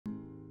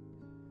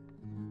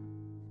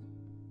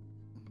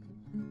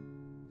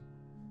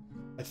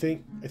I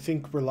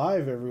think we're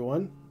live,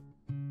 everyone.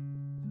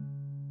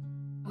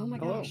 Oh my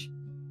gosh.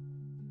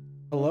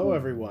 Hello,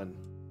 everyone.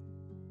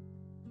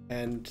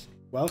 And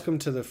welcome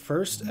to the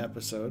first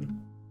episode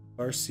of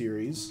our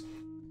series.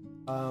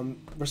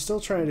 We're still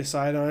trying to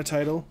decide on a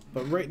title,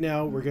 but right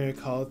now we're going to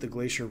call it the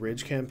Glacier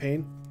Ridge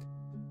campaign,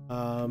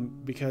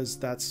 because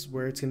that's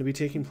where it's going to be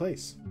taking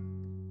place.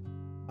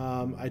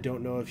 I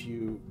don't know if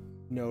you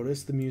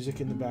noticed the music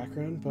in the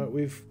background, but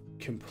we've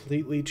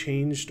completely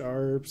changed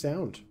our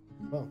sound.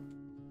 Well,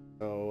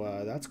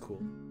 so that's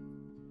cool.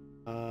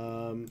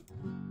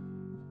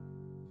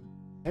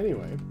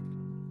 Anyway,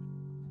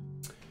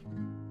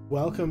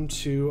 welcome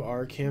to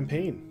our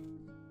campaign.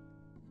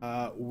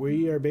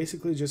 We are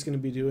basically just going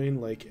to be doing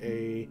like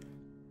a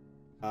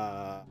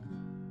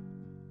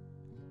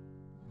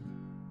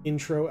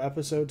intro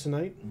episode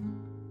tonight.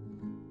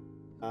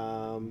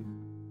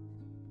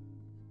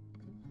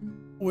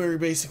 We're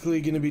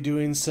basically going to be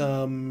doing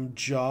some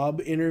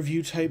job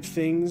interview type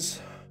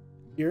things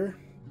here.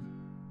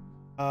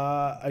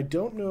 I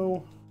don't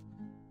know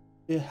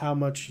how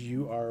much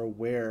you are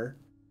aware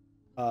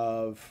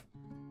of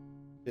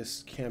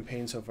this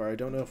campaign so far. I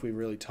don't know if we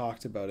really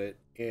talked about it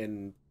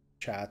in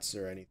chats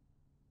or anything.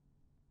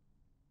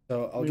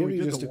 So I'll give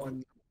you just a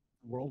one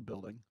world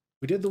building.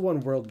 We did the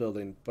one world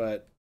building,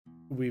 but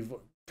we've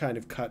kind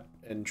of cut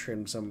and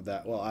trimmed some of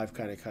that. Well, I've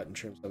kind of cut and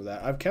trimmed some of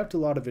that. I've kept a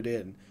lot of it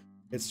in.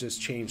 It's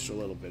just changed a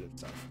little bit of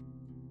stuff.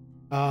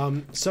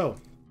 So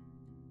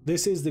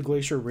this is the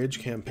Glacier Ridge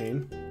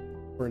campaign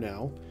for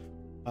now.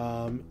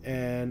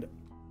 And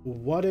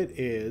what it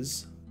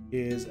is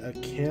a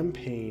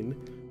campaign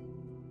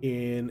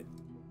in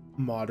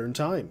modern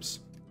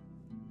times.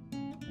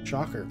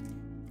 Shocker.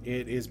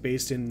 It is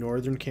based in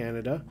northern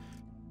Canada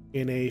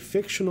in a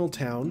fictional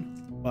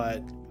town,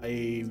 but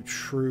a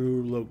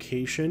true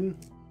location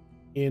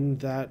in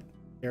that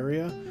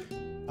area.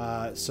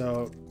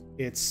 So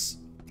it's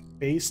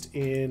based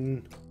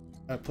in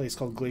a place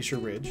called Glacier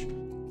Ridge,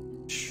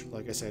 which,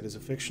 like I said, is a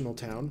fictional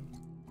town.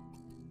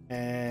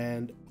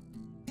 And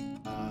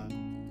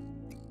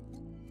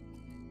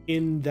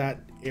in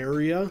that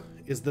area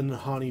is the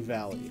Nahanni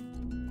Valley.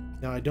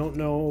 Now, I don't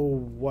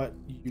know what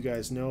you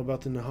guys know about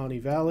the Nahanni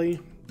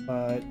Valley,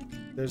 but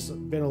there's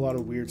been a lot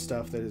of weird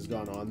stuff that has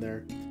gone on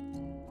there.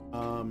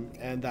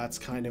 And that's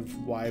kind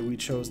of why we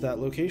chose that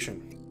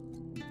location.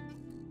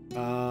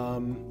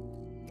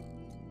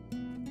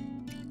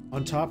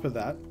 On top of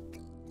that,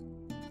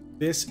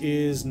 this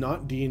is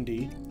not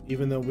D&D,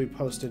 even though we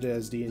posted it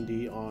as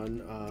D&D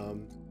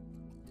on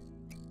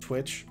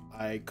Twitch.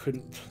 I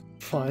couldn't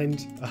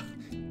find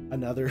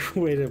another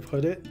way to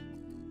put it.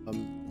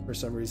 For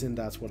some reason,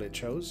 that's what it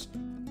chose.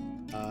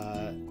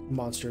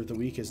 Monster of the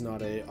Week is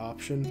not an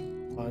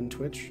option on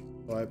Twitch,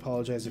 so I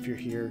apologize if you're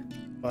here,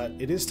 but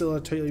it is still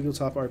a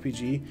tabletop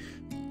RPG.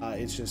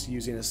 It's just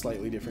using a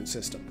slightly different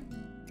system.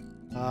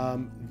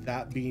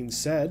 That being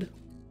said,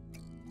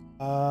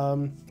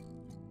 I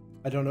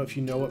don't know if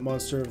you know what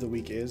Monster of the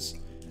Week is,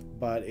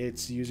 but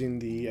it's using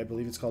the, I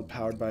believe it's called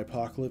Powered by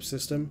Apocalypse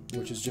system,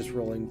 which is just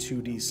rolling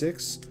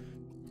 2d6.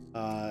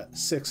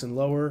 6 and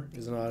lower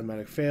is an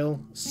automatic fail,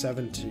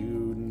 7 to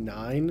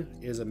 9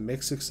 is a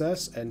mixed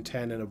success, and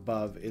 10 and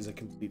above is a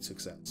complete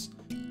success.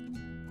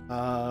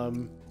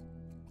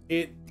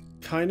 It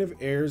kind of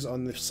errs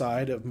on the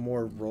side of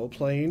more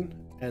role-playing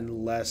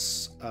and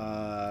less,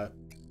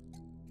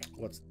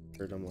 what's the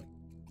word I'm looking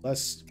for?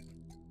 Less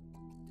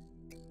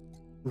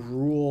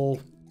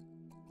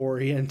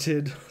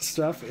rule-oriented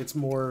stuff. It's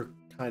more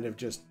kind of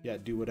just, yeah,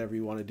 do whatever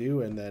you want to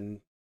do and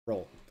then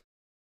roll.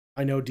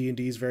 I know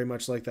D&D is very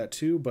much like that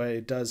too, but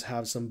it does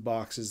have some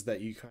boxes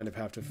that you kind of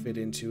have to fit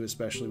into,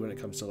 especially when it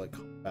comes to like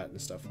combat and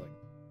stuff like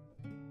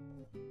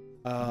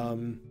that.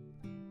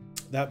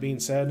 That being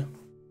said,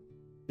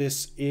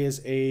 this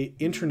is a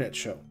internet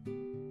show.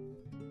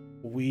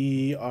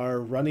 We are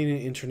running an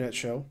internet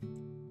show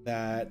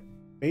that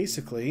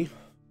basically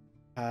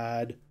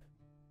had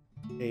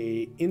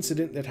a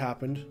incident that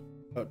happened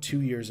about 2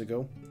 years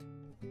ago.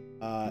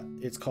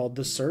 It's called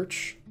The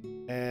Search,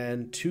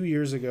 and 2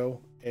 years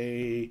ago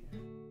a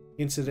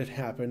incident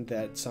happened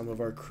that some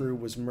of our crew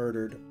was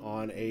murdered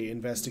on a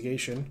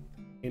investigation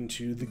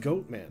into the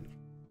Goat Man.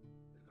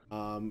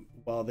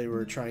 While they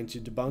were trying to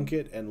debunk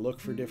it and look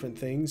for different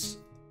things,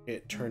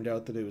 it turned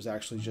out that it was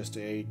actually just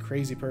a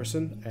crazy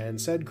person, and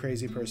said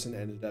crazy person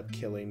ended up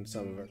killing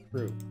some of our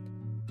crew.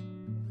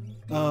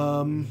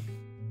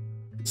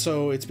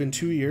 So it's been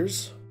 2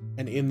 years,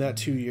 and in that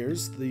 2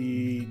 years,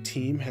 the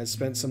team has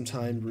spent some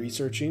time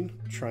researching,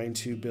 trying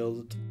to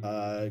build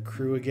a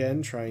crew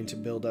again, trying to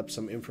build up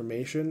some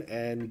information,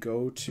 and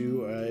go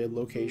to a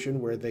location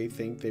where they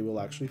think they will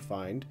actually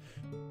find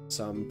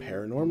some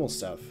paranormal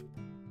stuff.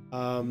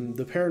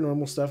 The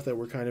paranormal stuff that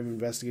we're kind of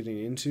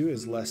investigating into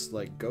is less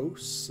like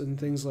ghosts and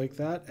things like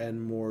that,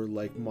 and more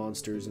like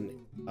monsters and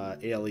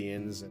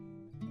aliens and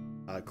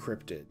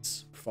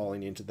cryptids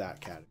falling into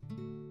that category.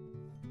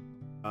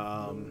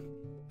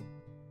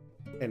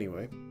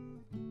 Anyway,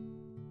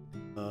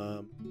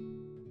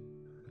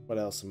 what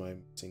else am I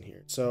missing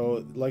here?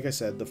 So, like I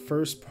said, the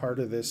first part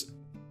of this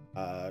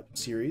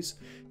series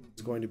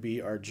is going to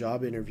be our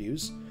job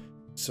interviews.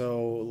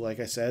 So, like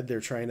I said, they're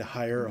trying to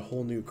hire a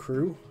whole new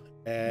crew,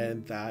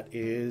 and that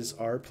is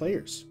our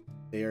players.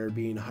 They are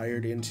being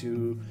hired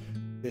into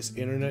this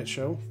internet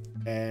show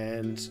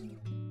and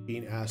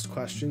being asked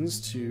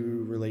questions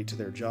to relate to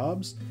their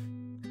jobs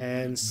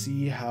and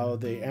see how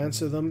they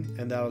answer them,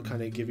 and that'll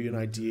kind of give you an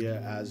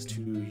idea as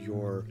to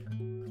your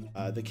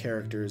the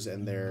characters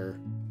and their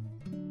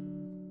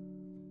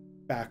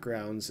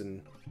backgrounds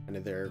and kind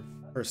of their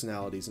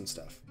personalities and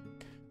stuff.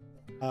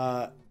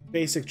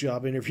 Basic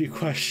job interview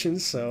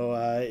questions, so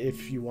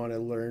if you want to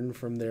learn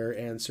from their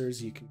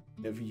answers, you can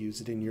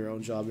use it in your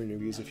own job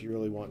interviews if you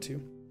really want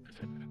to.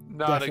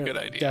 Not a good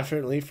idea.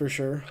 Definitely, for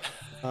sure.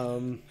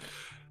 So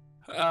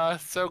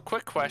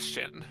quick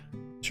question.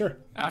 Sure.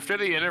 After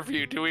the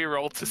interview, do we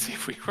roll to see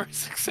if we were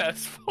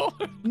successful?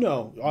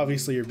 No,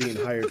 obviously you're being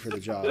hired for the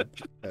job,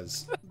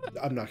 because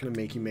I'm not going to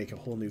make you make a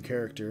whole new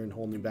character and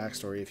whole new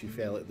backstory if you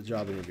fail at the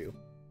job interview.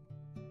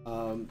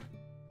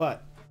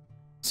 But,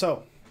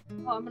 so...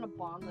 Oh, I'm gonna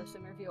bomb this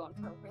interview on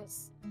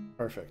purpose.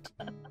 Perfect.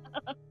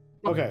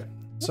 Okay,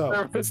 so...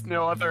 There was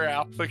no other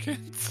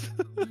applicants.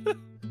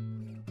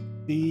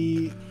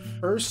 The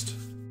first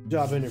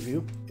job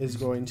interview is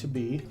going to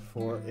be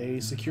for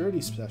a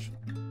security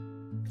specialist.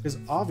 Because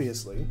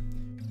obviously,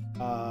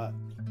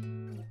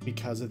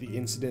 because of the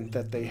incident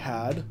that they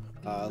had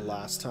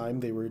last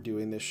time they were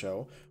doing this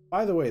show.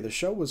 By the way, the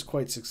show was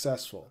quite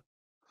successful.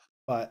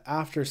 But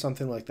after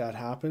something like that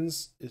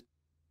happens,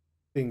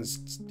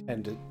 things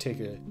tend to take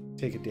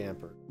a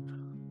damper.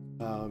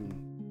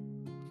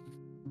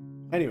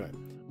 Anyway,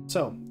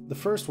 so the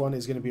first one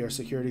is going to be our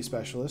security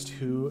specialist,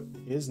 who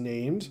is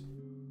named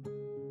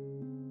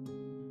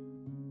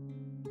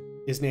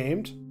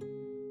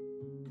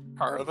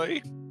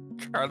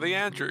Charlie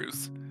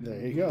Andrews.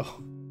 There you go.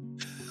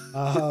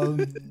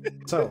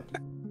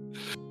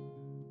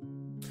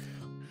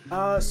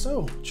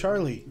 So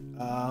Charlie,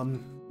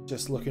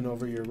 just looking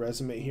over your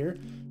resume here.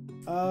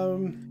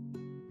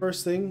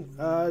 First thing,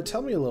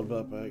 tell me a little bit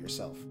about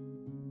yourself.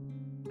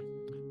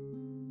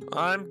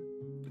 I'm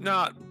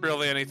not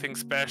really anything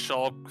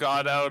special.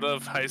 Got out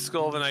of high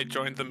school, then I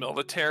joined the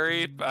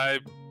military. I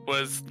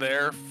was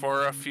there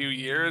for a few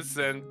years,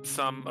 and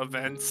some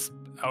events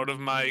out of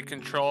my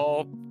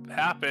control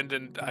happened,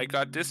 and I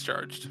got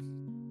discharged.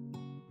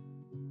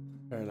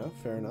 Fair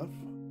enough.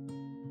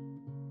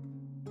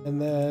 And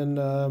then,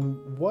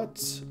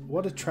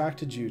 what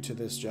attracted you to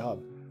this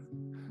job?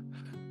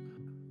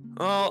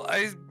 Well,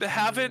 I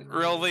haven't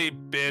really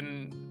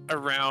been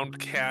around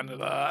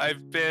Canada.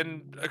 I've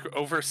been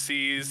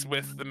overseas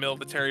with the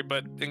military,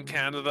 but in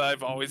Canada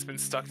I've always been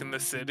stuck in the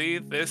city.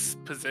 This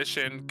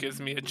position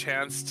gives me a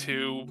chance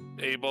to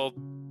able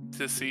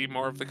to see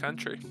more of the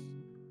country.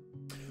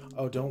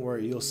 Oh, don't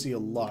worry, you'll see a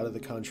lot of the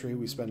country.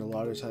 We spend a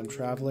lot of time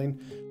traveling.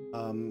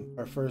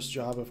 Our first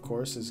job, of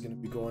course, is going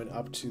to be going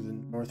up to the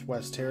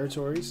Northwest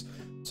Territories.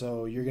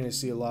 So you're going to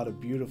see a lot of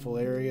beautiful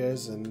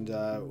areas, and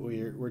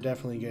we're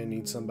definitely going to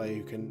need somebody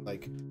who can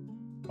like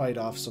fight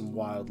off some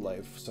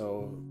wildlife.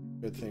 So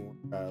good thing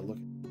we're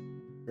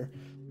looking here.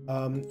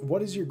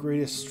 What is your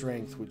greatest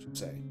strength, would you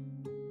say?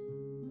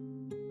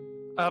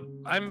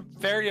 I'm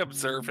very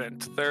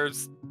observant.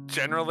 There's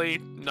generally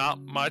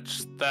not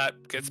much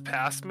that gets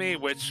past me,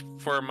 which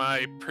for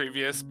my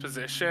previous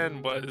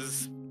position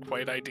was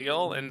quite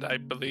ideal, and I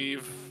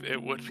believe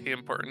it would be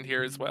important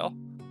here as well.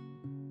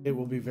 It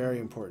will be very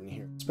important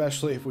here,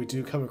 especially if we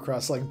do come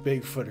across like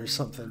Bigfoot or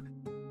something.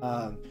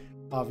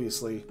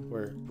 Obviously,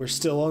 we're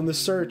still on the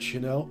search, you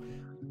know.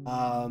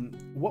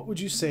 What would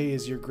you say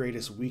is your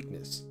greatest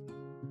weakness?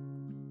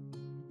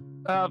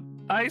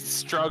 I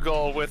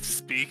struggle with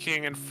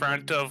speaking in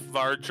front of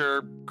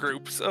larger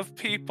groups of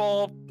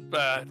people,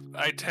 but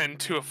I tend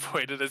to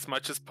avoid it as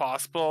much as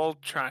possible,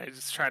 trying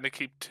to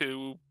keep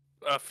to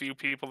a few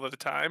people at a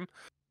time.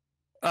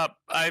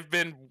 I've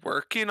been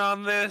working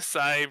on this.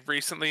 I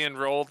recently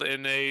enrolled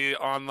in a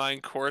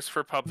online course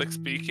for public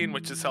speaking,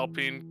 which is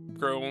helping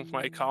grow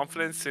my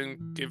confidence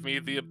and give me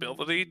the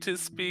ability to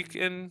speak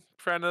in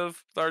front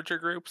of larger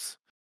groups.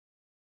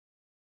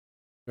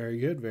 Very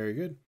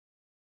good.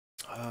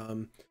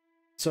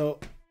 So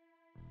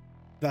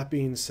that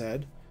being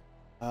said,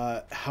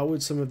 how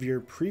would some of your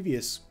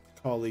previous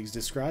colleagues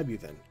describe you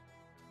then?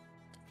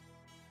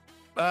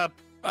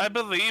 I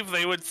believe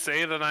they would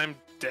say that I'm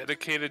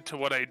dedicated to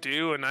what I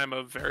do, and I'm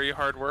a very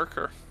hard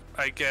worker.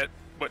 I get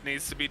what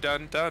needs to be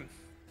done.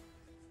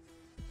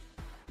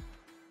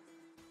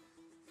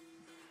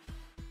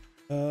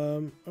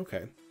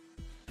 Okay.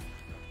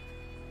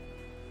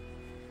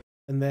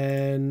 And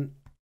then,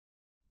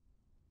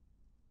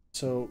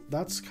 so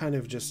that's kind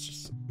of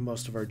just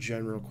most of our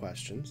general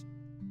questions.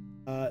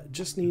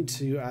 Just need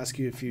to ask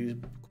you a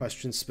few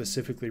questions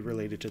specifically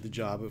related to the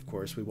job. Of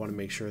course, we want to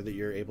make sure that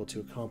you're able to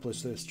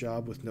accomplish this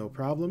job with no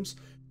problems.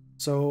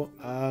 So,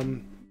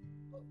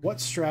 what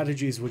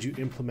strategies would you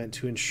implement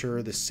to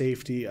ensure the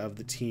safety of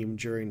the team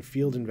during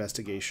field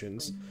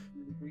investigations,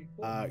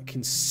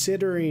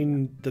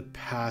 considering the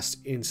past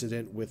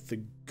incident with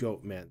the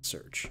Goatman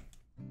search?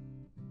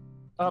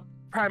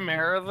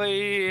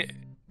 Primarily,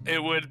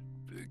 it would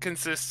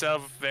consist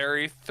of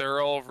very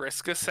thorough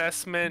risk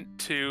assessment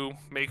to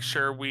make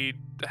sure we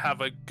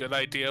have a good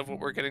idea of what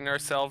we're getting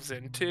ourselves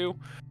into.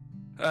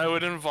 It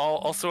would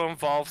also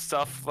involve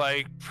stuff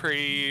like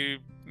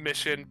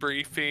pre-mission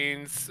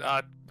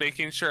briefings,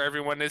 making sure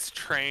everyone is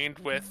trained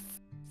with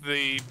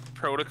the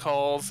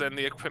protocols and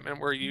the equipment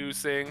we're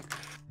using,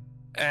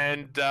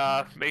 and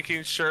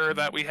making sure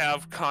that we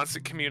have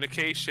constant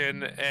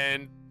communication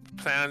and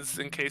plans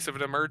in case of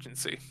an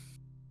emergency.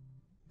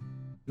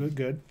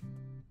 Good.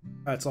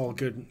 That's all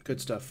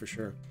good stuff for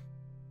sure.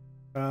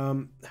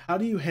 How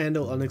do you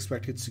handle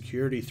unexpected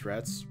security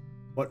threats?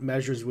 What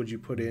measures would you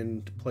put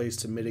into place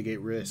to mitigate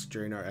risk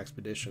during our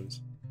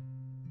expeditions?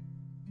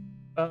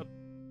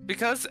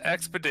 Because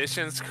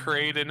expeditions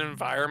create an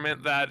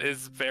environment that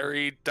is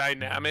very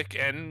dynamic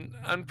and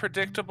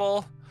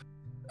unpredictable,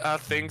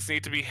 things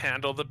need to be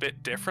handled a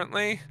bit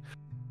differently.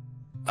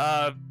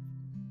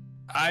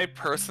 I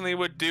personally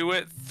would do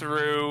it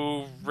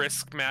through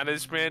risk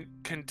management,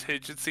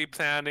 contingency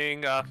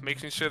planning,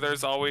 making sure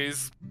there's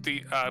always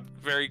the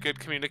very good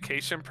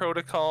communication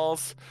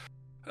protocols,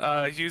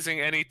 using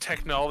any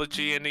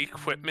technology and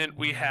equipment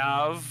we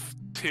have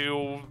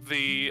to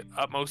the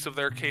utmost of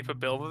their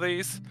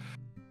capabilities,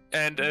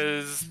 and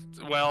as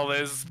well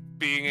as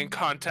being in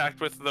contact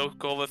with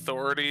local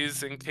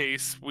authorities in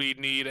case we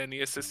need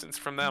any assistance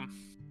from them.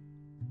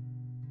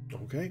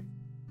 Okay,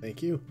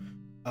 thank you.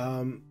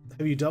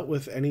 Have you dealt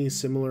with any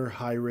similar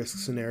high-risk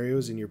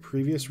scenarios in your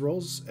previous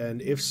roles?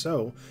 And if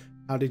so,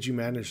 how did you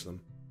manage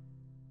them?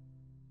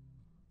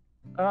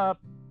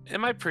 In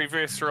my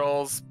previous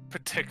roles,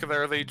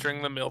 particularly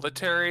during the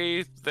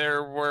military,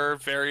 there were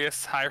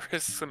various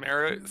high-risk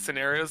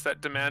scenarios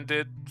that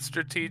demanded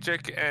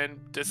strategic and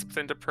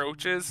disciplined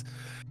approaches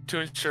to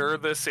ensure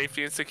the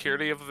safety and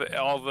security of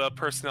all the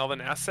personnel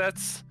and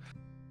assets.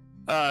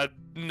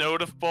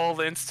 Notable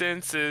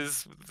instance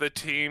is the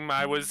team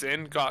I was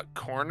in got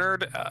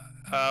cornered.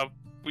 I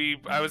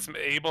was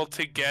able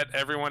to get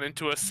everyone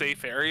into a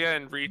safe area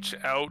and reach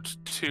out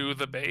to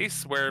the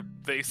base where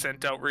they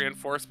sent out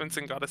reinforcements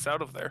and got us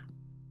out of there.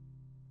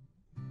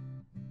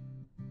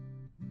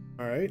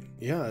 All right.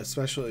 Yeah,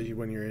 especially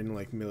when you're in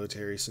like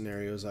military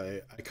scenarios.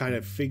 I kind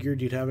of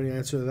figured you'd have an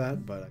answer to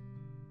that, but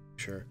I'm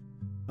sure.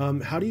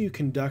 How do you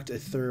conduct a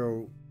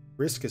thorough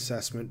risk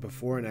assessment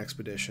before an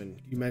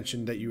expedition? You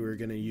mentioned that you were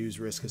going to use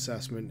risk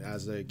assessment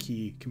as a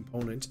key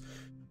component.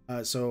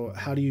 So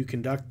how do you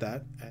conduct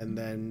that? And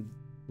then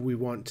we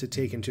want to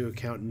take into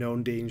account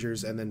known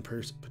dangers and then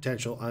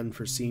potential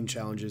unforeseen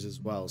challenges as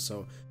well.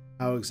 So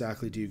how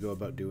exactly do you go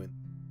about doing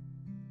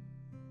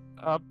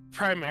that?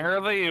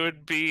 Primarily, it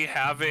would be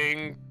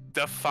having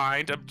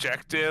defined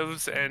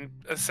objectives and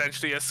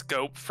essentially a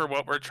scope for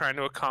what we're trying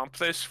to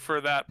accomplish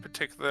for that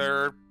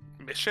particular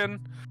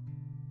mission.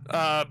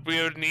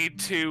 We would need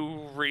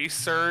to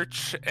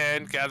research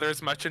and gather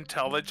as much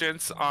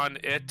intelligence on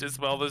it as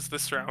well as the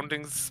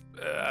surroundings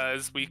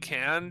as we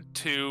can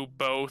to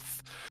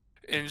both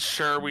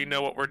ensure we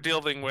know what we're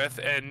dealing with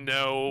and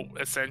know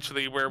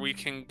essentially where we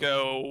can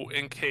go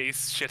in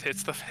case shit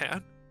hits the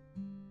fan.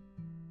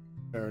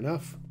 Fair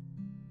enough.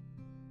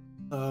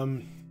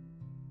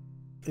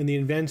 In the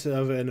event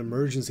of an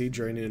emergency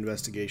during an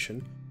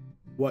investigation,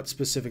 what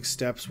specific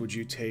steps would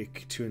you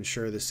take to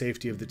ensure the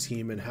safety of the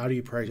team, and how do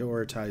you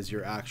prioritize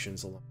your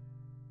actions along?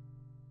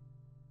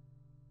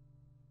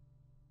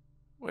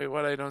 Wait,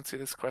 what? I don't see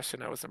this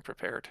question. I wasn't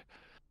prepared.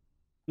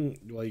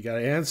 Well, you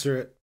gotta answer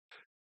it.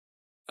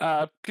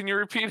 Can you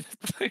repeat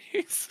it,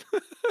 please?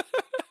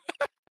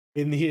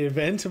 In the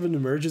event of an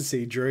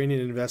emergency during an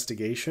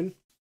investigation,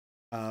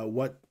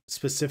 what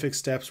specific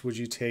steps would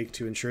you take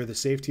to ensure the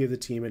safety of the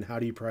team, and how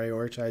do you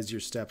prioritize your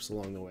steps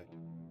along the way?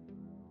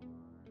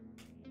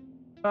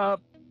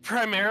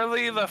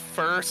 Primarily, the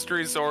first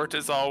resort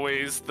is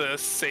always the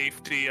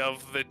safety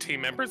of the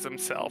team members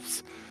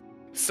themselves.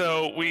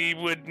 So we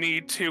would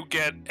need to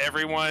get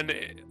everyone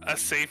a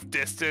safe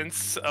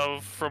distance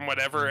from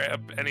whatever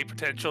any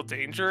potential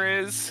danger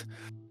is.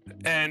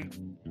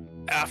 And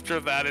after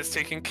that is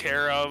taken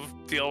care of,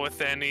 deal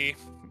with any...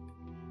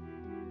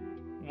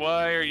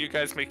 Why are you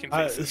guys making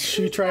faces?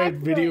 She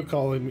tried video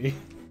calling me.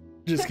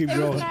 Just keep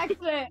going. It was an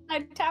accident. I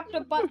tapped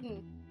a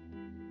button.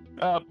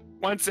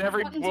 Once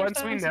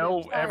we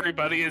know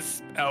everybody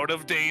is out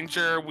of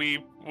danger,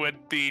 we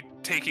would be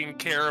taking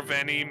care of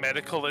any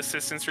medical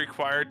assistance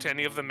required to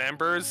any of the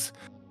members.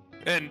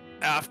 And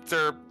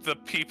after the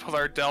people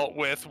are dealt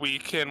with, we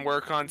can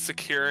work on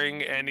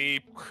securing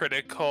any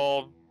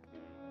critical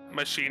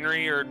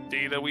machinery or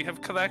data we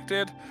have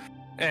collected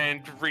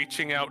and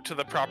reaching out to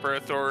the proper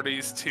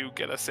authorities to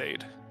get us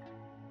aid.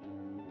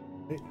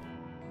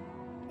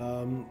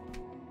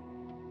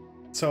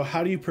 So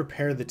how do you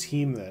prepare the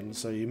team then?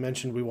 So you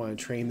mentioned we want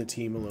to train the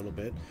team a little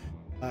bit.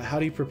 How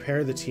do you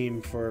prepare the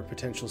team for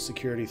potential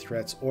security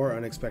threats or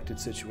unexpected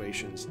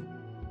situations?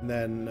 And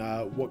then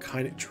what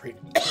kind of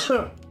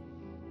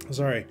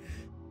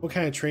what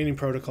kind of training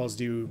protocols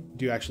do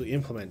you actually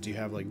implement? Do you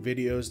have like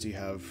videos? Do you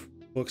have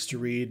books to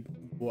read?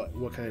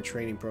 What kind of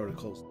training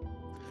protocols?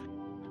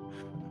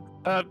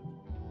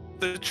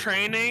 The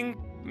training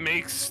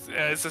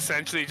is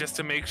essentially just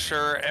to make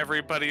sure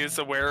everybody is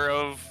aware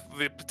of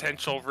the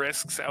potential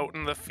risks out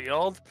in the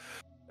field.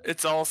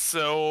 It's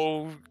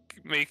also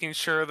making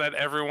sure that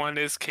everyone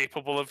is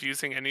capable of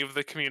using any of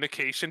the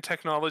communication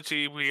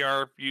technology we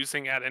are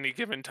using at any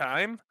given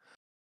time,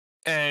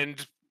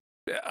 and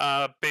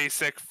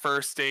basic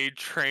first aid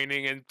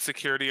training and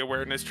security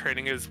awareness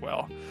training as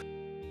well.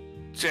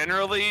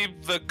 Generally,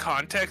 the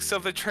context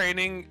of the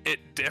training,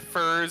 it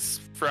differs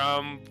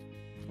from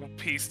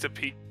piece to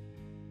piece.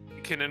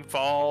 It can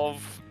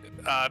involve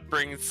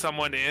bringing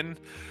someone in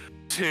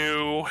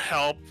to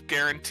help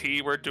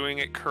guarantee we're doing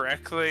it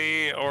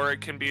correctly, or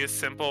it can be as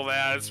simple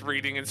as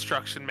reading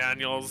instruction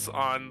manuals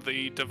on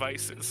the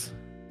devices.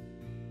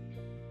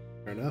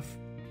 Fair enough.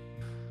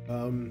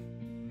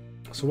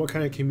 So what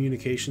kind of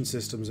communication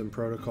systems and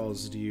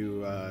protocols do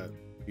you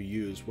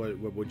use? What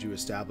would you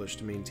establish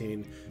to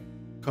maintain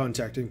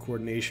contact and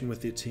coordination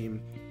with the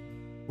team?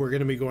 We're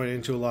going to be going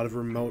into a lot of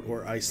remote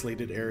or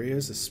isolated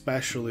areas,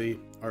 especially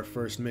our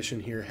first mission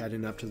here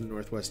heading up to the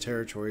Northwest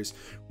Territories.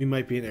 We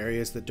might be in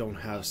areas that don't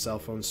have cell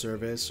phone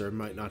service or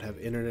might not have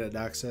internet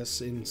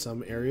access in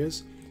some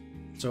areas.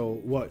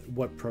 So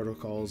what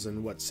protocols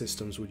and what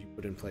systems would you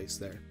put in place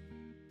there?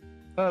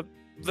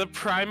 The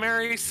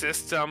primary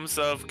systems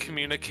of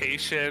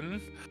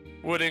communication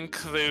would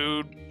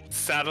include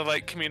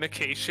satellite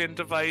communication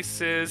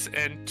devices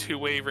and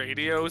two-way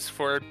radios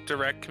for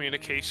direct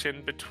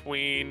communication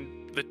between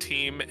the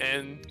team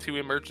and to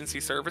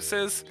emergency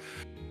services.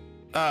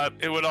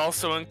 It would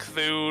also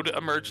include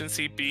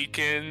emergency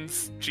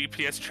beacons,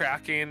 GPS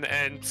tracking,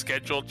 and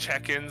scheduled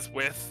check-ins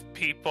with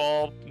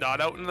people not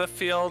out in the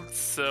field,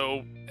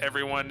 so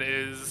everyone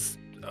is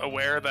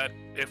aware that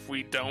if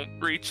we don't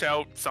reach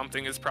out,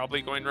 something is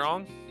probably going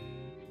wrong.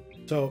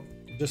 So,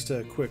 just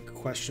a quick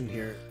question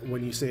here.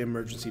 When you say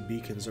emergency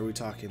beacons, are we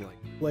talking like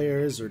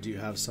flares, or do you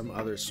have some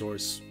other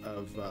source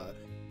of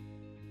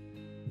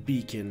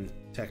beacon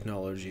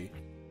technology?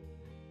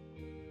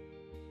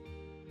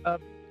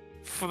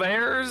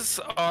 Flares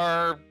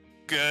are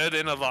good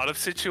in a lot of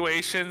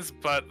situations,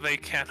 but they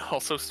can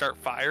also start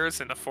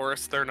fires in a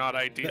forest. They're not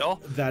ideal.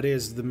 That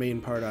is the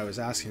main part I was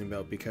asking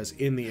about, because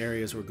in the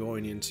areas we're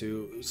going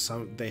into,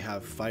 they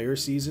have fire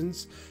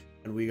seasons,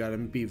 and we got to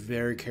be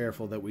very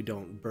careful that we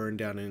don't burn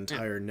down an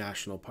entire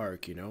national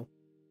park, you know?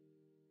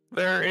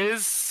 There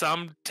is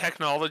some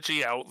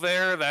technology out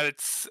there that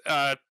it's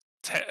a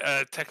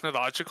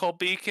technological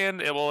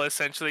beacon. It will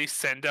essentially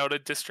send out a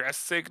distress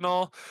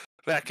signal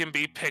that can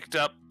be picked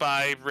up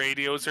by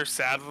radios or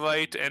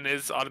satellite and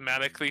is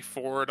automatically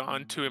forwarded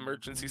on to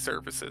emergency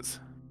services.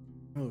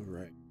 Oh,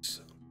 right.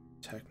 So,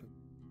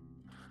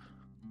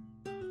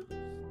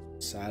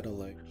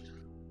 satellite.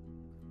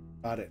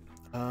 Got it.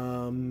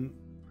 How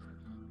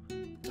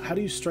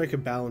do you strike a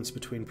balance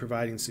between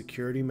providing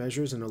security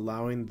measures and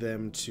allowing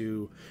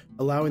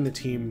the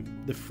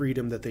team the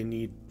freedom that they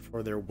need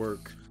for their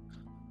work?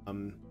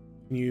 Can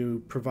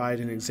you provide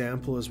an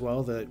example as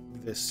well that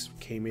this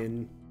came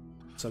in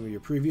some of your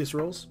previous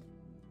roles?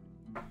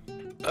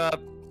 A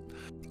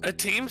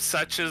team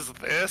such as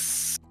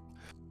this,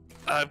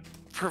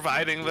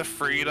 providing the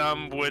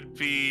freedom would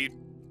be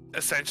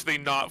essentially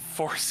not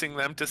forcing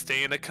them to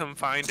stay in a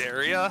confined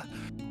area,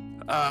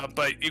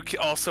 but you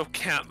also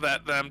can't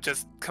let them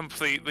just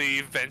completely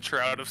venture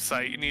out of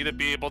sight. You need to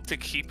be able to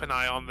keep an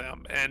eye on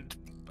them, and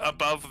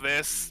above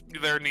this,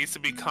 there needs to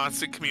be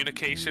constant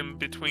communication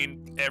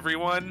between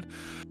everyone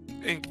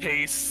in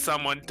case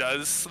someone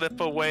does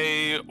slip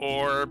away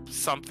or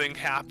something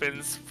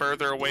happens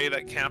further away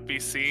that can't be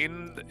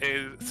seen,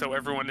 so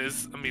everyone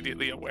is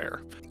immediately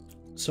aware.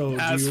 So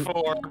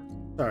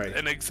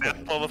an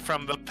example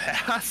from the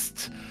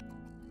past,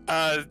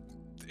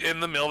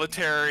 in the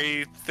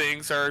military,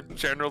 things are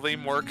generally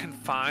more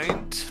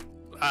confined.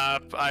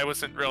 I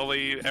wasn't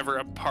really ever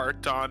a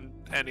part on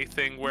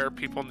anything where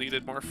people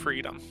needed more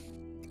freedom.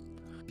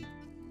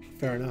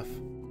 Fair enough.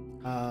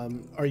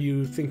 Are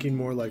you thinking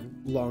more like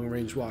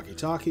long-range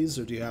walkie-talkies,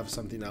 or do you have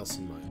something else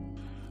in mind?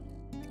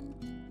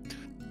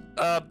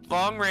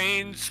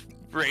 Long-range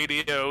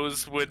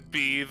radios would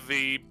be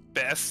the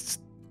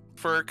best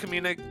for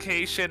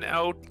communication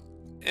out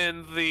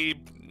in the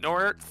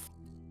north.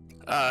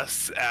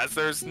 As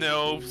there's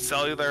no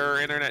cellular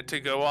or internet to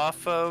go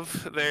off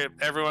of,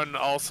 everyone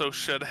also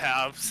should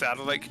have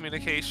satellite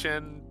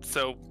communication,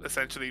 so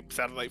essentially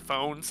satellite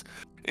phones,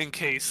 in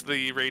case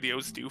the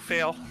radios do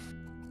fail.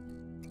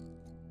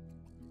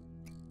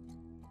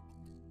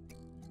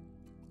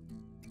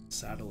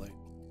 Satellite.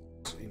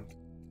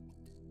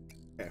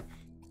 Okay.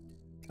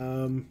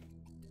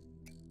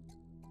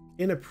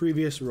 In a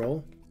previous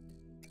role,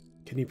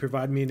 can you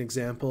provide me an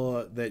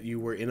example that you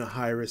were in a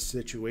high-risk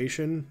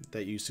situation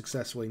that you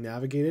successfully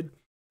navigated?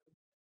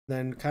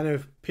 Then kind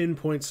of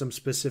pinpoint some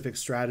specific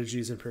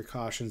strategies and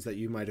precautions that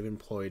you might have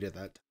employed at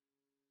that time.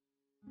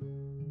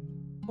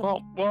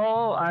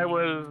 Well, I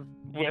was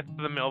with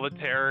the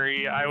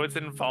military. I was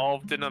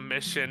involved in a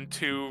mission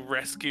to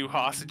rescue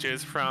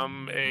hostages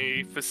from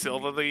a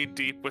facility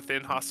deep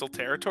within hostile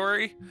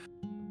territory.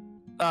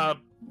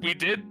 we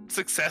did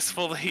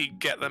successfully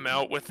get them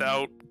out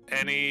without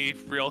any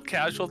real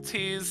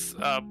casualties.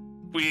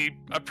 We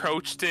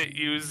approached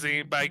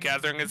it by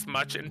gathering as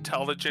much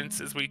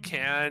intelligence as we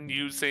can,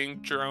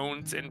 using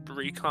drones and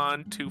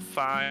recon to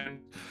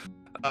find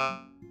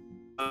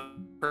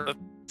the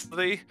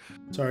facility.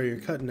 Sorry, you're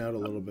cutting out a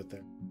little bit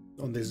there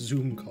on this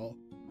Zoom call.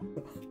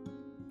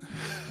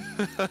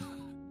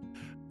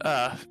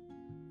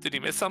 Did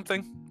you miss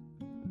something?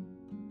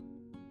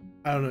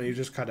 I don't know, you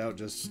just cut out.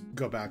 Just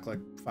go back like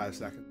 5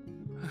 seconds.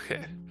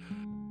 Okay.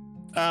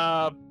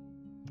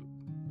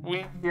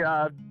 We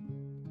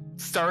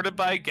started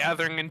by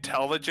gathering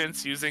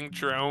intelligence using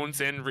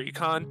drones and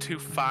recon to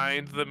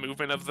find the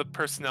movement of the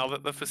personnel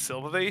at the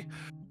facility.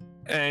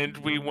 And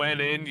we went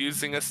in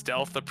using a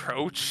stealth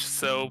approach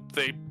so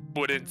they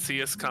wouldn't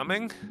see us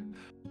coming.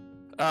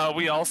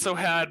 We also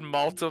had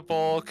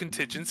multiple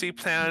contingency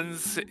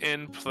plans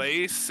in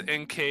place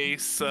in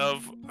case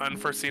of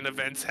unforeseen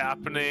events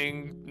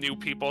happening, new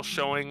people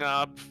showing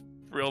up,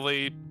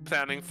 really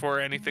planning for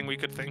anything we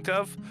could think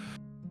of.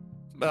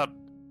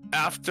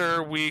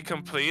 After we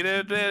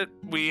completed it,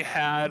 we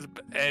had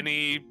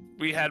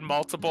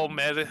multiple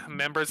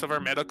members of our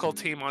medical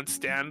team on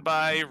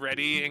standby,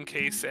 ready in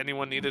case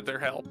anyone needed their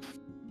help.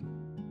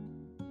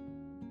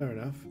 Fair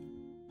enough.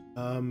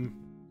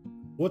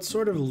 What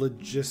sort of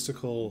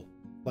logistical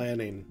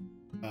planning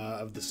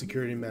of the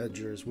security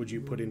measures would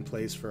you put in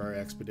place for our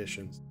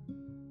expeditions?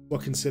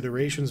 What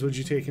considerations would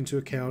you take into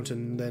account,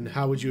 and then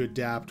how would you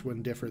adapt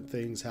when different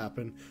things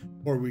happen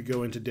or we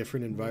go into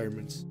different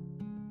environments?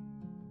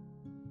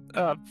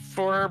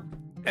 For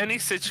any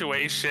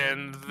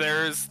situation,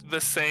 there's the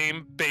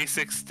same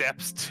basic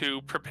steps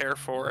to prepare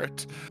for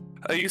it.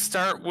 You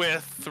start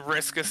with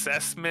risk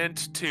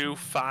assessment to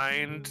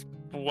find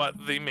what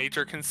the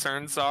major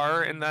concerns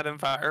are in that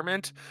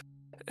environment,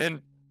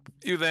 and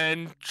you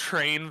then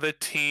train the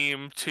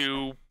team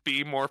to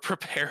be more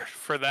prepared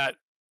for that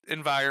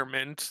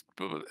environment,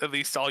 at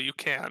least all you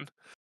can.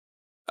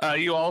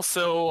 You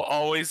also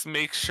always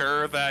make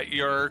sure that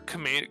your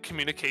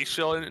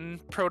communication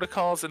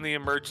protocols and the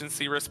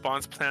emergency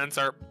response plans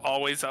are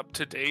always up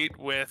to date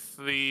with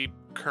the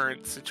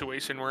current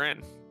situation we're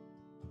in.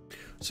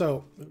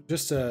 So,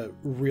 just a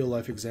real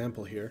life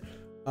example here.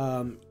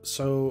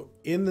 So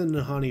in the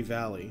Nahanni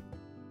Valley,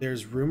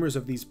 there's rumors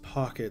of these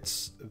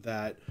pockets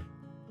that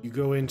you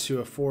go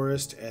into a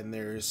forest and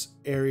there's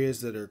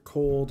areas that are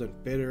cold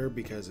and bitter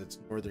because it's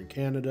northern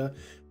Canada,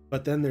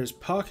 but then there's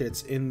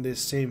pockets in this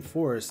same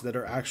forest that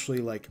are actually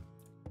like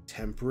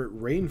temperate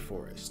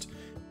rainforest.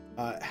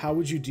 How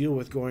would you deal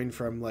with going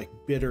from like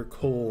bitter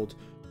cold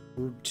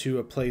to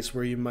a place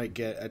where you might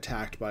get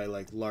attacked by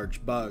like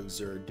large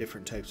bugs or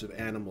different types of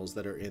animals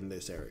that are in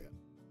this area?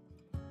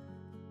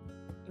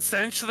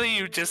 Essentially,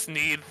 you just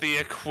need the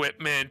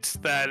equipment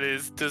that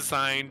is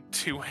designed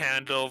to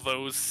handle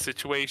those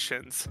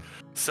situations.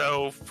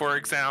 So, for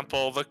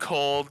example, the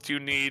cold, you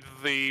need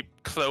the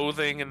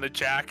clothing and the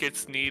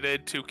jackets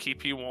needed to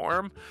keep you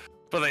warm,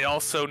 but they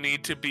also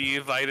need to be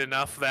light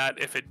enough that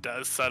if it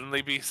does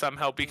suddenly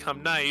somehow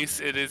become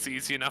nice, it is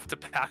easy enough to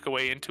pack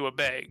away into a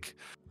bag.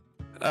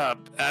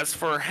 As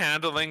for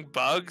handling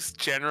bugs,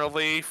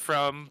 generally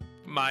from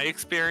my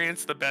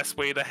experience, the best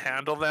way to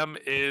handle them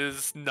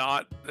is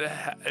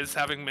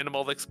having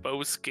minimal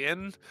exposed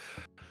skin.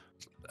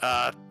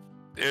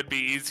 It'd be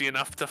easy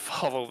enough to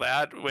follow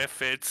that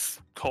if it's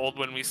cold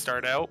when we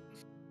start out.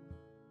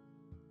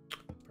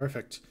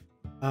 Perfect.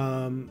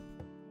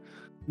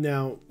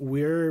 Now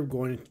we're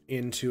going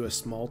into a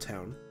small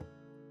town,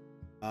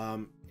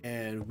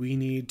 and we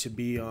need to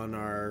be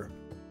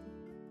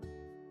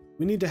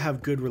we need to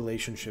have good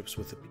relationships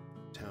with the people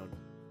in town.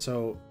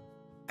 So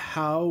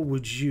how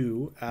would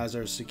you, as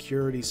our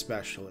security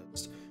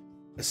specialist,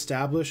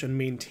 establish and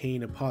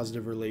maintain a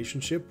positive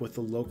relationship with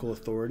the local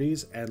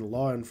authorities and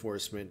law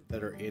enforcement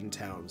that are in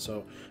town?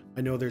 So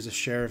I know there's a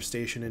sheriff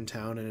station in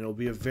town, and it'll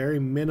be a very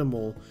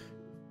minimal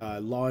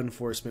law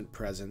enforcement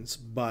presence,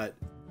 but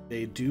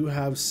they do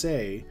have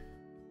say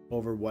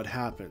over what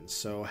happens.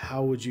 So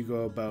how would you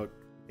go about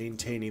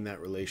maintaining that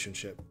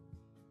relationship?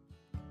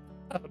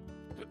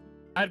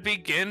 I'd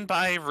begin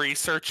by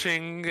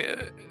researching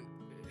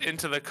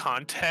into the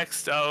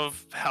context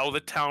of how the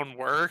town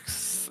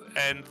works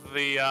and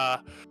the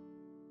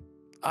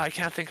I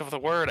can't think of the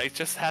word, I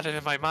just had it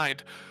in my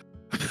mind.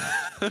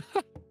 That's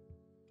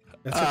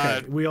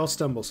okay, we all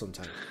stumble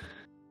sometimes.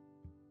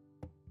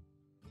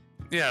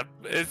 Yeah,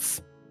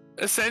 it's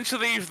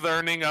essentially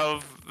learning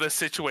of the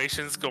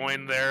situations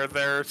going there,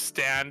 their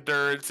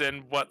standards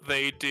and what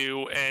they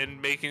do,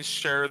 and making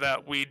sure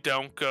that we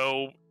don't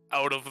go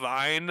out of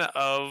line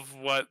of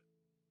what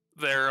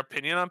their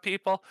opinion on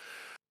people.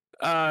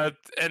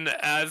 And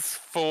as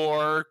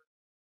for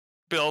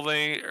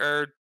building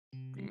or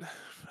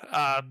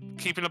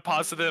keeping a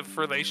positive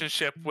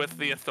relationship with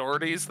the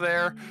authorities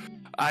there,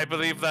 I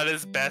believe that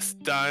is best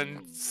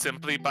done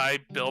simply by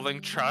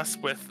building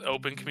trust with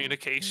open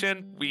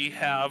communication. We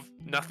have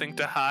nothing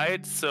to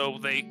hide, so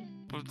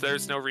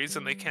there's no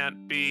reason they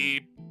can't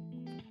be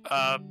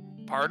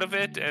part of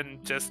it,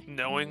 and just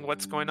knowing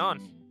what's going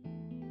on.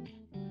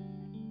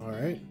 All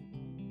right.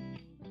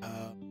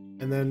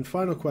 And then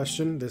final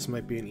question, this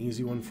might be an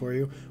easy one for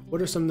you.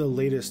 What are some of the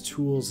latest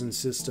tools and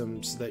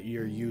systems that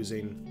you're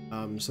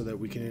using so that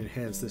we can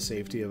enhance the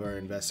safety of our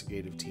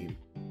investigative team?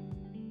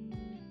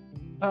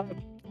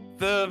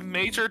 The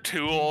major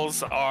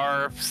tools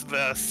are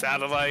the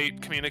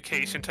satellite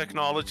communication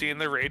technology and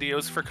the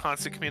radios for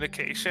constant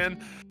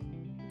communication.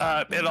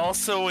 It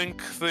also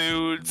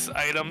includes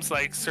items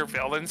like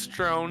surveillance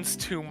drones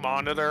to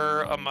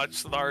monitor a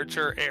much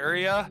larger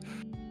area,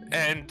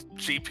 and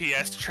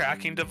GPS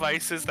tracking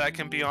devices that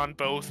can be on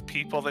both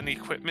people and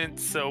equipment,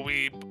 so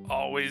we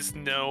always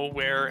know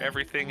where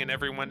everything and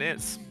everyone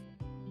is.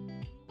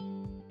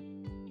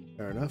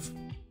 Fair enough.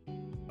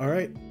 All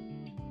right.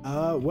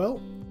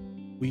 Well,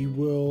 we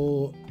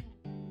will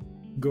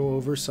go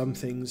over some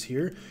things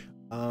here.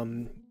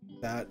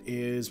 That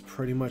is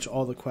pretty much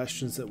all the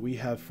questions that we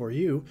have for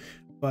you.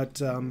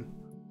 But are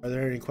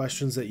there any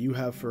questions that you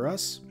have for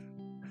us?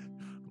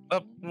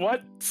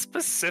 What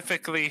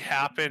specifically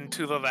happened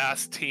to the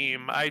last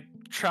team? I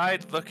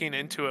tried looking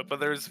into it, but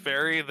there's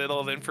very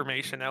little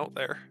information out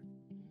there.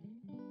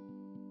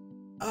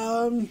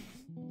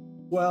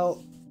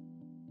 Well,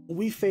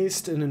 we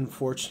faced an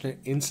unfortunate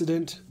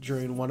incident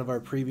during one of our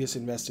previous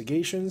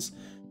investigations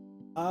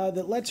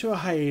that led to a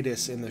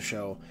hiatus in the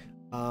show.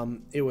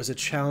 It was a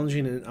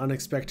challenging and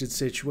unexpected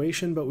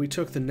situation, but we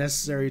took the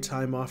necessary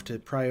time off to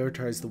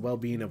prioritize the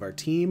well-being of our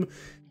team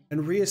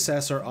and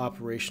reassess our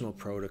operational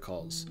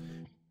protocols.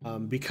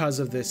 Because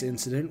of this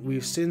incident,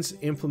 we've since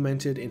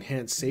implemented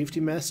enhanced safety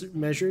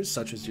measures,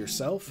 such as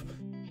yourself,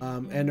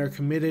 and are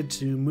committed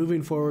to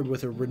moving forward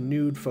with a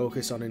renewed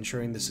focus on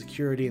ensuring the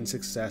security and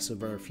success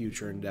of our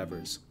future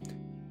endeavors.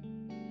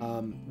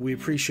 We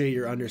appreciate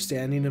your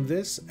understanding of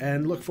this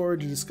and look forward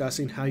to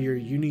discussing how your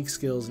unique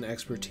skills and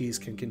expertise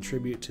can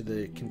contribute to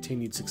the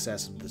continued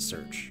success of the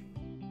search.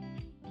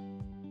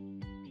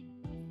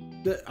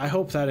 I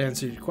hope that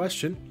answered your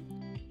question.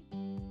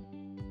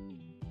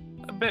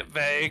 A bit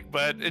vague,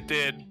 but it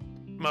did,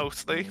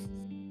 mostly.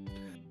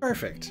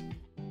 Perfect.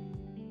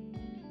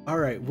 All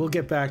right, we'll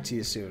get back to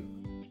you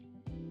soon.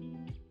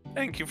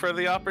 Thank you for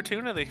the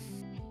opportunity.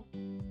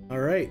 All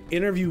right,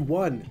 interview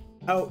 1,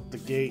 out the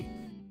gate.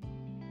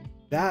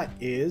 That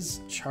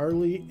is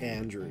Charlie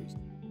Andrews.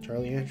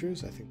 Charlie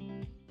Andrews, I think.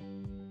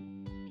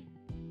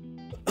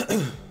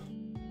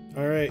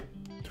 All right,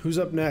 who's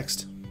up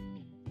next?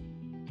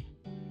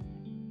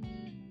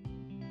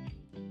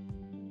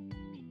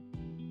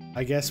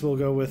 I guess we'll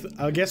go with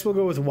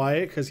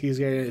Wyatt because he's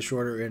getting a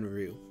shorter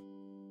interview.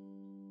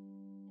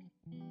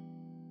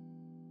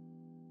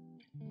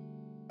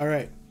 All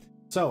right,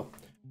 so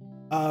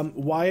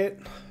Wyatt,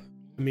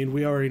 I mean,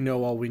 we already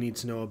know all we need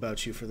to know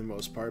about you for the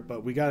most part,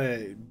 but we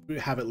gotta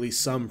have at least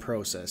some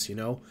process, you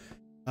know?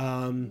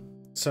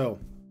 So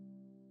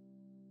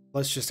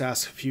let's just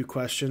ask a few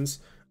questions.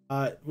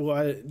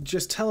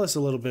 Just tell us a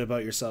little bit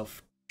about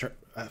yourself.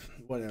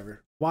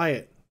 Whatever.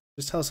 Wyatt,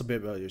 just tell us a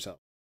bit about yourself.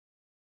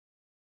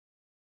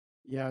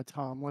 Yeah,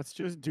 Tom, let's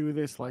just do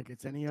this like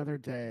it's any other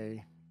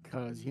day,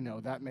 because, you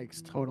know, that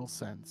makes total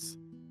sense.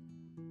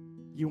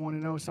 You want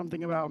to know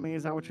something about me?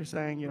 Is that what you're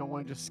saying? You don't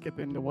want to just skip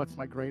into what's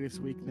my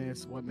greatest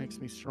weakness, what makes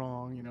me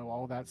strong, you know,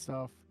 all that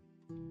stuff?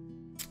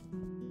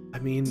 I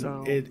mean,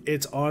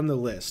 it's on the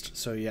list,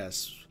 so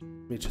yes.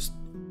 Let me just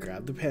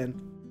grab the pen.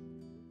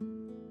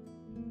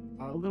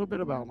 A little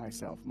bit about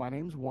myself. My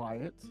name's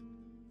Wyatt.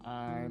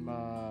 I'm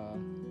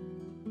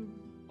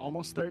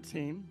almost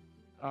 13.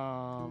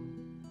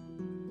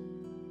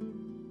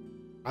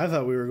 I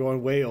thought we were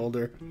going way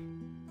older.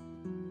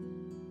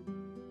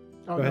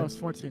 Oh, no, it's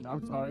 14.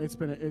 I'm sorry. It's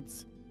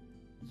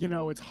you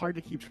know, it's hard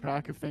to keep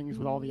track of things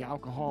with all the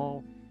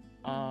alcohol.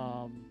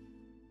 Oh.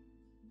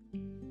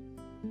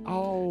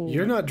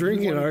 You're not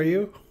drinking, are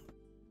you?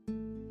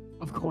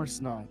 Of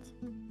course not.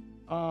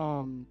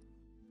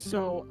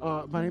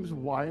 So, my name's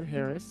Wyatt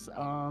Harris.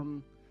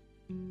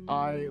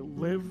 I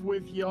live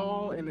with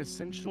y'all, and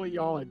essentially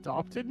y'all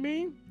adopted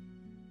me.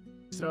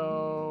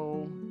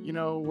 So, you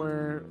know,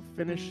 we're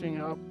finishing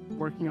up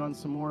working on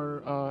some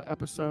more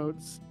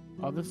episodes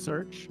of the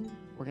search.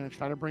 We're gonna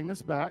try to bring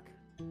this back.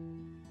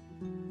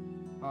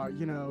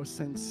 You know,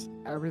 since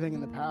everything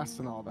in the past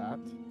and all that.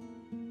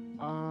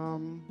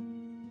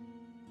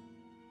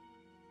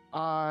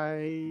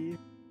 I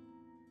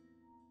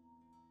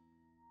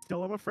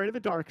still am afraid of the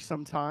dark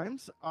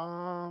sometimes.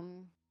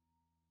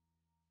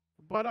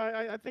 But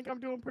I think I'm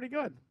doing pretty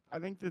good. I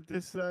think that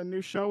this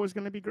new show is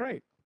gonna be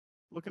great.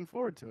 Looking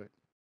forward to it.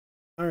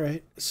 All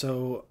right.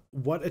 So,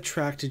 what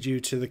attracted you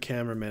to the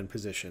cameraman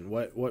position?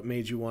 What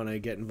made you want to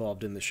get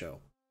involved in the show?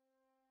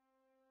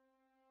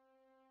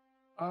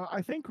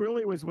 I think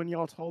really it was when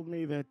y'all told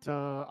me that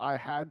I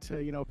had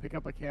to, you know, pick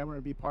up a camera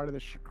and be part of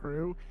the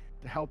crew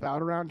to help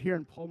out around here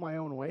and pull my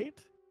own weight.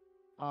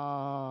 You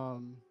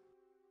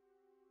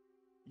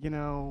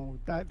know,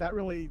 that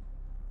really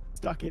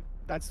stuck it.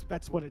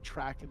 That's what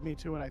attracted me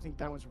to it. I think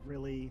that was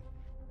really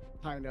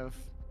kind of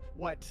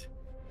what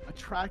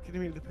attracted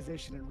me to the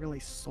position and really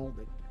sold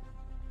it.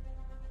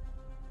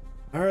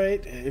 All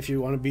right, if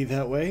you want to be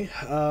that way.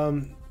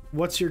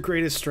 what's your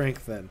greatest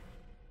strength then?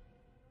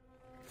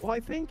 Well, I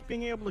think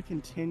being able to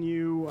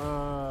continue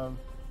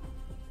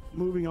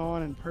moving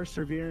on and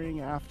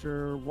persevering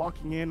after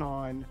walking in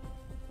on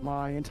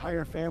my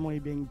entire family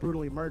being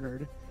brutally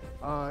murdered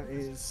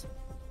is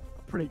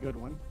a pretty good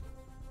one.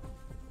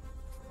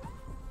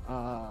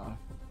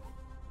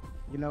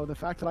 You know, the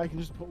fact that I can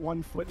just put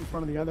one foot in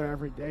front of the other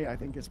every day, I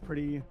think is a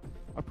pretty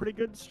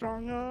good,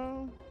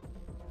 strong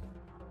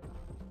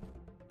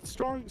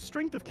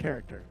strength of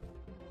character.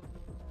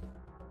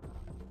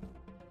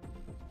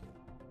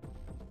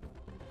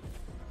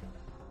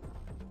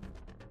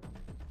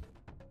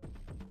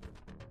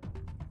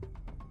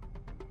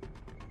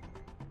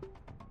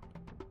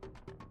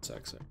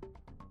 Sexy.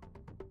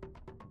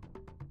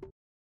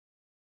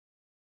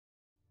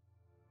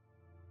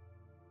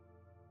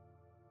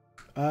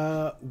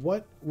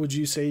 What would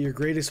you say your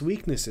greatest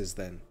weakness is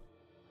then?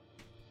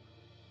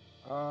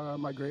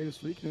 My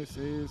greatest weakness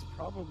is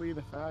probably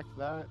the fact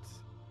that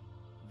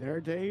there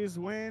are days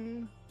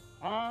when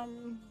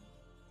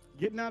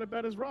getting out of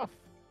bed is rough.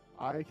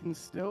 I can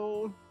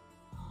still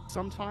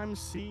sometimes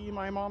see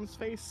my mom's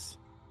face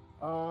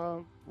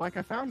like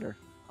I found her.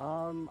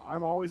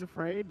 I'm always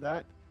afraid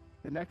that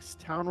the next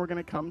town we're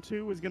going to come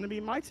to is going to be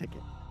my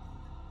ticket.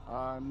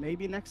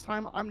 Maybe next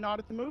time I'm not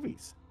at the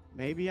movies.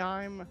 Maybe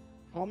I'm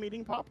home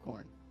eating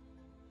popcorn.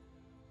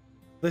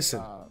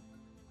 Listen,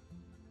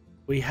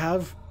 we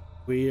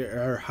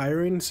are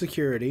hiring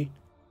security.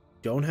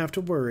 Don't have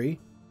to worry.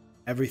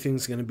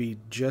 Everything's going to be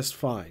just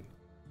fine.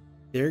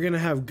 They're going to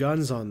have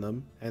guns on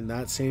them, and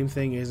that same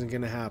thing isn't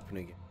going to happen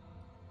again.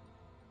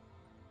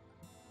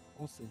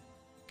 We'll see.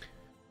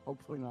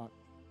 Hopefully not.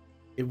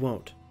 It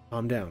won't.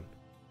 Calm down.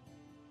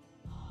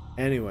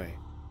 Anyway.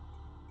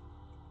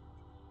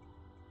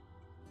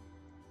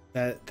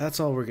 That's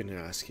all we're going to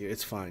ask you.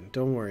 It's fine.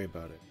 Don't worry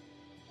about it.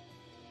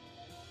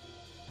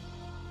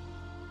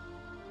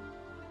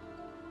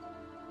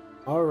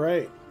 All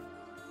right.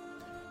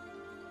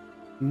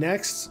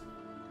 Next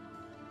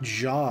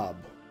job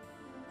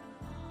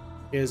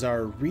is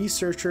our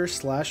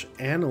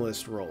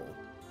researcher/analyst role.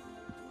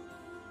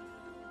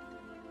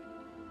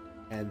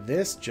 And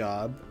this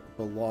job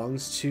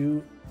belongs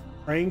to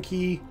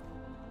Frankie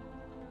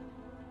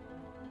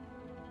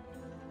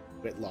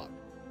Whitlock.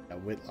 Yeah,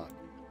 Whitlock.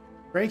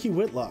 Frankie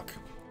Whitlock.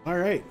 All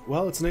right.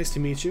 Well, it's nice to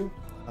meet you.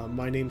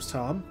 My name's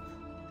Tom.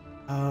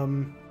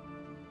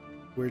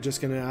 We're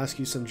just going to ask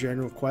you some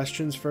general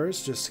questions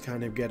first, just to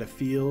kind of get a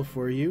feel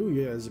for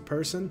you as a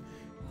person.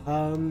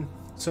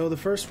 So the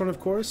first one, of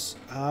course,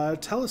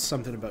 tell us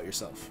something about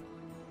yourself.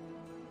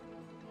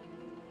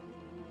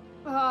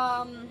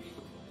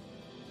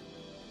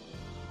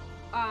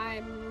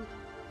 I'm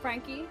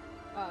Frankie.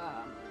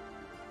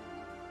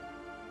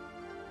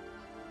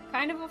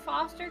 Kind of a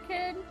foster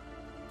kid.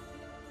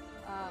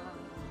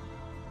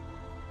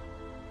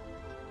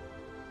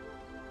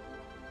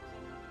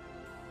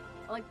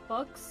 I like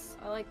books.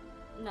 I like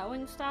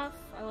knowing stuff.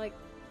 I like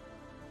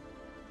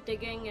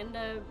digging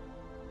into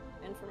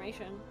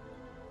information.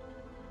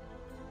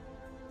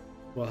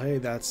 Well, hey,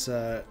 that's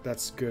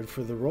good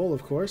for the role,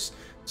 of course.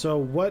 So,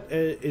 what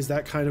is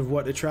that kind of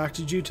what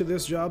attracted you to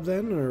this job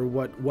then, or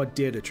what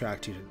did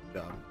attract you to the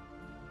job?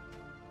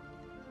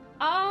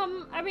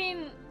 I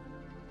mean,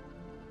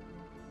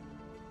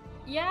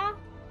 yeah,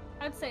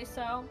 I'd say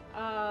so.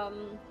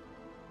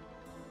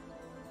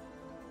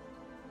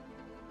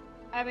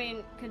 I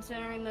mean,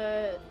 considering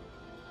the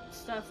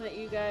stuff that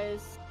you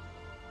guys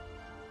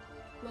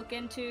look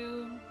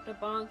into,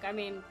 debunk, I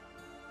mean,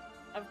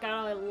 I've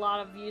got a lot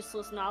of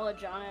useless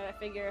knowledge on it. I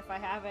figure if I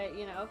have it,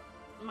 you know,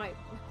 it might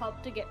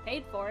help to get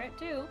paid for it,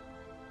 too.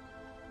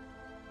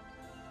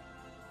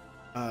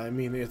 I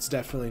mean, it's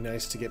definitely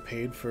nice to get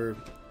paid for,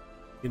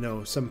 you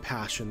know, some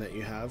passion that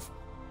you have.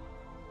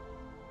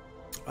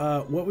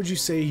 What would you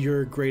say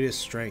your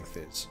greatest strength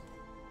is?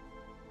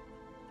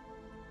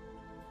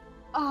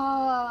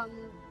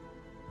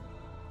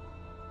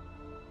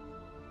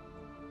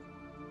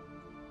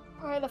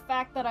 Or the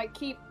fact that I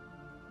keep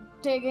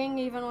digging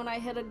even when I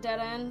hit a dead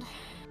end.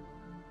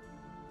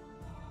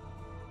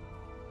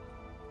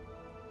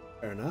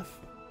 Fair enough.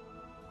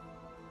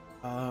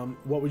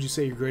 What would you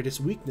say your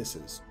greatest weakness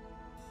is?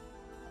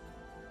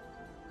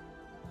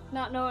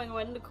 Not knowing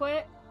when to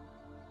quit.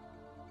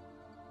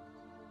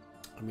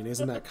 I mean,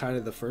 isn't that kind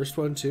of the first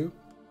one too?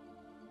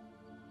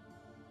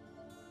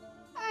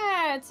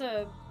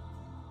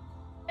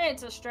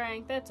 It's a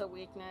strength, it's a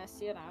weakness,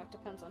 you know, it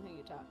depends on who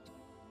you talk to.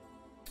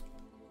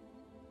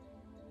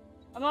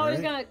 I'm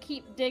always gonna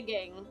keep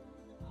digging,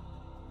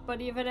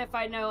 but even if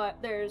I know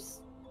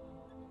there's,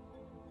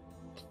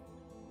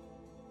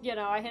 you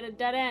know, I hit a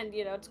dead end,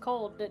 you know, it's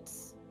cold,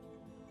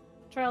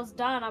 trail's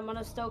done, I'm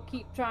gonna still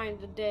keep trying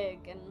to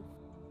dig, and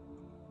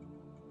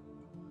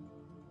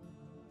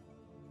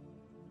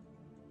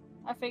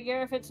I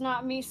figure if it's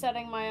not me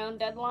setting my own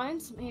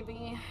deadlines,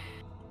 maybe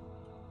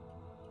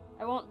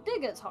I won't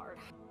dig as hard.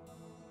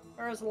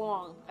 Or as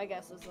long, I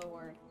guess is the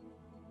word.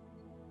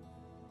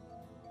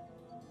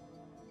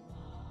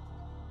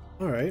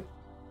 Alright.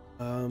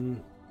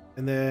 And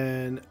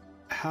then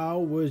how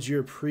would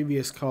your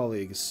previous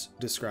colleagues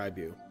describe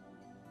you?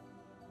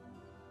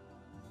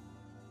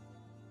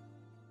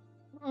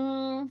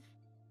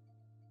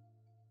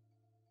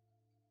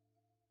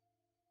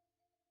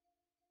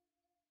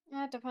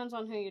 Yeah, it depends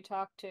on who you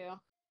talk to.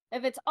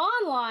 If it's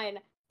online,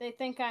 they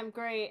think I'm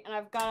great and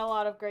I've got a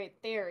lot of great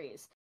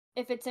theories.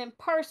 If it's in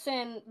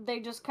person, they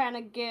just kind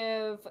of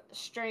give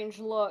strange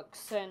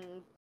looks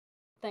and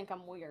think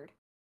I'm weird.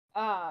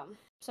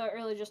 So it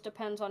really just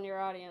depends on your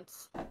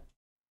audience.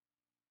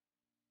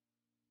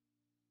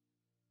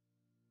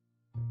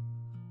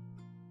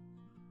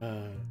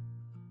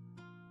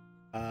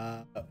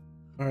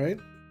 All right.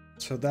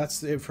 So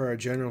that's it for our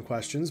general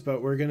questions,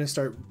 but we're going to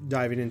start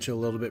diving into a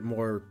little bit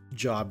more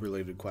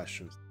job-related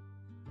questions.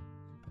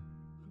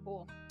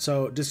 Cool.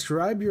 So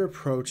describe your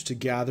approach to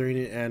gathering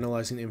and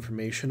analyzing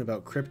information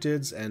about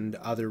cryptids and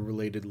other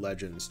related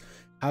legends.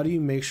 How do you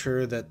make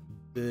sure that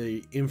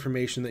the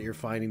information that you're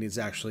finding is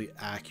actually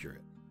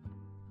accurate?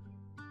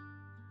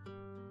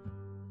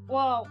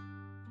 Well,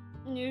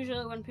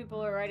 usually when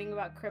people are writing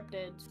about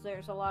cryptids,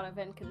 there's a lot of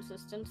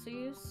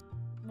inconsistencies.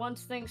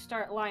 Once things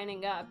start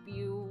lining up,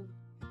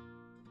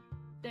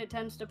 it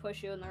tends to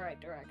push you in the right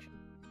direction.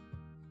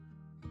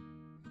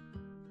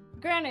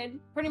 Granted,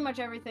 pretty much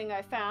everything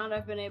I found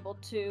I've been able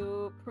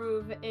to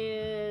prove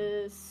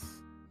is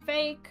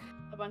fake,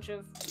 a bunch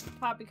of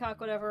poppycock,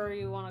 whatever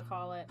you want to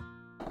call it.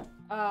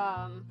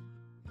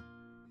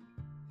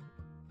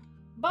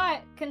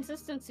 But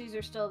consistencies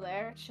are still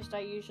there. It's just I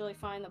usually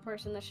find the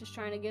person that's just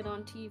trying to get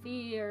on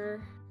TV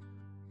or,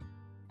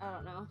 I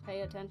don't know,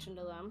 pay attention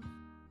to them.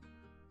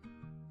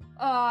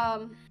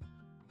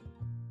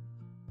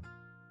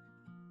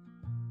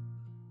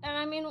 And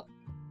I mean,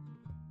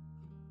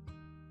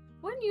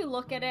 when you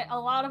look at it, a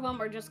lot of them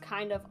are just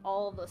kind of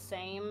all the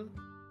same.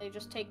 They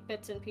just take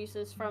bits and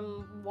pieces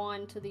from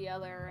one to the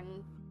other,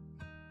 and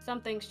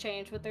some things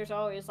change, but there's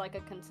always like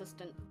a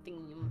consistent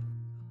theme.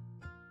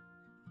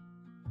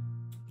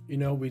 You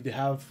know, we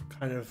have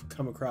kind of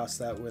come across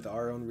that with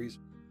our own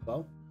research as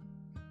well.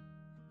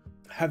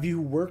 Have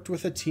you worked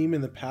with a team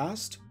in the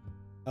past?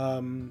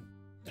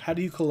 How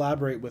do you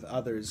collaborate with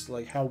others?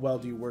 Like, how well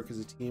do you work as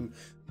a team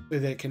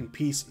that can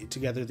piece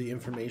together the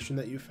information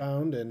that you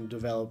found and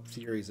develop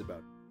theories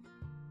about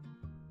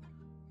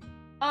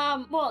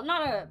it? Well,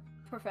 not a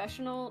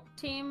professional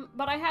team,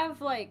 but I have,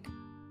 like,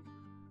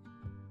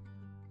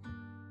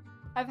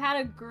 I've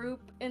had a group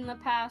in the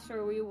past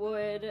where we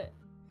would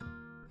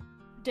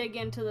dig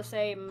into the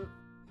same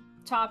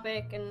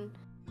topic and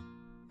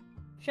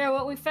share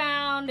what we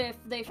found, if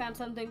they found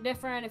something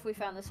different, if we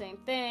found the same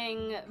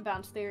thing,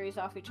 bounce theories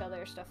off each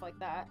other, stuff like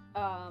that.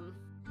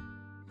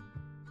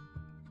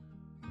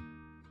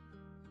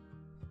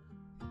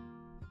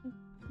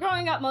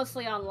 Growing up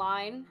mostly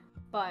online,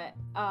 but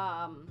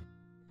I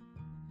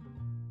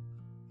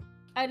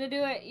had to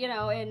do it, you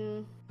know,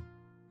 in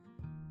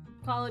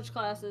college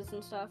classes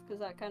and stuff, because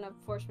that kind of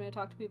forced me to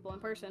talk to people in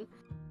person.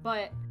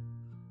 But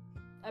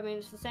I mean,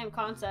 it's the same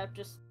concept,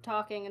 just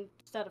talking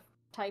instead of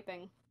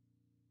typing.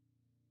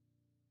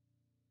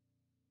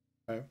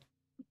 Okay.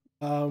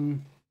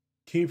 Can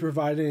you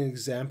provide an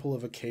example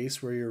of a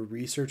case where your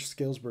research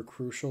skills were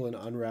crucial in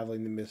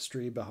unraveling the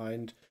mystery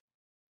behind,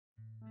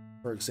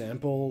 for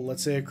example,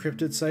 let's say a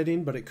cryptid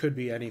sighting, but it could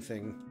be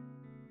anything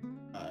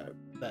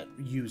that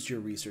used your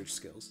research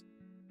skills?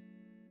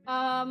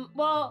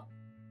 Well,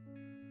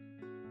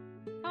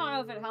 I don't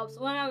know if it helps.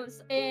 When I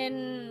was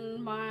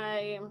in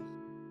my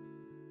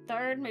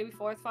third, maybe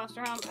fourth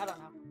foster home, I don't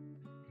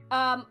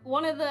know.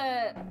 One of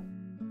the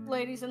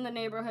ladies in the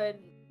neighborhood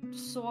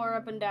swore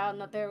up and down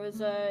that there was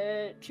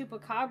a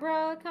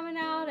chupacabra coming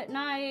out at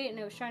night and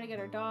it was trying to get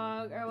her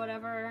dog or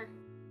whatever.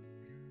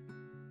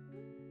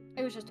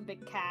 It was just a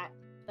big cat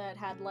that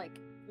had,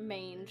 like,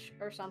 mange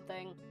or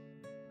something.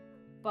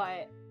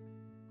 But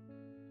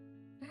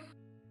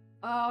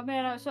oh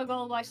man, I was so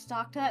gullible. I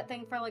stalked that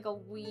thing for like a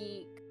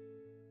week.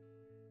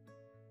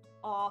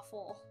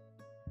 Awful.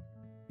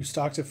 You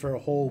stalked it for a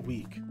whole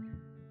week.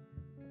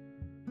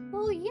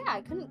 Well, yeah,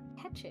 I couldn't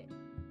catch it.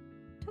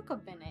 Took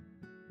a minute.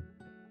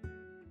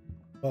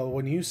 Well,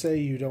 when you say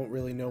you don't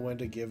really know when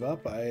to give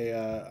up,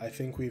 I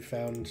think we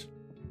found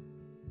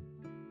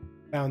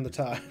the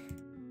time.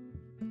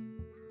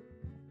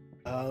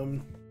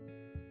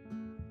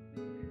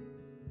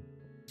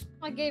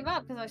 I gave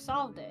up because I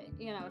solved it.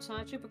 You know, it's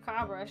not a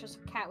chupacabra, it's just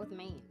a cat with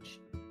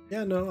mange.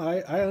 Yeah, no,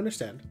 I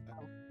understand.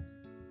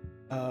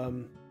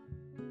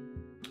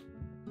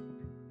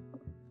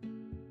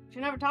 She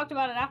never talked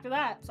about it after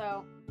that,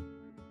 so.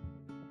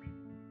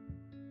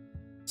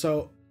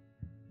 So,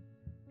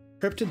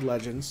 cryptid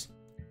legends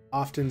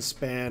often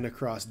span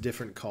across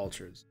different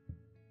cultures.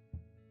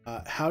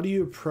 How do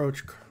you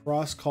approach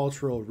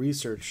cross-cultural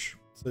research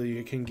so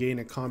you can gain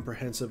a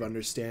comprehensive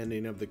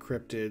understanding of the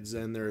cryptids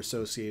and their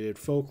associated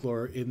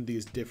folklore in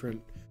these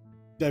different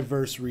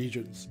diverse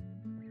regions?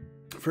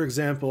 For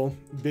example,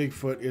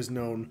 Bigfoot is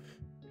known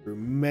through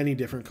many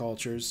different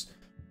cultures.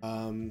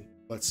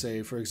 Let's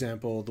say, for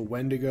example, the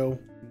Wendigo,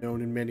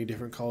 known in many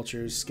different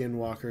cultures,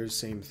 skinwalkers,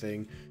 same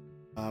thing.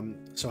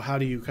 So how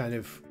do you kind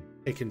of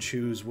pick and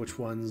choose which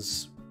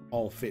ones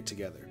all fit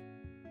together?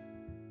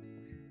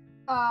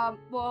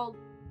 Well,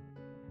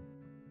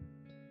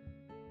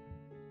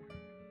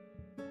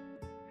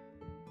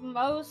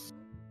 most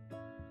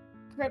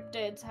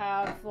cryptids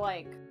have,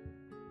 like,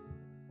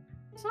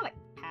 it's not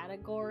a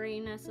category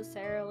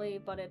necessarily,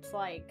 but it's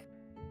like,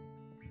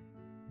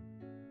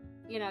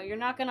 you know, you're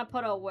not gonna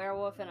put a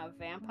werewolf and a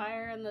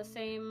vampire in the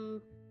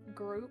same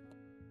group.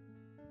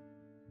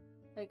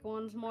 Like,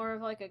 one's more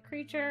of like a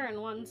creature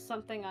and one's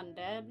something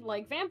undead.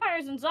 Like,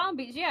 vampires and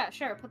zombies, yeah,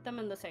 sure, put them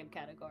in the same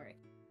category.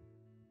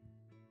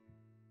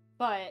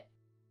 But,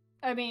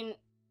 I mean,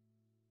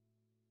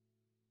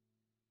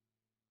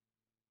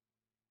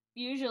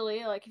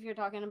 usually, like, if you're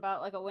talking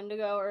about, like, a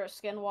Wendigo or a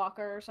Skinwalker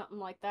or something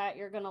like that,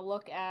 you're gonna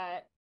look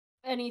at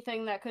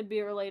anything that could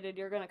be related,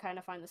 you're gonna kind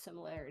of find the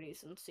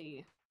similarities and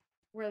see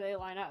where they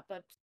line up.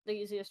 That's the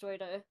easiest way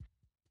to...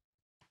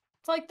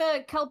 It's like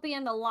the Kelpie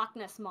and the Loch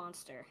Ness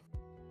Monster.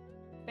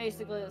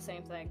 Basically the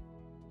same thing.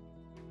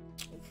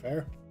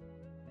 Fair.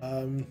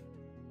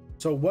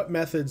 So what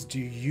methods do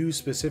you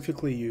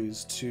specifically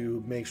use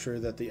to make sure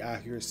that the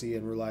accuracy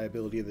and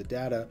reliability of the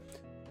data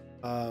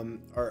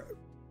are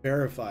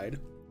verified,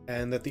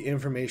 and that the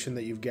information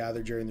that you've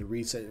gathered during the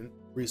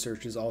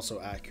research is also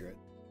accurate,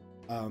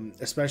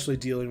 especially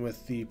dealing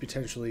with the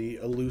potentially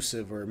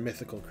elusive or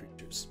mythical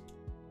creatures?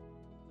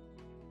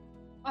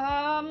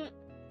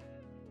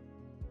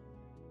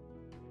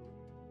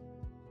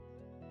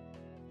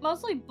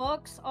 Mostly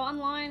books.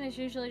 Online is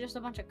usually just a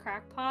bunch of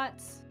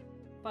crackpots,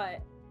 but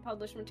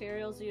published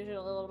materials are usually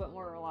a little bit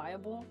more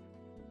reliable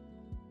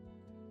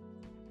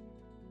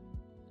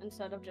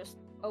instead of just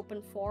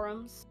open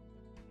forums.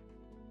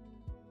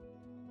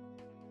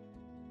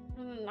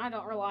 I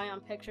don't rely on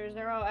pictures.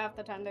 They're all, half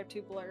the time they're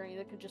too blurry.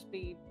 They could just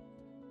be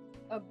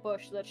a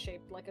bush that's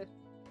shaped like a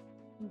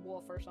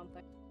wolf or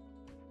something.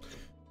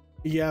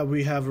 Yeah,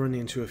 we have run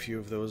into a few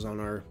of those on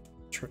our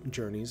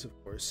journeys,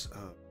 of course.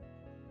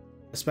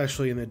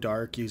 Especially in the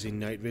dark, using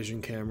night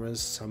vision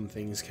cameras, some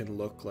things can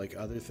look like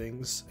other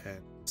things,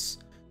 and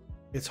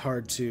it's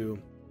hard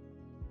to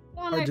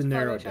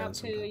narrow it down.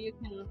 Too, you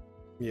can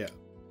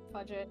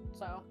fudge it.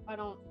 So I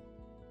don't.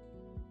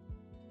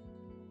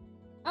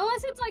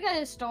 Unless it's like a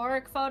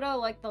historic photo,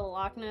 like the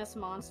Loch Ness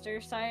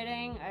Monster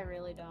sighting, I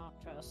really don't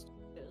trust.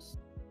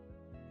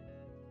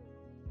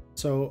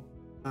 So,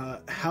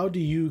 how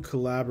do you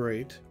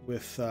collaborate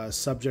with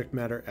subject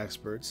matter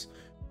experts,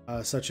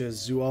 such as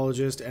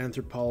zoologists,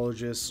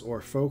 anthropologists, or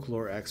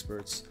folklore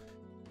experts,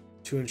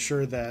 to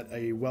ensure that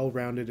a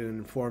well-rounded and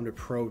informed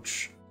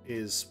approach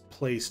is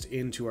placed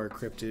into our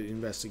cryptid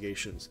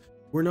investigations?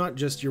 We're not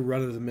just your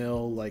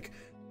run-of-the-mill, like,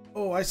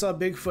 oh, I saw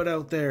Bigfoot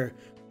out there.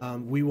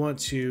 We want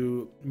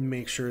to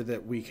make sure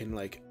that we can,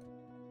 like,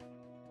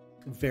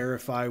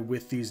 verify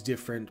with these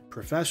different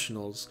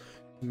professionals,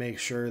 make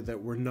sure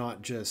that we're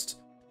not just,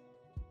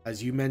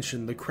 as you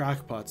mentioned, the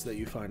crackpots that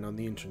you find on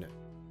the internet.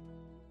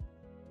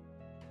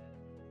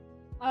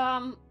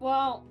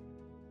 Well,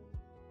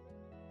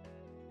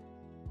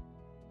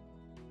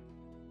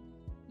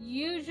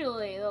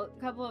 usually, the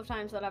couple of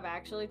times that I've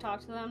actually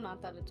talked to them,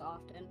 not that it's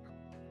often,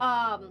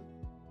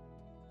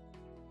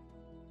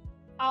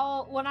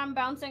 when I'm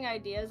bouncing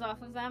ideas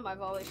off of them,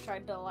 I've always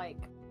tried to, like,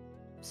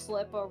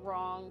 slip a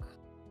wrong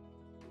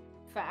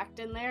fact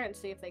in there and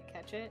see if they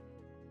catch it.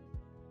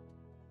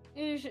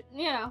 Usually,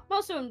 you know,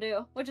 most of them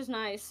do, which is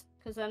nice,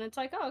 because then it's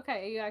like, oh,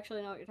 okay, you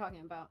actually know what you're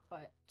talking about,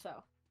 but,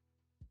 so.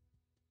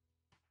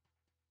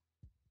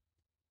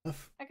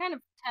 I kind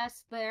of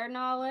test their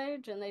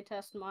knowledge, and they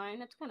test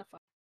mine. It's kind of fun.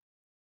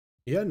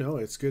 Yeah, no,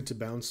 it's good to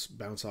bounce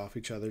off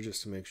each other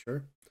just to make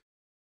sure.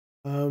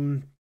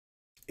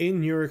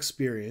 In your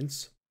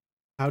experience,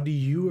 how do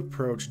you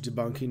approach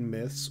debunking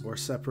myths or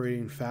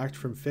separating fact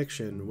from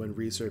fiction when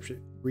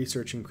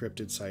researching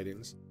cryptid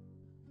sightings?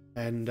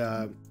 And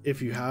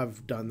if you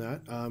have done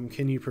that,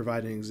 can you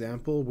provide an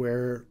example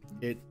where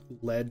it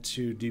led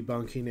to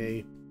debunking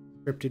a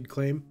cryptid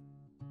claim?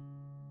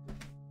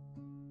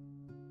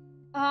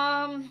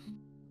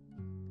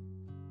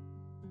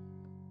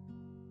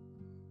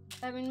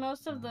 I mean,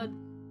 most of the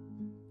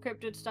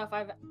cryptid stuff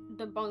I've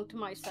debunked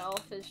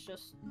myself is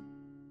just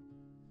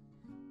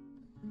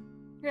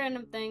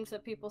random things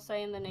that people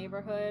say in the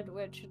neighborhood,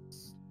 which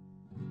it's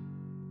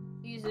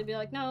easy to be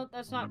like, no,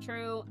 that's not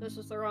true, this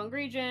is the wrong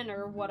region,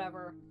 or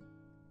whatever.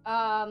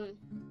 I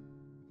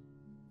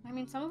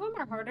mean, some of them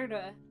are harder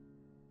to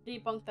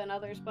debunk than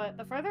others, but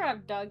the further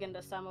I've dug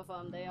into some of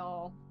them, they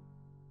all...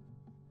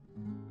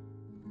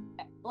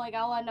 Like,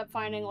 I'll end up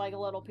finding, like,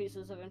 little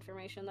pieces of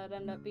information that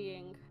end up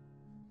being...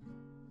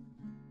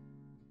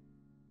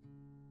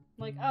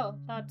 Like, oh,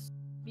 that's...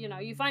 You know,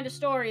 you find a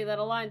story that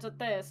aligns with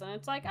this, and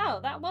it's like, oh,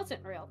 that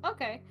wasn't real.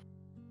 Okay.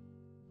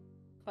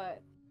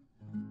 But...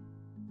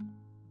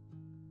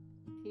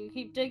 you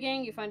keep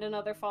digging, you find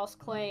another false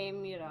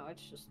claim, you know,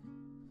 it's just...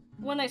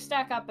 When they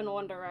stack up in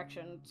one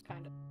direction, it's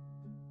kind of...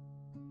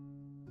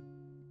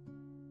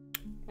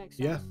 Makes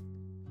sense. Yeah.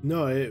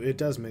 No, it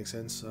does make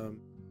sense.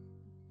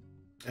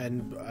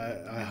 And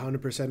I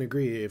 100%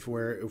 agree. If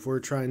we're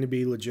trying to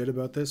be legit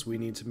about this, we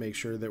need to make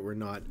sure that we're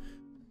not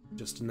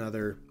just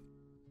another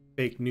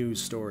fake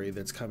news story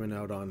that's coming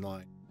out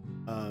online.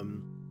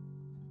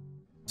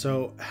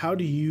 So how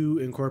do you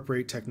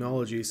incorporate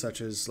technology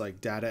such as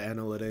like data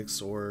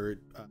analytics or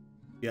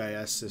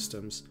GIS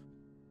systems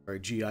or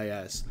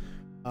GIS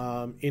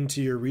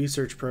into your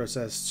research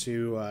process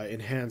to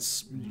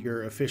enhance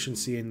your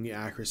efficiency and the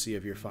accuracy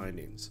of your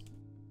findings?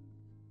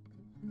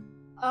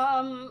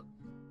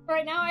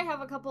 Right now I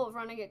have a couple of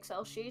running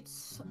Excel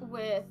sheets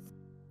with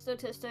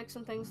statistics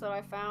and things that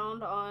I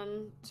found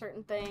on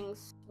certain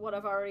things, what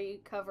I've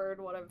already covered,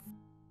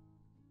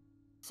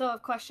 so I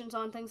have questions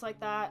on things like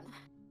that.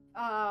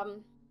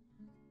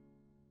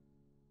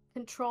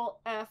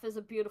 Control F is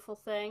a beautiful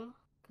thing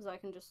because I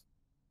can just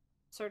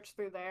search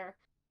through there.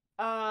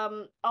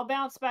 I'll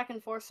bounce back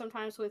and forth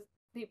sometimes with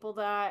people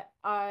that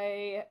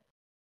I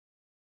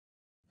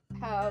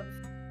have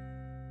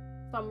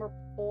some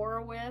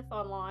rapport with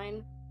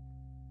online.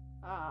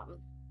 I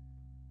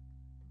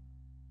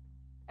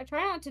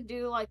try not to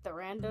do like the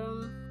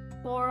random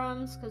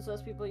forums because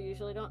those people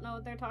usually don't know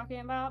what they're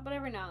talking about, but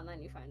every now and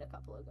then you find a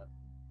couple of them.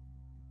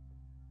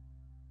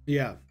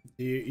 Yeah,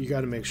 you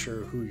got to make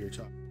sure who you're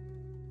talking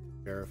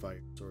to. Verify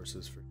your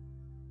sources for.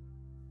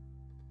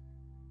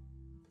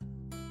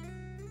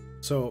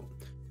 So,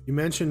 you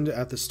mentioned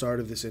at the start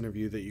of this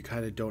interview that you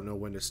kind of don't know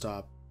when to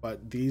stop,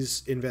 but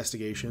these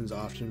investigations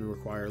often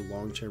require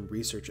long-term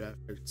research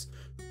efforts.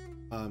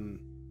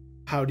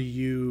 How do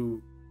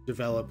you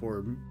develop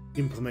or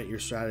implement your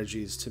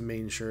strategies to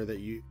ensure that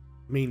you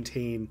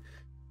maintain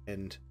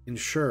and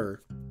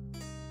ensure,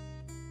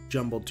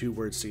 jumbled two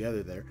words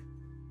together there,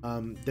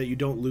 that you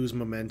don't lose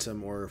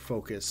momentum or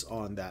focus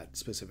on that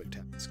specific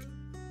task?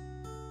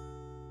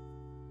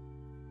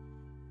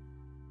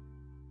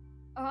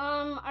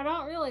 I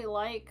don't really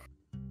like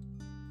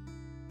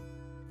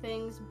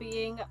things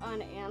being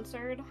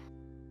unanswered.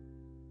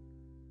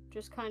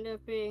 Just kind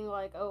of being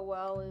like, oh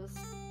well, is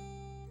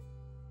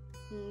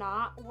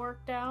not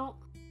worked out.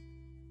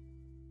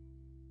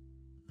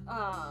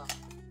 I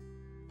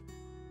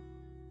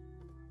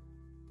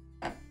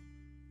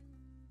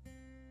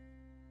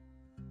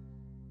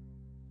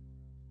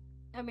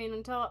mean,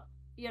 until,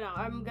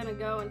 I'm gonna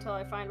go until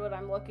I find what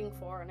I'm looking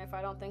for, and if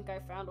I don't think I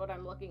found what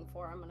I'm looking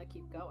for, I'm gonna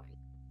keep going.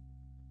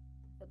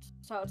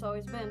 That's how it's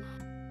always been.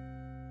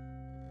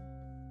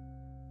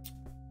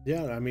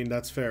 Yeah, I mean,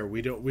 that's fair.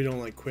 We don't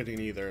like quitting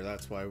either.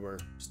 That's why we're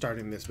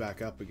starting this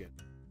back up again.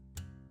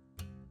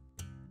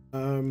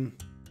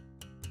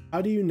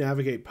 How do you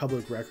navigate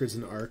public records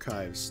and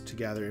archives to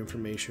gather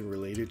information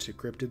related to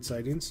cryptid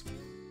sightings?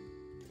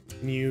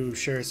 Can you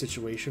share a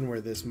situation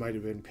where this might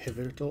have been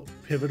pivotal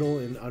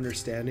in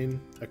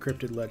understanding a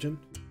cryptid legend?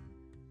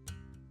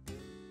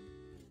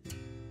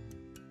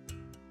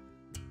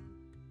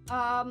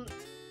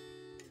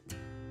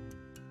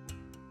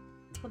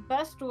 The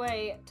best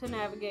way to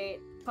navigate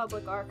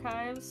public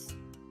archives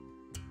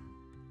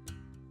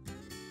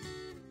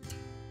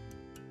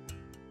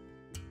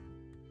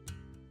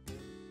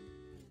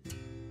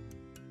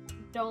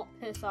don't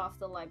piss off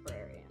the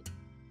librarian.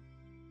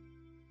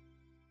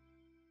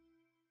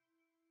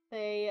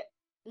 They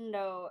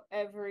know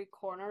every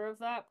corner of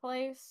that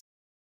place.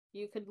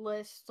 You could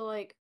list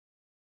like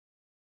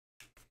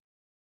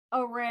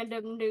a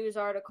random news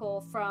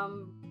article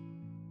from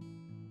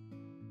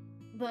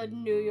the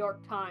New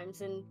York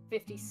Times in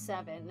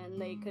 '57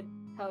 and they could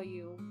tell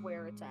you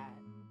where it's at.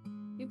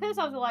 You piss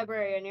off the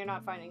librarian, you're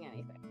not finding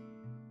anything.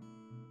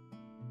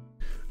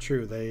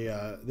 True,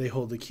 they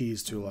hold the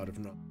keys to a lot of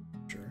knowledge.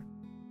 Sure.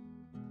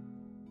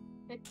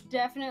 It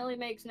definitely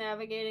makes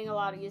navigating a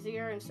lot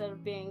easier instead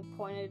of being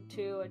pointed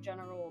to a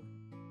general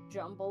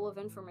jumble of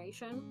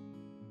information.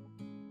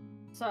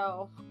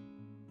 So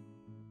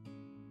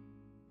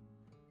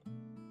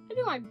I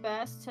do my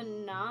best to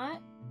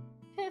not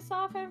piss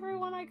off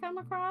everyone I come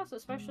across,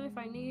 especially if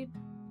I need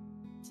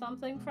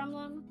something from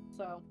them.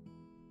 So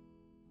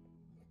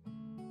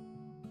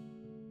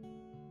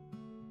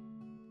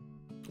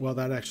well,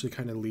 that actually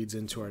kind of leads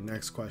into our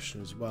next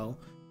question as well.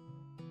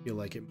 I feel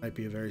like it might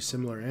be a very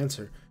similar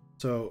answer.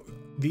 So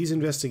these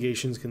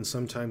investigations can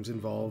sometimes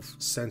involve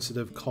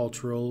sensitive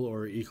cultural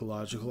or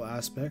ecological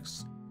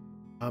aspects.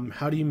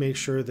 How do you make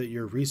sure that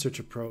your research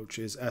approach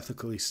is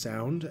ethically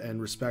sound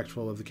and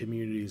respectful of the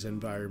communities and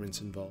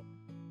environments involved?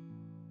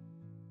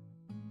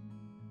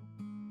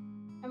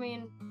 I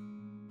mean,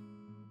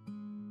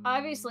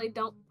 obviously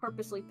don't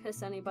purposely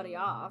piss anybody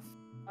off.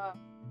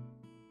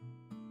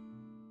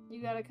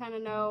 You gotta kind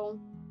of know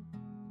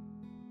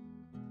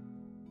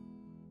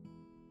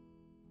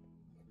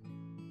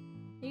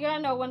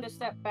when to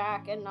step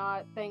back and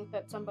not think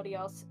that somebody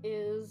else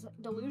is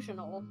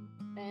delusional,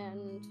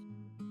 and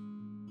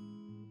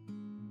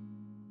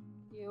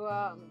you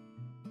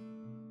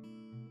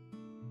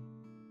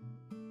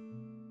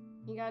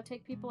gotta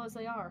take people as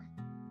they are.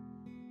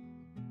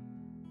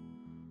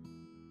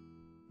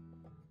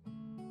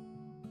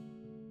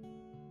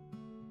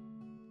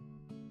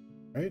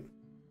 Right?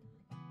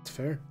 It's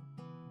fair.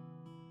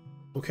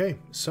 Okay,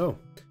 so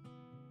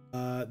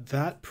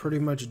That pretty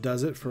much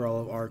does it for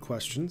all of our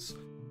questions.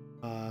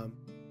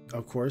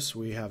 Of course,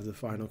 we have the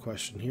final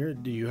question here.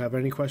 Do you have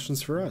any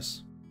questions for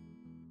us?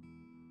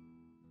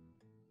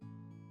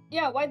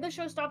 Yeah, why'd the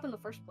show stop in the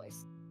first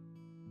place?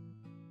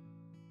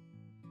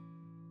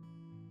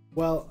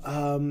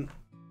 Well,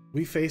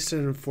 we faced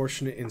an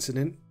unfortunate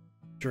incident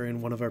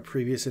during one of our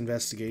previous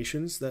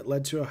investigations that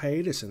led to a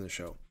hiatus in the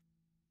show.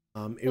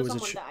 Someone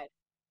died.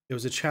 It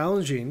was a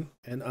challenging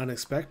and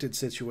unexpected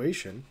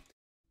situation,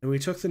 and we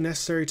took the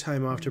necessary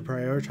time off to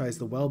prioritize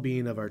the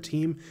well-being of our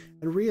team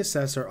and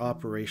reassess our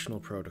operational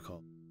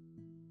protocol.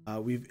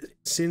 We've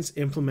since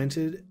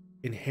implemented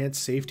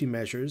enhanced safety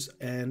measures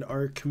and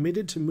are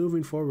committed to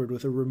moving forward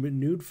with a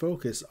renewed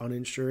focus on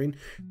ensuring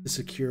the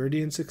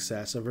security and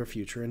success of our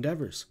future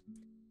endeavors.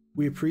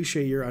 We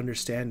appreciate your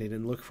understanding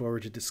and look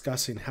forward to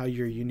discussing how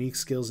your unique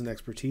skills and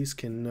expertise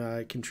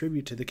can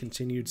contribute to the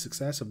continued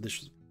success of the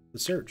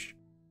search.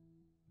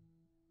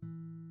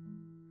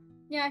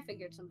 Yeah, I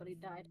figured somebody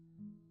died.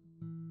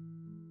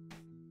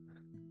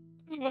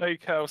 I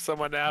like how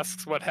someone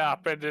asks what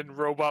happened in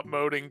robot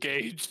mode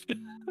engaged.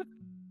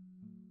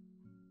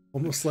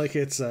 Almost like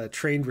it's a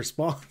trained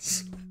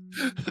response.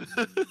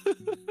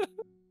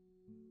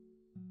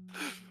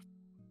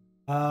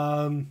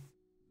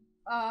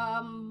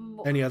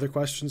 Any other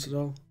questions at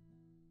all?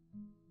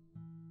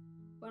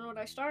 When would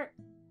I start?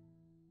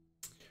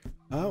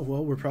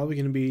 Well, we're probably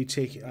going to be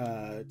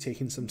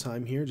taking some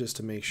time here just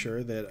to make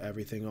sure that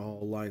everything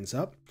all lines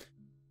up.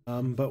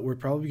 But we're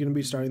probably going to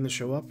be starting the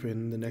show up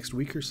in the next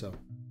week or so.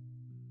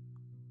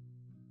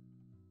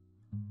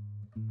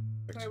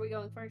 Where are we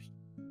going first?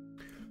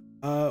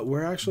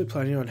 We're actually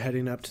planning on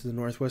heading up to the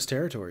Northwest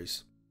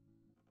Territories.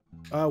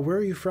 Where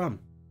are you from?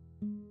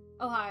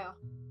 Ohio.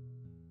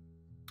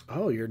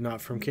 Oh, you're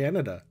not from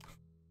Canada.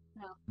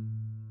 No.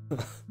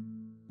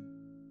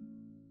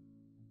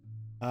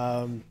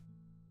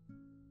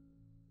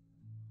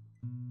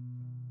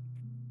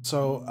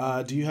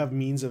 So, do you have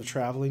means of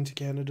traveling to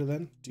Canada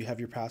then? Do you have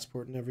your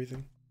passport and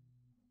everything?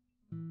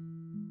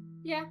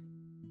 Yeah.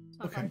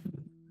 Okay.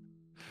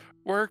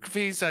 Work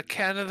visa.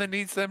 Canada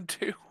needs them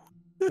too.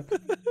 I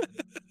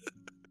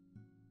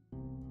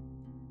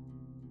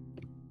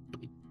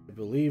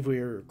believe we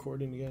are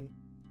recording again.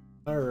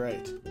 All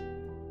right.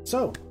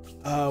 So,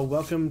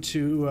 welcome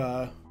to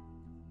our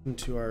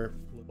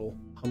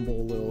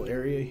humble little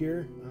area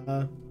here,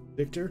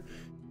 Victor.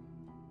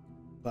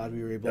 Glad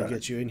we were able to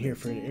get you in here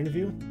for an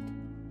interview.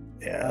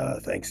 Yeah,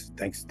 thanks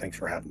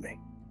for having me.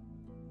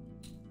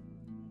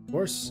 Of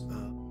course,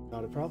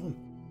 not a problem.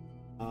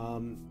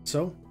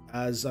 So,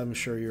 as I'm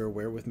sure you're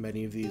aware with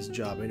many of these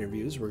job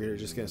interviews, we're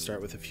just going to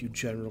start with a few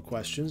general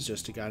questions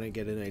just to kind of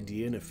get an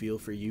idea and a feel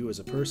for you as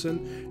a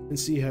person and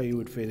see how you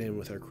would fit in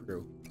with our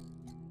crew.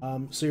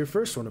 So your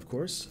first one, of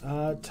course,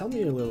 tell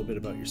me a little bit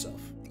about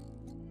yourself.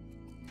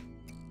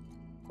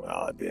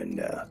 Well, I've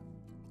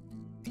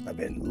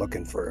been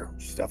looking for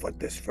stuff like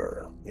this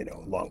for, a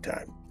long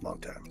time.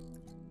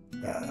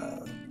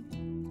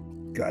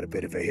 Got a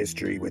bit of a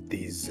history with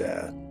these,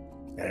 I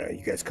don't know,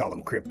 you guys call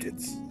them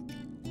cryptids.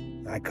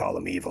 I call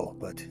them evil,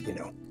 but,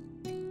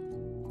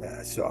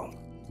 so,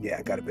 yeah,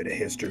 I got a bit of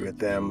history with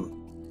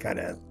them, kind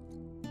of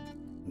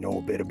know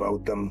a bit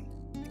about them.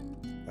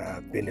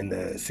 Been in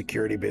the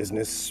security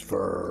business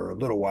for a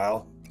little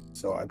while,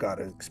 so I got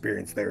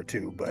experience there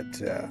too, but,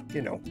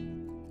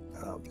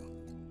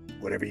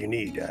 whatever you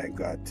need, I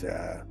got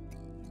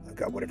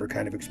whatever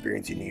kind of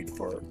experience you need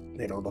for,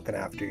 looking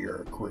after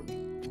your crew.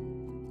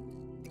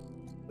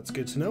 That's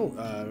good to know.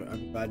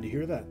 I'm glad to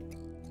hear that.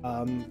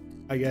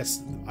 I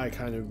guess I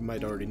kind of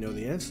might already know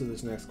the answer to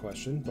this next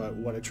question, but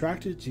what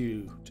attracted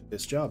you to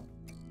this job?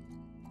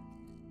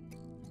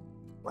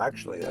 Well,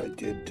 actually, I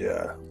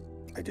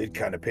did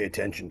kind of pay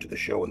attention to the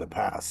show in the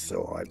past,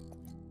 so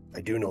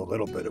I do know a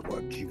little bit of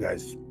what you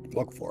guys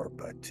look for,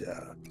 but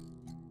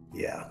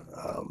yeah,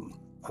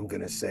 I'm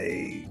gonna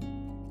say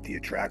the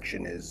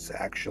attraction is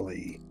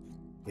actually,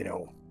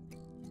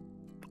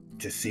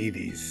 to see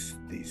these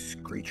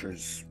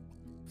creatures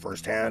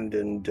firsthand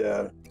and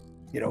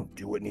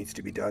do what needs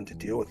to be done to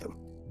deal with them.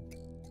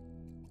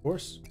 Of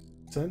course,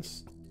 makes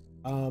sense.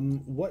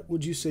 What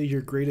would you say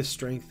your greatest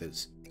strength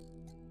is?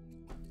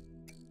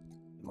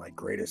 My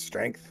greatest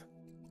strength?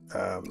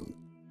 I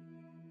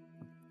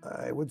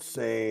would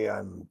say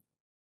I'm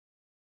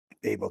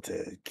able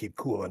to keep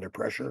cool under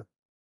pressure.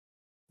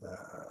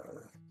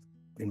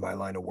 In my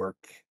line of work,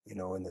 in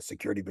the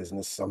security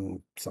business,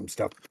 some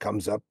stuff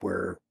comes up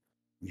where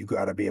you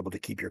got to be able to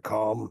keep your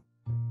calm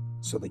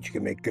so that you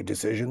can make good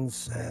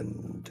decisions.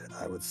 And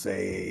I would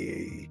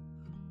say,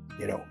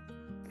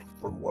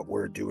 from what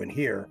we're doing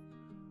here,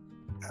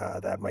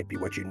 that might be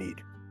what you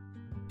need.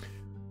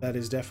 That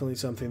is definitely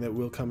something that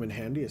will come in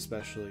handy,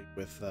 especially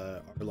with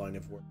our line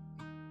of work.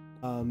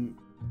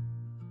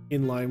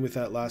 In line with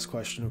that last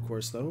question, of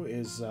course, though,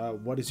 is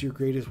what is your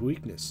greatest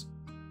weakness?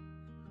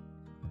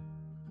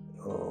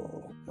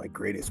 Oh, my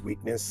greatest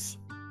weakness?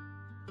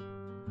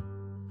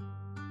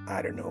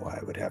 I don't know.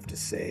 I would have to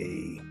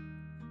say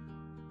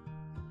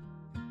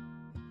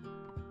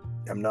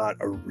I'm not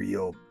a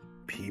real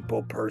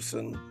people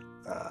person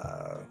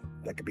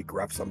that could be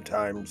gruff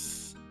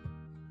sometimes.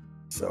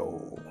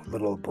 So a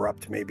little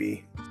abrupt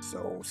maybe.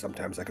 So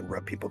sometimes I can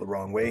rub people the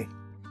wrong way.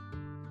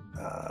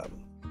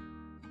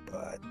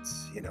 But,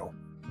 you know,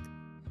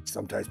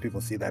 sometimes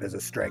people see that as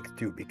a strength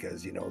too,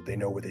 because, you know, they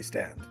know where they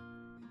stand.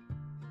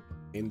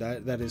 And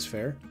that is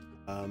fair.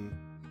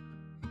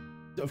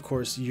 Of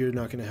course, you're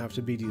not going to have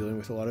to be dealing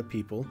with a lot of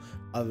people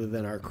other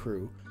than our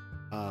crew.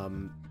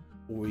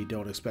 We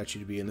don't expect you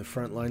to be in the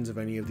front lines of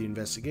any of the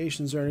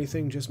investigations or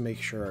anything. Just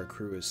make sure our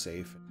crew is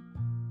safe.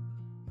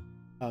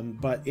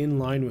 But in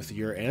line with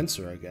your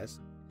answer, I guess,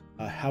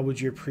 how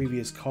would your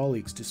previous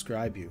colleagues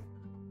describe you?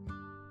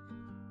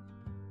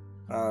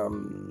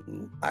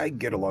 I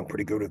get along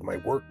pretty good with my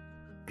work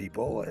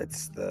people.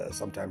 It's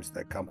sometimes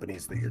the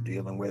companies that you're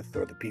dealing with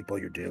or the people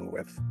you're dealing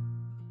with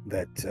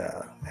that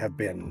have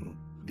been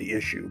the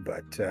issue.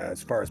 But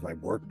as far as my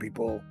work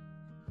people,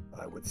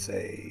 I would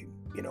say,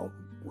 you know,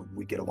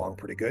 we get along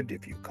pretty good.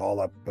 If you call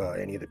up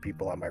any of the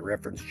people on my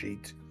reference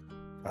sheet,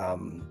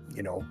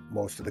 you know,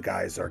 most of the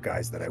guys are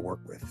guys that I work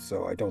with,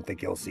 so I don't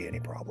think you'll see any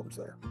problems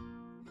there.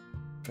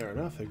 Fair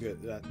enough.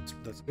 Good.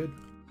 That's good.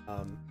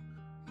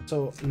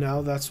 So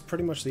now that's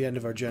pretty much the end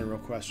of our general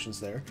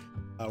questions there.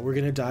 We're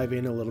going to dive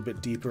in a little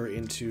bit deeper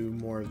into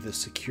more of the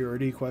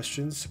security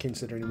questions,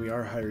 considering we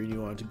are hiring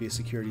you on to be a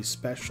security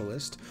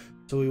specialist.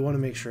 So we want to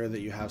make sure that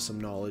you have some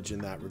knowledge in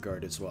that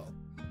regard as well.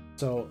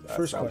 So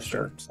first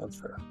question. Sounds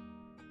fair.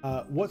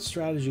 What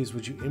strategies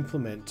would you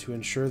implement to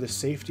ensure the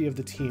safety of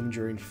the team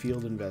during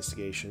field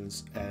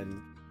investigations?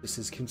 And this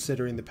is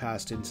considering the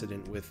past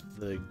incident with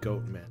the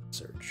Goatman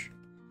search.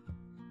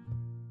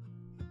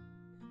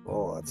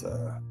 Oh, that's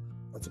a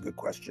good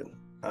question.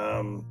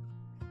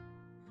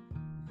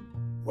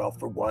 Well,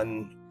 for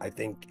one, I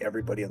think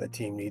everybody on the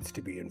team needs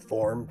to be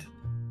informed.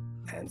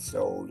 And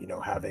so, you know,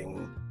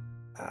 having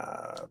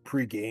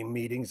pre-game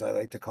meetings, I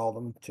like to call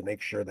them, to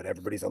make sure that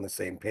everybody's on the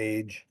same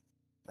page,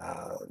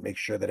 make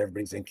sure that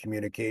everybody's in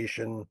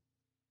communication.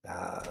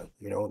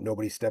 You know,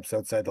 nobody steps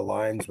outside the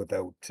lines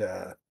without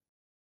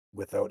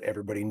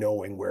everybody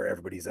knowing where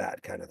everybody's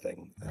at, kind of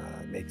thing.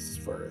 Makes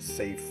for a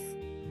safe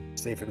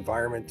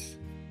environment,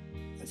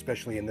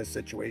 especially in this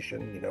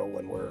situation, you know,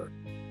 when we're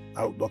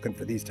out looking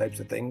for these types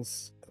of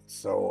things.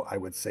 So I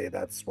would say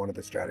that's one of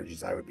the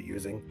strategies I would be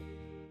using,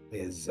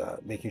 is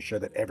making sure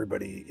that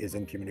everybody is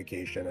in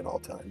communication at all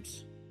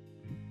times.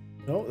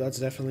 No, that's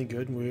definitely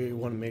good. We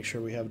want to make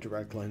sure we have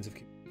direct lines of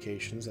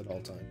communications at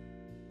all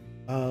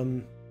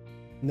times.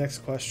 Next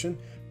question.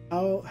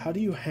 How do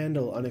you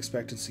handle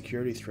unexpected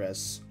security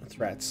threats?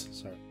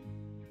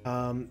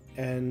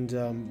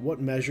 What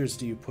measures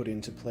do you put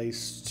into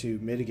place to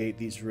mitigate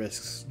these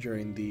risks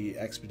during the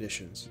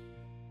expeditions?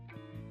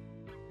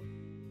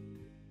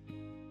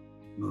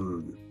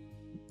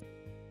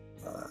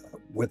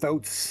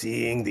 Without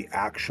seeing the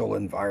actual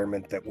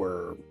environment that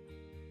we're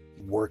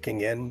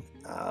working in,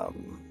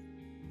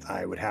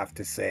 I would have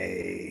to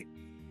say,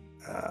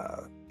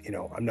 you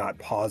know, I'm not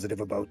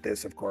positive about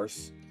this, of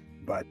course,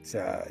 but,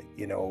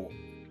 you know,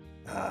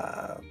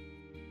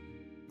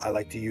 I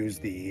like to use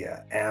the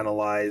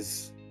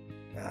analyze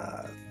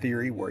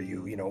theory, where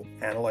you know,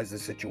 analyze the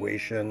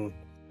situation,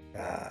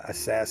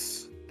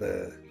 assess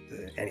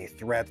any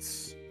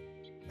threats,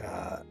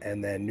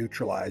 and then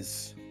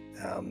neutralize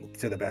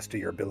to the best of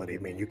your ability. I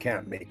mean, you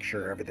can't make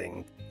sure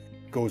everything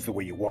goes the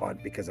way you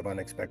want because of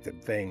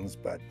unexpected things,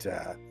 but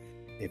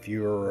if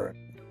you're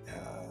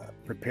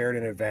prepared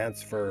in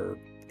advance for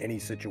any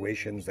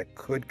situations that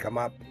could come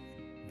up,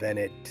 then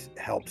it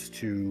helps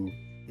to,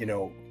 you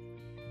know,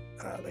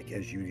 like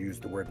as you use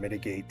the word,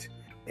 mitigate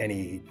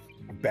any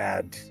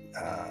bad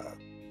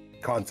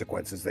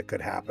consequences that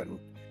could happen.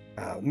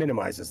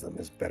 Minimizes them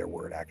is a better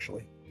word,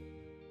 actually.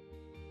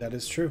 That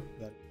is true.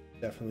 That's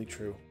definitely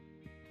true.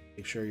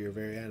 Make sure you're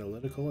very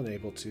analytical and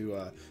able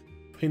to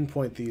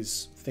pinpoint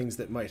these things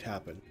that might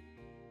happen.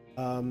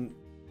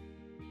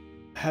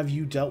 Have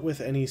you dealt with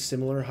any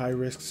similar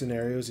high-risk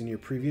scenarios in your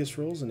previous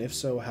roles? And if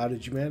so, how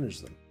did you manage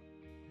them?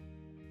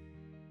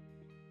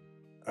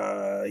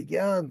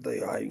 Yeah,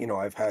 you know,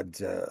 I've had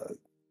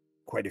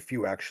quite a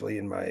few actually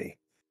in my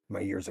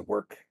years of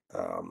work.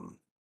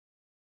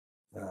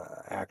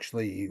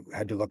 Actually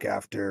had to look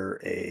after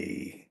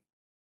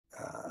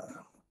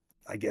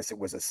I guess it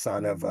was a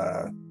son of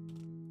a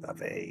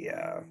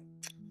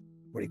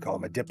what do you call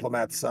him, a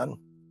diplomat's son,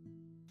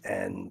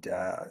 and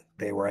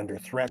they were under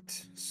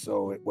threat.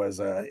 So it was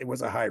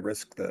a high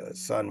risk. The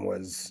son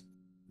was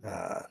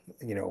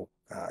you know,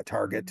 a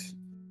target,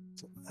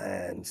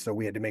 and so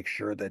we had to make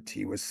sure that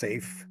he was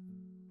safe.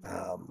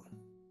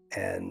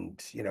 And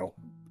you know,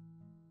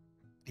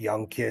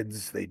 young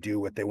kids, they do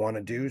what they want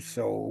to do,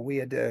 so we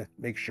had to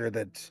make sure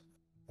that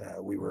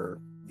we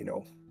were, you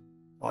know,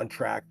 on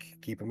track,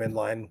 keep him in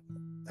line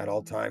at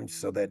all times,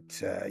 so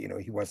that you know,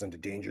 he wasn't a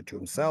danger to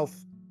himself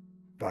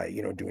by,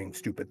 you know, doing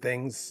stupid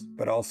things,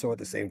 but also at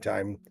the same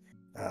time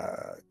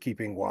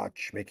keeping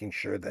watch, making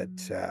sure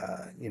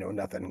that you know,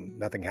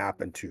 nothing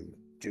happened to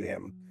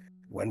him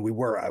when we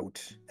were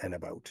out and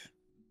about.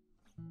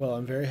 Well,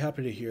 I'm very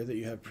happy to hear that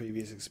you have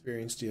previous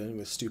experience dealing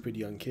with stupid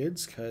young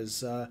kids,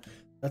 because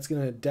that's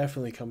going to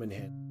definitely come in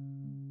handy.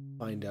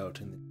 Find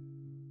out.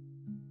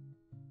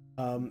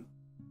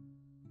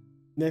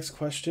 Next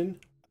question.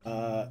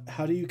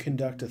 How do you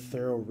conduct a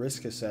thorough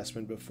risk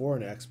assessment before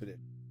an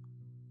expedition?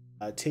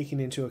 Taking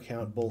into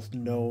account both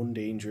known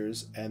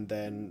dangers and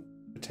then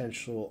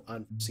potential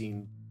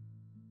unforeseen.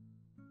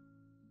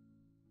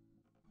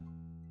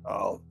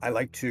 I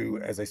like to,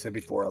 as I said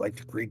before, I like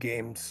to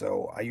pre-game.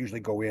 So I usually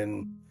go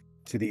in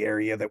to the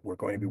area that we're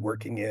going to be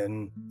working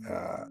in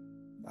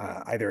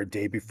either a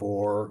day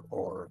before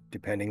or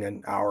depending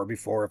an hour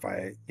before, if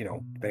I,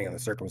 depending on the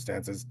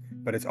circumstances,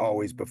 but it's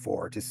always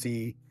before to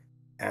see,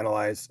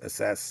 analyze,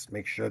 assess,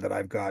 make sure that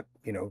I've got,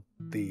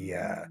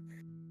 the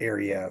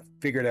area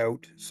figured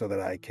out so that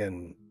I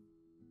can,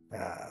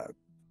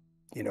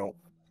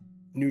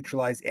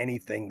 neutralize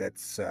anything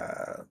that's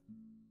a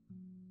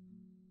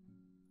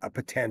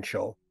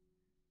potential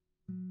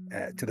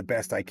to the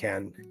best I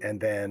can, and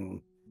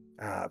then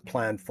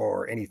plan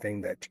for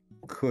anything that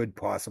could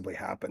possibly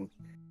happen.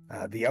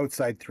 The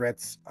outside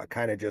threats are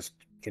kind of just,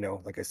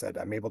 like I said,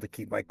 I'm able to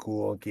keep my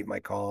cool and keep my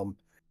calm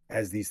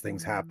as these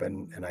things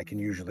happen, and I can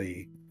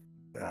usually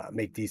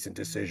make decent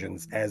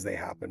decisions as they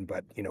happen.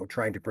 But,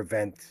 trying to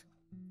prevent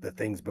the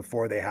things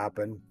before they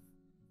happen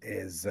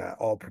is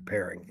all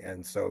preparing.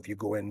 And so if you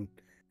go in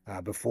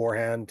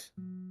beforehand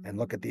and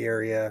look at the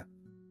area,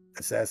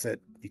 assess it,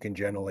 you can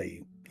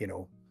generally,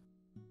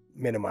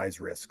 minimize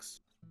risks.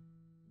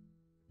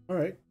 All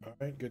right,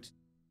 good.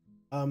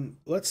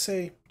 Let's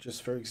say,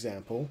 just for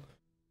example,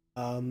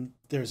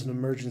 there's an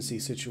emergency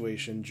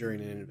situation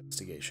during an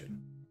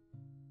investigation.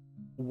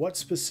 What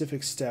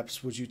specific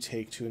steps would you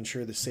take to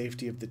ensure the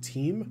safety of the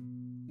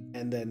team?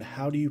 And then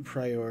how do you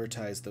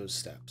prioritize those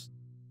steps?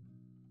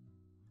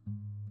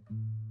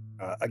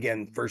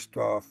 Again, first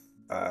off,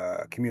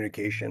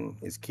 communication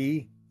is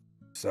key.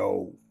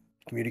 So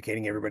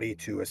communicating everybody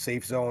to a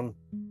safe zone,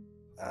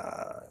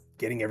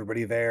 getting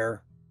everybody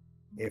there.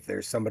 If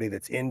there's somebody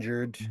that's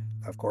injured,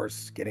 of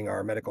course, getting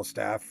our medical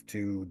staff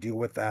to deal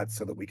with that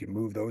so that we can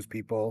move those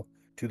people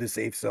to the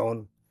safe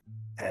zone.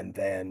 And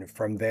then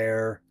from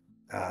there,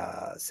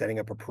 setting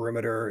up a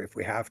perimeter if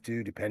we have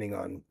to, depending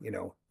on,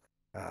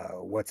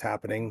 what's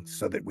happening,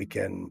 so that we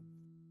can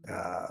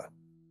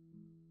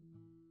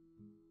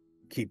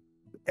keep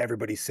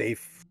everybody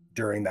safe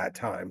during that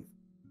time.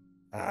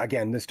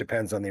 Again, this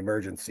depends on the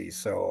emergency,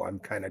 so I'm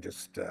kind of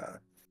just,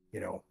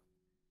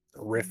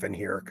 riffing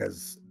here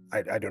because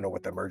I don't know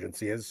what the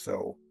emergency is.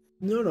 So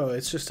No,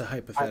 it's just a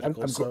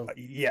hypothetical.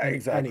 yeah,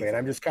 exactly. And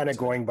I'm just kind of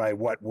going by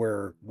what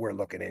we're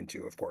looking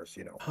into, of course,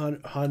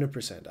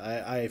 100%.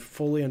 I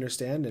fully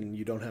understand, and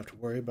you don't have to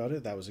worry about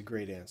it. That was a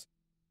great answer.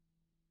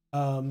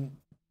 Could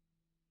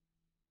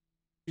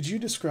you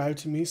describe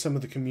to me some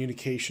of the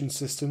communication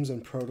systems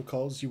and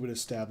protocols you would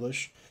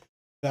establish?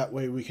 That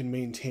way we can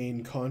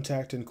maintain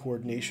contact and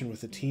coordination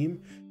with the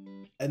team.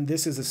 And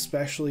this is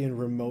especially in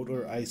remote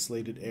or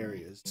isolated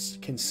areas.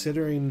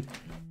 Considering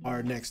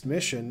our next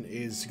mission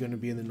is going to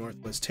be in the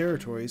Northwest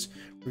Territories,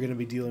 we're going to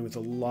be dealing with a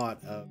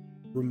lot of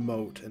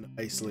remote and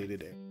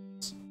isolated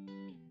areas.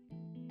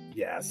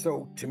 Yeah,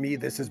 so to me,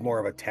 this is more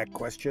of a tech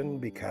question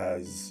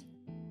because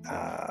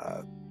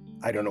I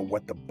don't know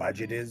what the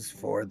budget is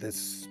for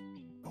this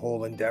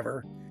whole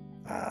endeavor.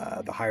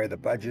 The higher the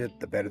budget,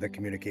 the better the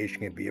communication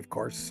can be, of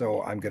course.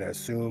 So I'm going to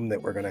assume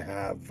that we're going to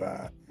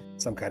have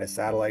some kind of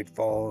satellite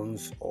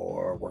phones,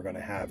 or we're going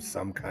to have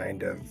some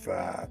kind of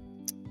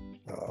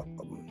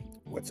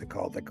what's it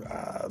called, like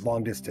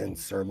long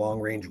distance or long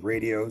range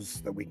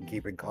radios that we can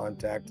keep in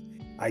contact.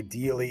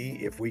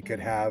 Ideally, if we could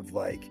have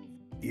like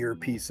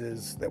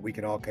earpieces that we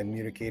can all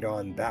communicate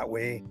on that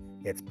way,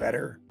 it's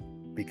better,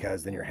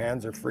 because then your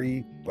hands are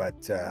free.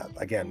 But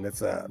again,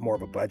 that's more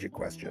of a budget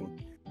question.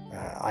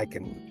 I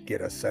can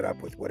get us set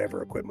up with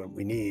whatever equipment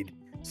we need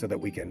so that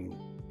we can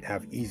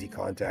have easy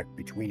contact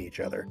between each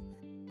other.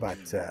 But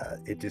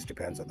it just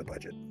depends on the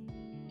budget.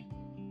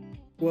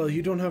 Well,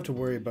 you don't have to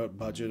worry about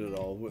budget at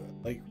all.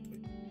 Like,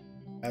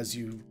 as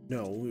you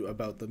know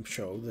about the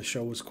show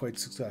was quite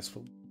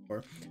successful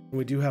before. And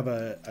we do have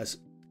a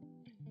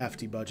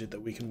hefty budget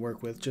that we can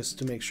work with just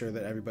to make sure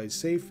that everybody's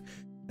safe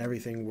and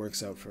everything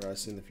works out for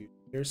us in the future.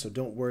 So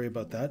don't worry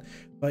about that.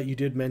 But you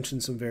did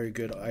mention some very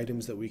good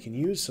items that we can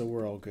use, so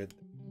we're all good.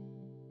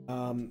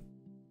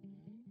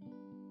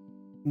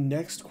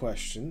 Next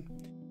question.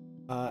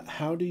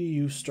 How do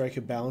you strike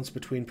a balance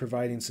between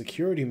providing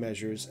security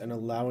measures and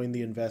allowing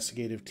the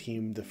investigative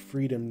team the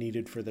freedom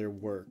needed for their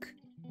work?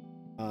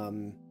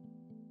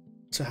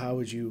 So how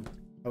would you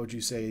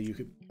say you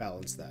could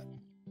balance that?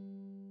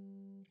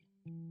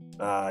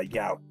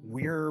 Yeah,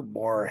 we're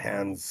more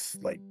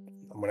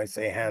when I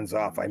say hands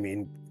off, I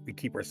mean we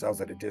keep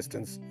ourselves at a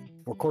distance.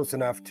 We're close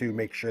enough to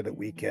make sure that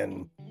we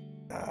can,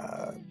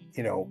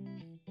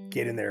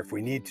 get in there if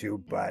we need to,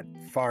 but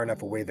far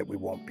enough away that we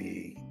won't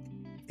be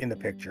in the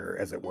picture,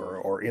 as it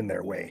were, or in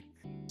their way.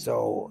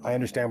 So I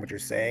understand what you're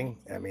saying.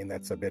 I mean,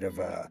 that's a bit of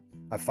a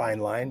fine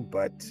line,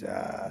 but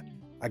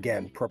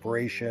again,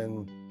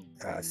 preparation,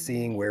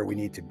 seeing where we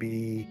need to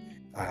be,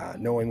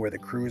 knowing where the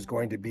crew is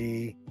going to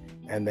be,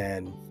 and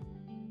then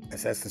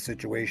assess the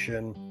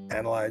situation,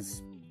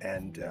 analyze,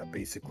 and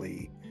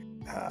basically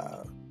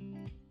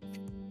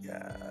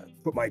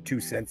put my 2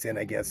 cents in,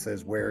 I guess,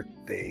 as where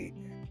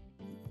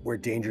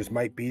dangers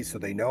might be, so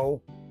they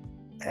know,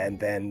 and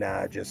then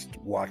just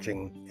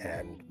watching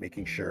and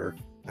making sure,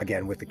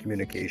 again, with the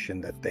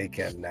communication, that they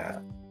can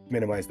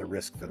minimize the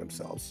risk to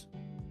themselves.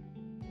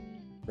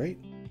 Great.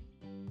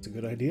 That's a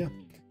good idea.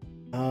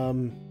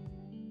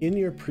 In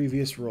your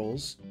previous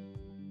roles,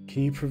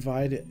 can you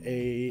provide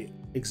an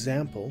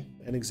example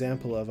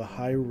of a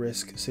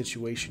high-risk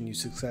situation you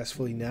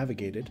successfully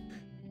navigated,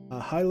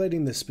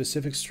 highlighting the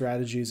specific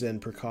strategies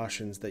and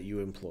precautions that you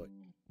employed?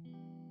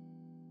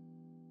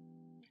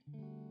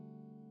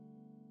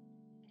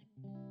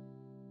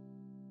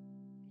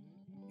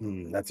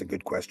 That's a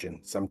good question.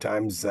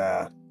 Sometimes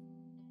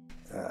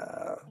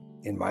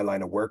in my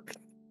line of work,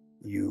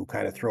 you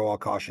kind of throw all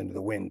caution to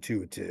the wind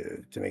too,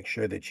 to make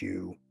sure that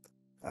you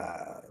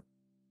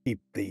keep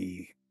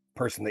the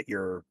person that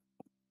you're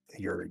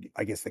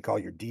I guess they call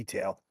your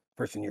detail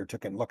person you're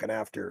looking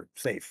after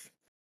safe.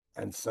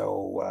 And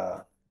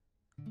so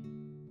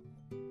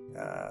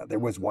there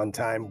was one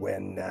time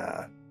when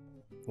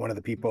one of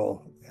the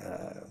people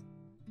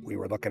we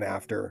were looking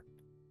after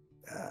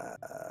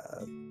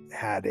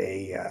had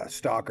a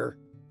stalker,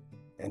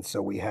 and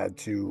so we had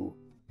to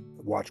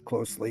watch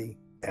closely,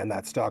 and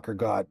that stalker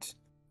got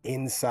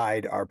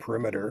inside our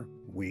perimeter.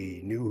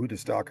 We knew who the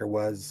stalker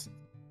was,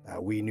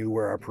 we knew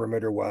where our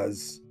perimeter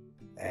was,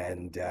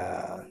 and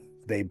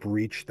they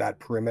breached that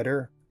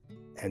perimeter.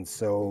 And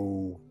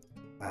so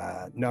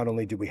not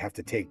only do we have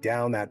to take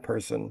down that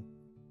person,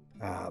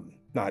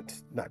 not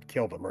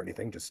kill them or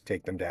anything, just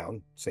take them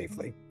down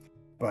safely,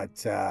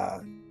 but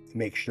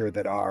make sure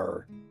that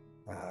our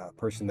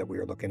person that we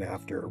were looking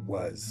after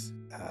was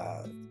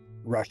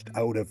rushed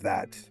out of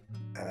that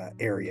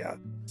area,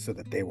 so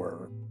that they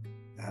were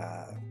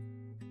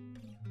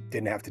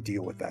didn't have to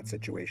deal with that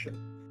situation.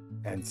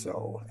 And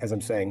so, as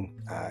I'm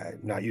saying,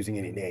 not using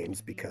any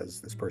names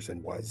because this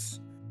person was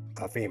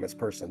a famous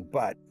person,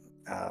 but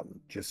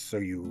just so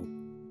you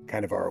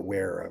kind of are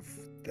aware of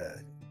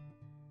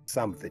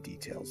some of the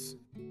details.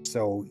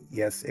 So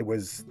yes,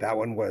 that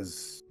one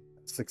was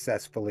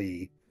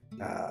successfully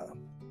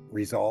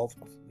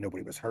resolved.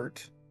 Nobody was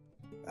hurt,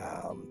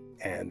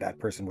 and that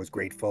person was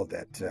grateful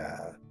that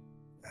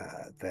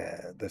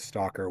the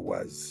stalker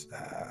was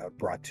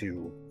brought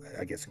to,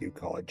 I guess you'd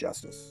call it,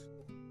 justice.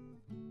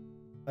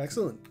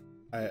 Excellent.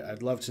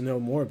 I'd love to know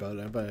more about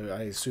it, but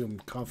I assume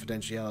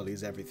confidentiality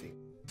is everything.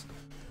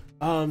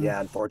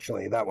 Yeah,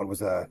 unfortunately, that one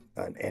was an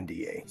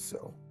NDA.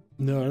 So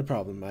no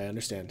problem. I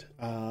understand.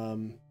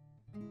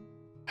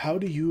 How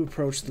do you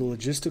approach the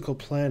logistical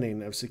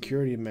planning of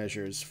security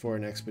measures for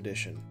an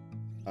expedition?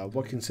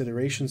 What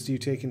considerations do you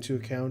take into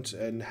account,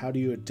 and how do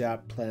you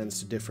adapt plans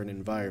to different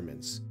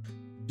environments?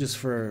 Just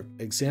for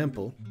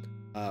example,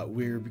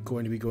 we're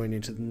going to be going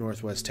into the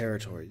Northwest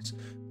Territories,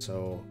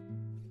 so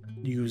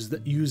use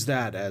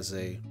that as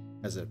a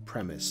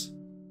premise.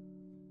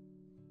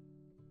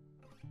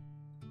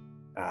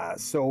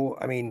 So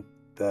I mean,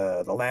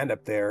 the land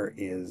up there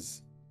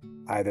is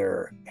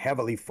either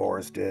heavily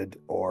forested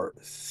or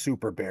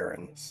super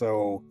barren.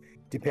 So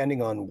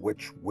depending on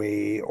which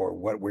way or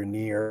what we're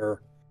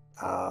near,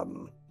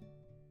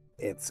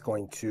 it's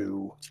going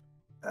to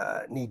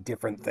need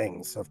different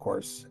things, of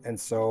course. And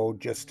so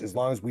just as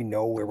long as we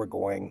know where we're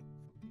going,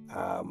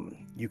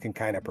 you can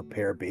kind of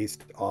prepare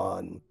based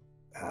on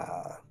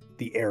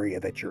the area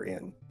that you're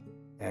in.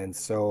 And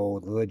so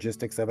the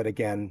logistics of it,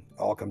 again,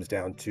 all comes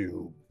down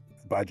to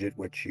budget,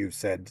 which you've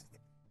said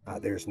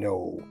there's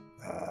no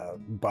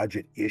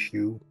budget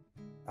issue.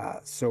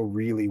 So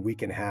really we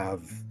can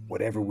have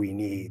whatever we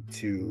need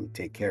to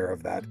take care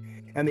of that.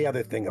 And the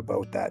other thing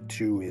about that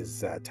too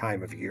is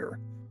time of year.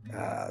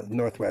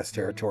 Northwest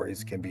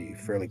Territories can be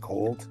fairly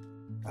cold,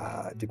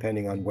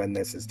 depending on when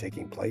this is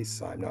taking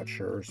place. I'm not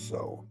sure.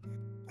 So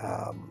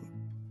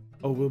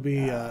we'll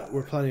be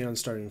we're planning on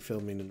starting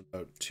filming in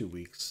about 2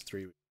 weeks,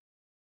 3 weeks.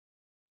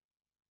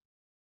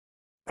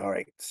 All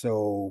right,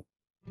 so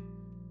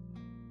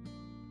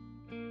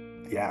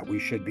yeah, we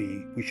should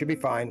be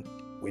fine.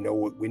 We know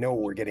what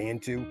we're getting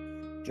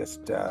into.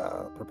 Just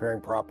preparing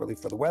properly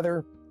for the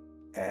weather,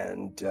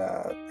 and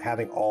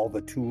having all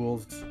the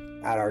tools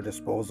at our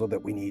disposal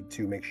that we need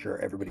to make sure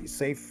everybody's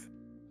safe.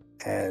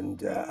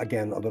 And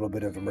again, a little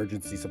bit of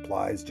emergency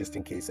supplies just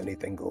in case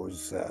anything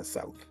goes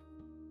south.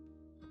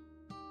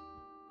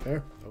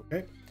 Fair.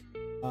 Okay.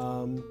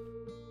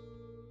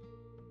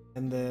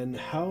 And then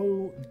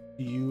how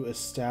do you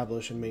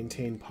establish and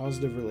maintain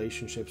positive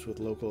relationships with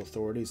local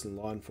authorities and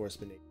law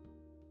enforcement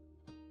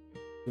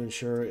to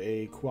ensure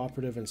a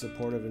cooperative and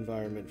supportive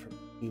environment for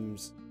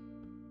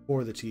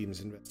the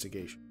team's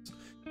investigations?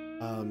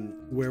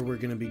 Where we're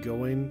going to be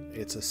going,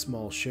 it's a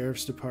small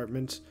sheriff's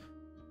department.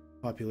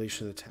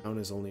 Population of the town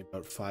is only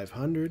about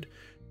 500,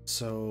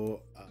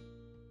 so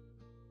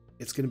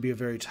it's going to be a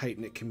very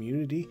tight-knit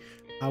community.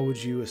 How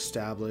would you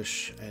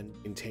establish and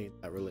maintain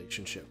that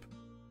relationship?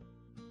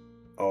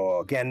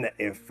 Oh, again,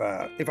 if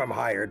I'm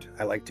hired,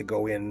 I like to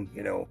go in,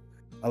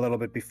 a little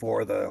bit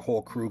before the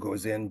whole crew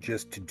goes in,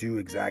 just to do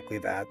exactly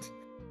that.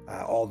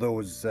 All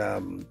those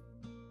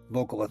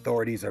local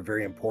authorities are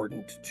very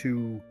important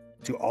to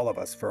all of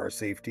us for our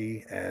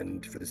safety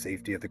and for the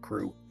safety of the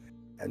crew.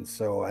 And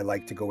so I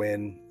like to go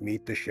in,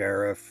 meet the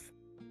sheriff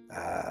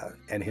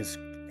and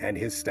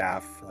his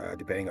staff,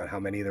 depending on how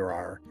many there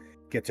are,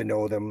 get to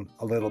know them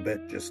a little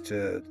bit, just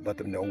to let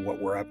them know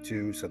what we're up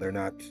to, so they're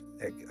not,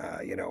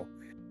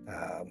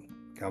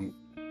 come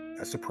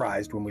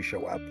surprised when we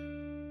show up.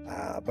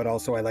 But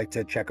also I like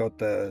to check out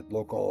the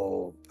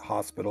local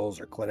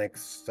hospitals or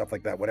clinics, stuff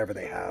like that, whatever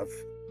they have,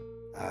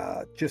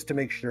 just to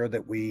make sure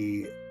that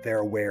they're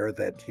aware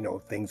that,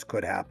 things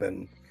could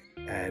happen.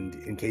 And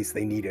in case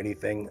they need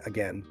anything,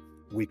 again,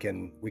 we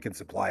can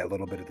supply a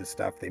little bit of the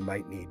stuff they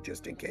might need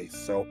just in case.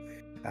 So,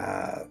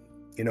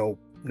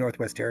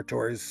 Northwest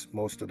Territories,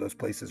 most of those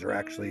places are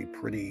actually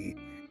pretty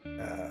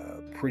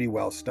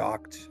well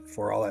stocked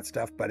for all that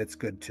stuff, but it's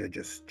good to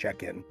just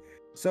check in.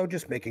 So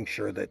just making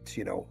sure that,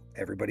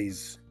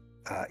 everybody's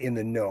in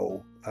the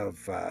know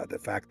of the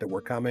fact that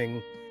we're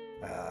coming,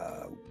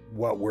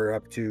 what we're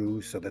up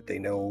to, so that they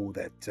know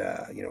that,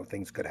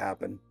 things could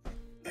happen.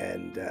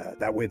 And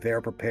that way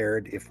they're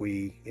prepared if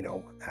we,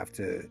 have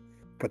to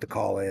put the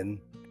call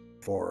in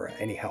for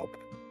any help.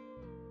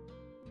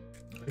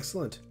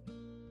 Excellent.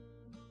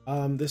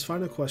 This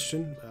final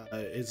question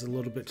is a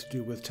little bit to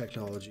do with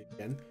technology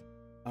again.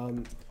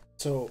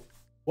 So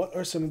what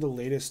are some of the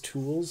latest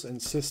tools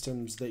and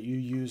systems that you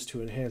use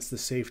to enhance the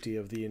safety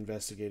of the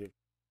investigative?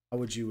 How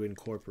would you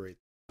incorporate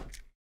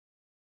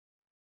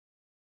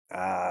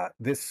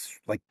This,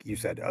 like you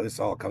said, this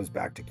all comes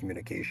back to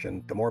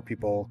communication. The more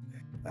people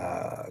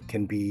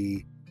can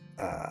be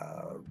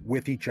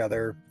with each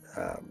other,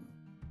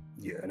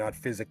 not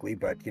physically,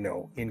 but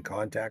in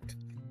contact,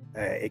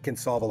 it can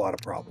solve a lot of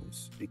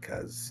problems,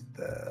 because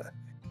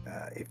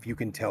if you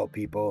can tell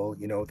people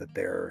that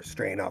they're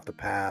straying off the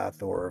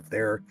path, or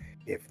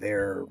if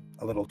they're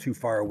a little too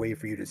far away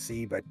for you to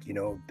see, but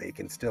they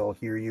can still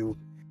hear you,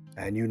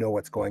 and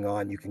what's going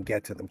on, you can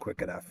get to them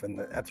quick enough. And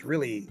that's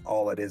really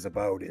all it is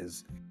about,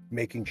 is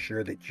making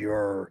sure that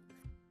you're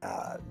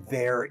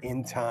there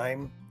in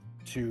time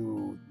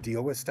to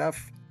deal with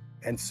stuff.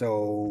 And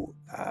so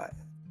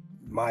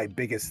my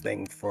biggest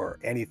thing for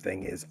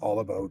anything is all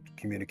about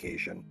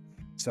communication.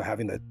 So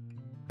having the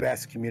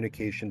best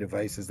communication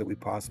devices that we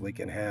possibly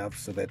can have,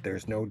 so that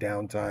there's no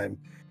downtime,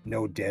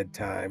 no dead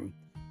time.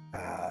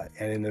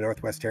 And in the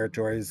Northwest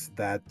Territories,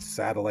 that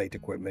satellite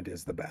equipment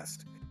is the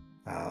best.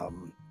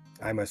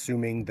 I'm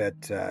assuming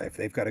that if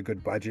they've got a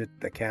good budget,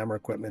 the camera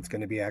equipment's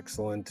going to be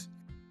excellent.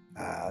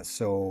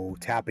 So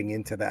tapping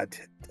into that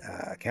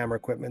camera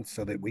equipment,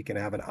 so that we can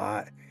have an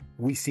eye,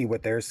 we see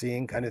what they're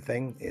seeing, kind of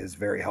thing, is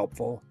very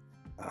helpful.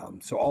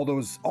 So all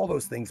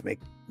those things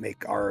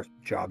make our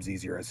jobs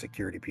easier as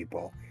security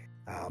people.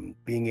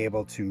 Being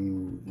able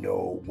to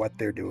know what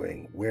they're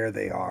doing, where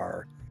they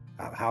are,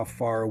 how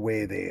far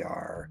away they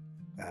are,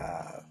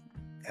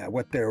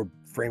 what their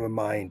frame of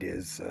mind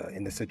is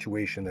in the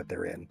situation that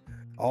they're in.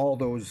 All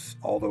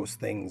those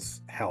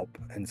things help.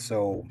 And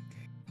so,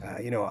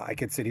 I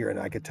could sit here and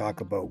I could talk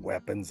about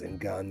weapons and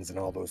guns and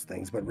all those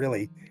things, but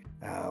really,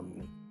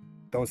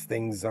 those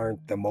things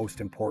aren't the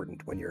most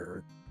important when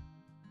you're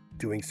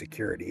doing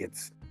security.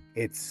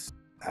 It's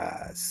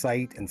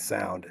sight and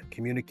sound,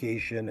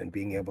 communication, and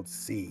being able to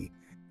see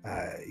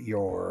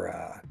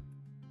your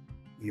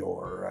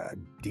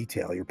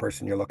detail, your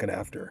person you're looking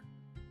after.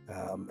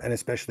 And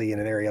especially in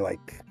an area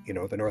like,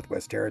 the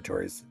Northwest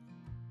Territories,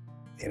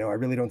 I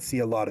really don't see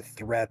a lot of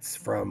threats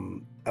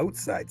from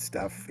outside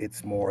stuff.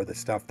 It's more the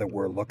stuff that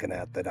we're looking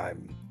at that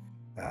I'm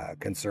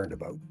concerned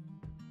about.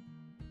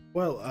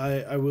 Well,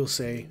 I will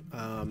say,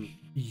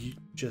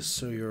 just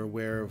so you're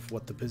aware of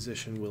what the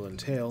position will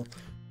entail,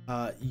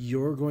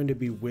 you're going to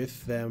be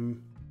with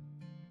them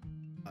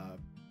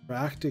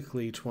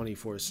practically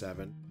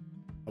 24/7.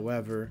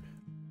 However,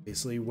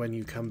 basically, when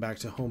you come back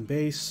to home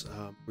base,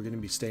 we're going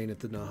to be staying at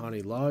the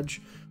Nahanni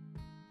Lodge.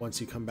 Once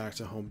you come back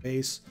to home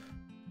base,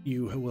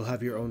 you will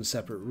have your own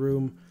separate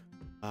room.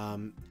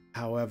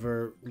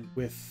 However,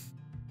 with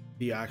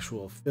the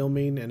actual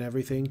filming and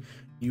everything,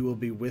 you will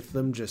be with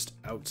them just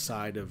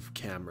outside of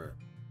camera.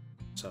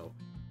 So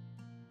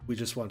we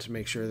just want to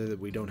make sure that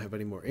we don't have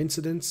any more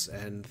incidents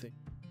and things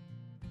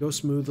go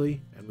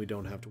smoothly, and we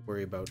don't have to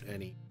worry about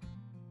any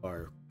of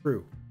our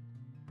crew.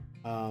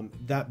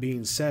 That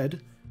being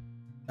said,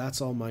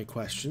 that's all my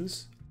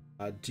questions.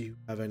 Do you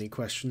have any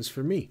questions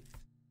for me?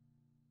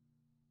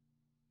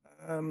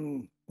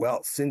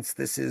 Well, since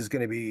this is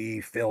going to be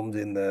filmed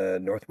in the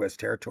Northwest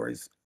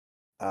Territories,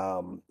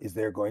 is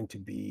there going to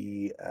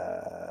be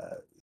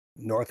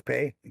North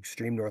Pay,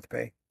 extreme North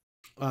Pay?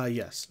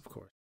 Yes, of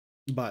course.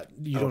 But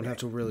you don't have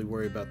to really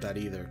worry about that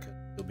either, because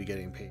you'll be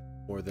getting paid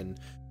more than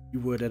you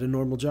would at a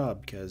normal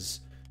job, because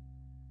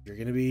you're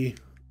going to be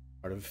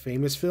part of a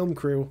famous film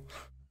crew.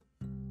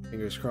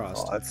 Fingers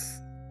crossed. Oh,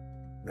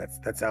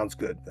 that sounds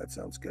good. That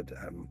sounds good.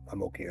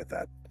 I'm okay with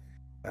that.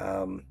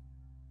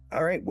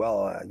 All right.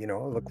 Well, you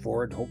know, I look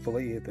forward.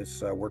 Hopefully,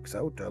 this works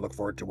out. I look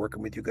forward to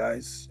working with you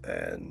guys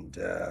and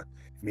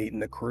meeting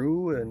the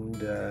crew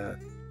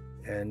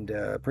and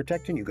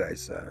protecting you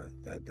guys.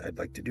 I'd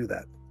like to do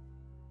that.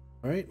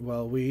 All right.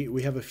 Well,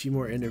 we have a few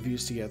more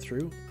interviews to get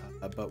through,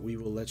 but we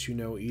will let you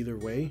know either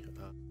way.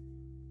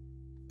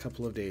 A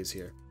couple of days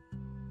here.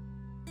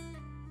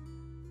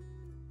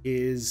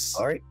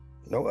 All right.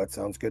 No, that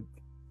sounds good.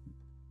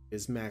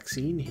 Is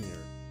Maxine here?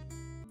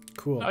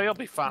 Cool. Oh, you'll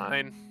be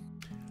fine.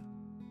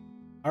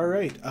 All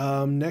right.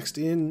 Next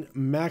in,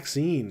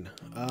 Maxine.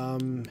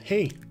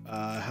 Hey,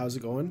 how's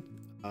it going?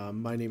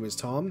 My name is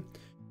Tom.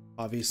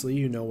 Obviously,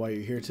 you know why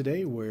you're here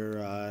today.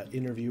 We're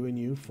interviewing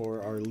you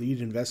for our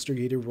lead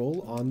investigator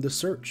role on The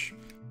Search.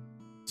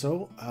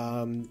 So,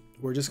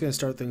 we're just going to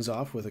start things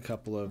off with a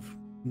couple of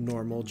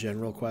normal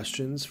general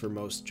questions for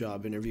most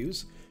job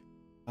interviews.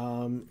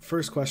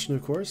 First question,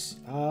 of course,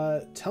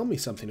 tell me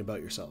something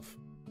about yourself.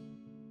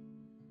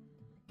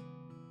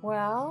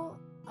 Well,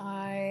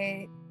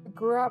 I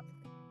grew up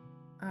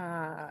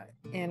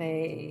in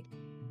a,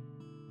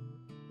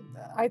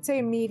 I'd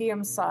say,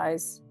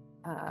 medium-sized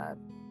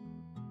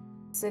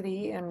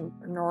city in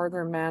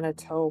northern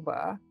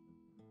Manitoba.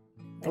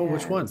 Oh,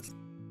 which one?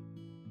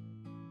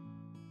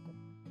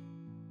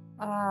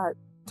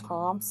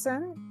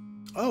 Thompson.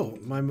 Oh,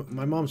 my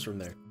mom's from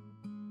there.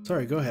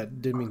 Sorry, go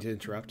ahead. Didn't mean to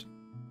interrupt.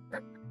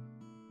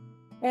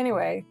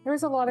 Anyway,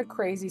 there's a lot of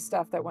crazy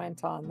stuff that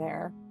went on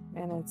there,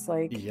 and it's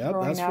like, yep,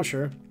 that's for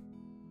sure.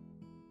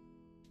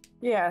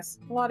 Yes,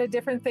 a lot of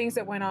different things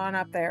that went on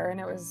up there, and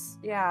it was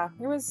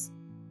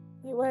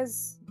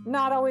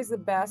not always the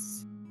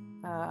best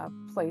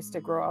place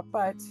to grow up,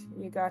 but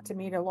you got to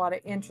meet a lot of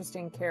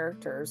interesting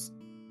characters,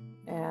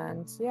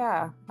 and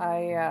yeah,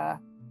 I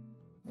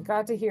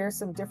got to hear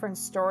some different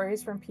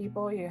stories from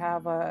people. You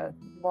have a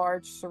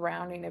large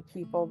surrounding of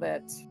people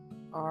that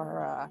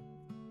are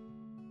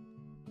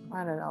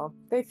I don't know,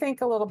 they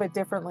think a little bit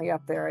differently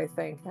up there, I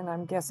think, and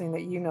I'm guessing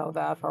that you know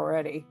that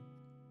already.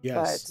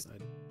 Yes.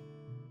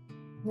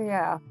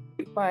 Yeah,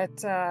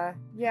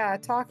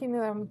 talking to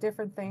them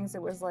different things,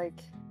 it was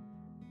like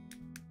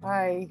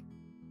I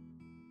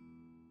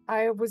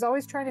was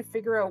always trying to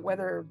figure out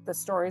whether the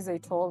stories they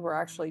told were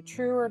actually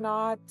true or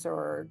not,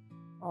 or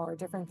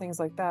different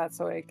things like that.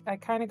 So I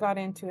kind of got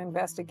into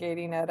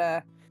investigating at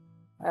a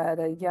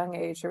young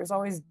age. There was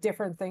always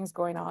different things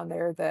going on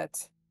there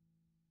that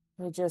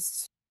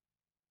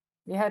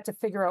you had to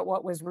figure out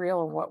what was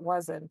real and what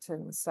wasn't.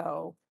 And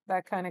so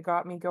that kind of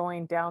got me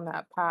going down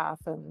that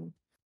path, and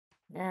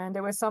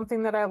it was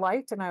something that I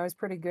liked and I was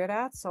pretty good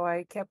at, so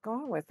I kept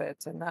going with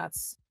it. And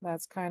that's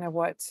kind of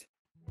what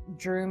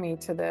drew me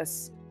to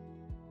this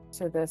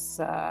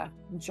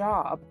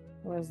job.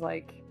 It was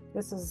like,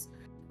 this is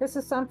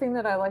something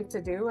that I like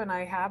to do, and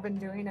I have been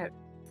doing it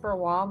for a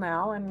while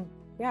now, and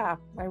yeah,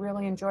 I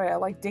really enjoy it. I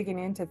like digging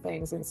into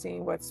things and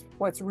seeing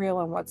what's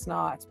real and what's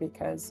not,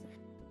 because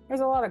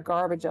there's a lot of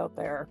garbage out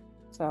there.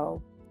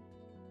 So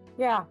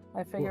yeah,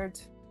 I figured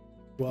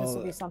this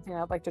would be something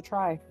I'd like to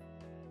try.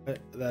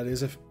 That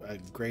is a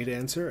great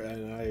answer,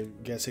 and I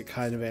guess it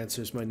kind of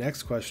answers my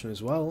next question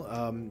as well,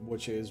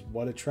 which is,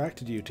 what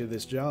attracted you to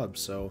this job?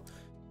 So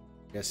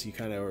I guess you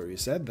kind of already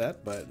said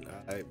that, but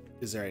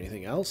is there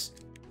anything else?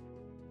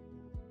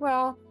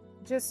 Well,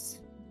 this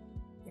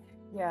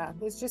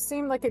just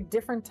seemed like a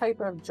different type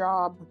of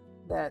job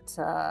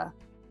that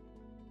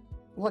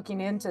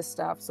looking into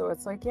stuff. So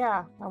it's like,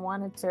 yeah, I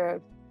wanted to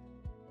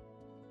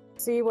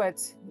see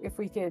if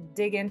we could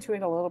dig into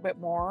it a little bit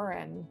more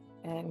and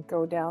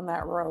go down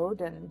that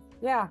road. And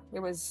yeah, it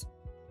was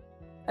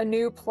a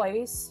new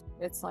place.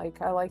 It's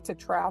like, I like to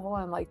travel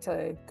and like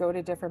to go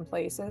to different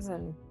places.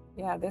 And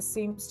yeah, this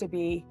seems to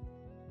be,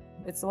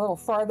 it's a little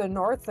farther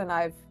north than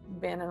I've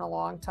been in a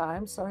long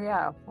time. So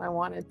yeah, I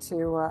wanted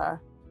to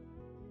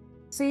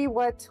see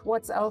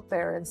what's out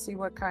there and see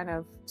what kind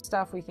of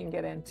stuff we can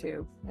get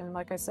into. And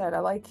like I said, I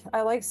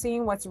like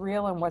seeing what's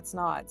real and what's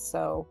not.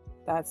 So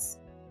that's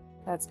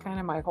kind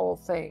of my whole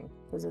thing,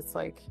 because it's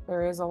like,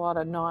 there is a lot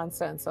of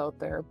nonsense out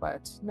there,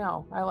 but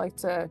no, I like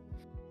to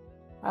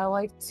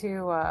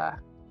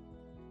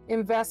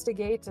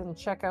investigate and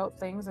check out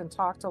things and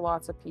talk to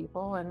lots of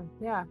people, and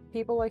yeah,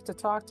 people like to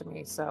talk to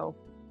me, so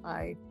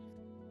I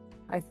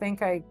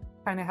think I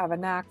kind of have a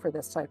knack for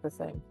this type of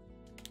thing.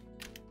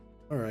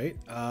 All right.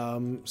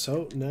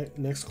 So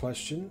next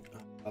question.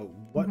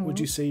 What would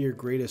you say your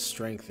greatest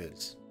strength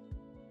is?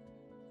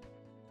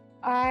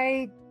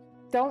 I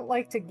don't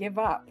like to give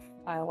up.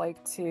 I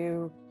like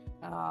to,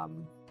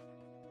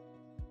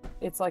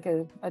 it's like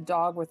a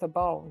dog with a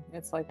bone.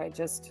 It's like,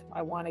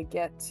 I want to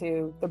get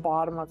to the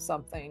bottom of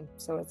something.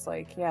 So it's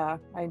like, yeah,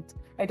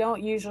 I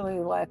don't usually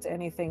let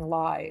anything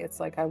lie. It's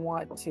like, I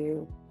want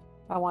to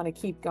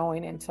keep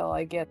going until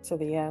I get to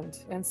the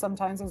end. And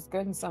sometimes it's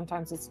good and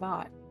sometimes it's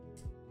not.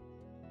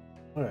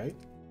 All right.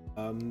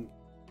 And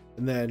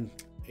then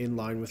in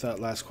line with that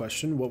last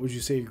question, what would you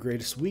say your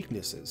greatest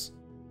weakness is?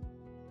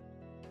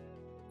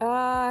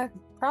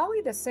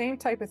 Probably the same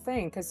type of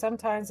thing, because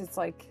sometimes it's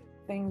like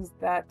things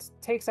that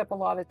takes up a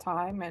lot of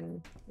time,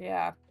 and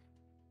yeah,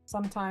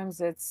 sometimes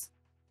it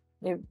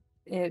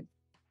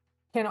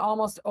can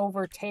almost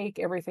overtake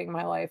everything in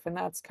my life, and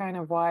that's kind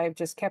of why I've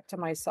just kept to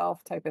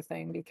myself type of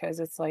thing, because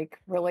it's like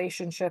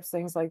relationships,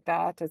 things like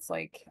that. It's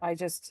like I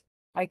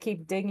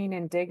keep digging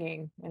and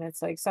digging, and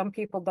it's like some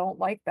people don't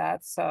like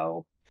that.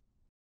 So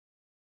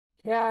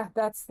yeah,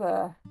 that's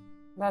the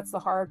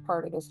hard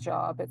part of this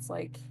job. It's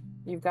like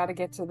you've got to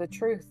get to the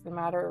truth no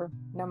matter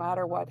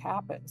what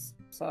happens.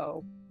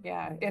 So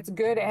yeah, it's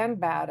good and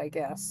bad, I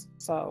guess.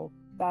 So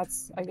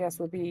that's, I guess,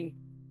 would be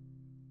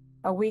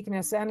a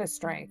weakness and a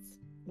strength.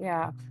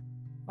 Yeah,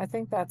 I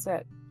think that's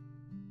it.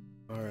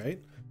 All right.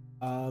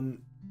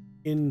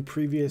 In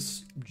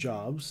previous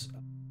jobs,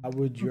 how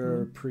would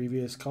your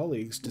previous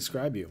colleagues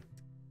describe you?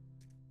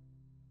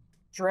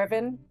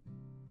 Driven,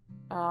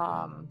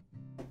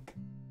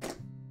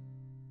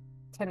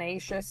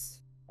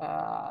 tenacious.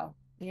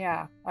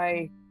 Yeah,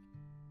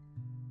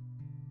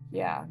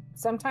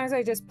 sometimes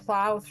I just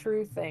plow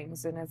through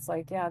things, and it's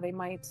like, yeah,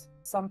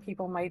 some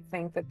people might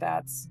think that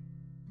that's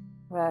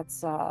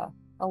a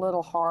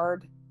little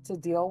hard to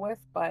deal with,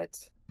 but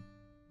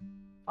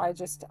I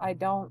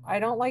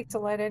don't like to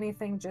let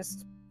anything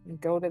just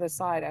go to the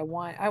side. I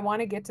want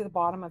to get to the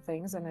bottom of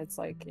things, and it's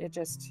like it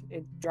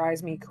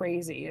drives me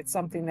crazy. It's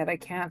something that I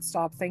can't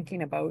stop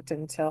thinking about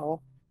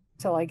until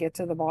I get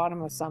to the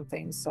bottom of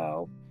something.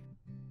 So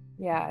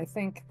yeah, I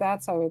think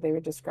that's how they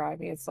would describe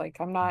me. It's like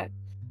I'm not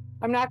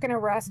going to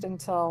rest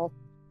until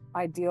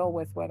I deal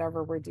with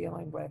whatever we're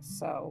dealing with.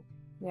 So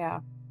yeah,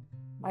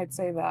 I'd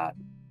say that.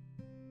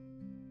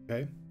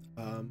 Okay.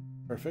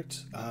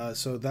 Perfect.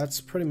 So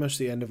that's pretty much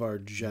the end of our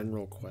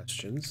general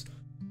questions.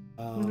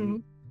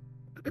 The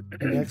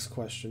next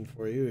question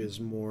for you is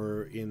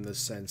more in the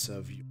sense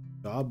of your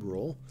job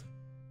role.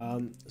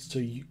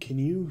 Can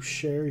you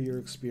share your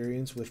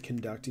experience with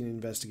conducting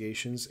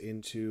investigations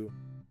into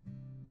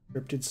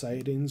cryptid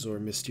sightings or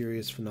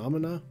mysterious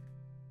phenomena?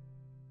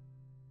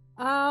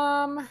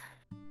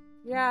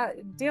 Yeah,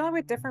 dealing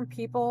with different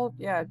people,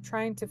 yeah,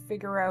 trying to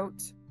figure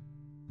out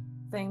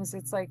things.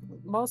 It's like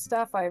most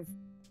stuff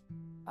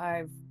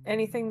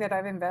anything that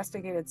I've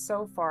investigated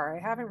so far, I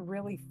haven't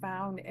really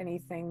found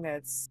anything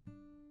that's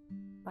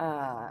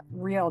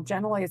real.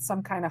 Generally it's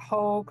some kind of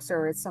hoax,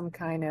 or it's some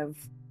kind of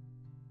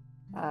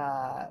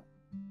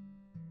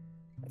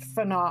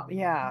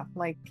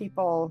like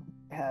people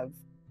have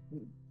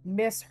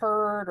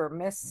misheard or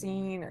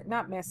misseen, or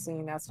not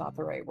misseen, that's not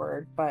the right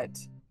word, but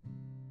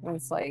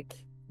it's like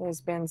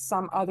there's been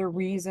some other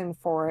reason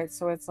for it.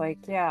 So it's like,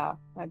 yeah,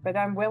 but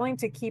I'm willing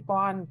to keep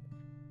on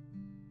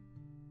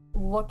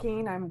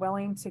looking. I'm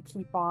willing to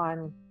keep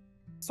on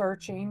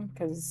searching,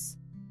 because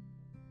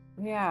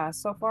yeah,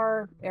 so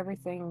far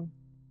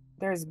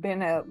there's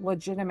been a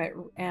legitimate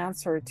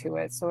answer to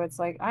it. So it's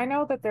like, I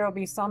know that there'll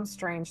be some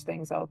strange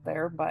things out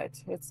there, but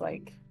it's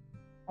like,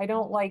 I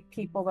don't like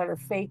people that are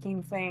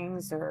faking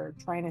things or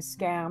trying to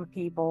scam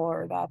people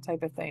or that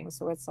type of thing.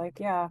 So it's like,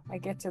 yeah, I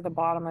get to the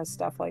bottom of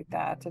stuff like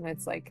that. And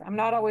it's like, I'm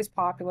not always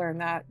popular in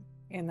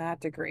that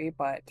degree,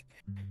 but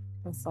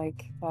it's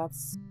like,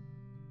 that's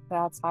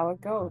how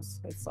it goes.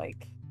 It's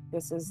like,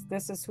 this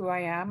is who I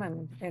am.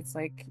 And it's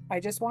like,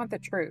 I just want the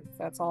truth.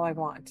 That's all I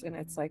want. And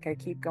it's like, I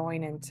keep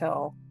going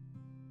until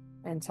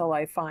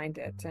I find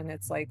it. And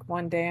it's like,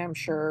 one day I'm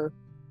sure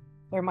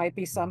there might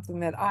be something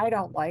that I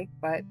don't like,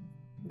 but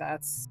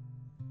that's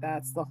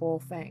the whole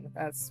thing.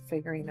 That's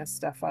figuring this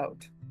stuff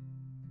out.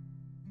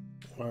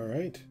 All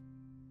right.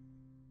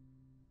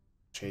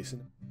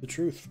 Chasing the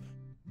truth.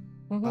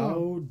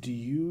 How do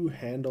you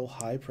handle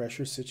high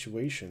pressure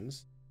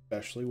situations,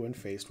 especially when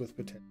faced with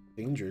potential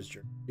dangers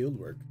during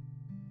fieldwork?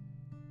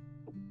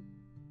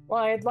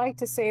 Well, I'd like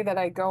to say that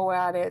I go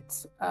at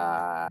it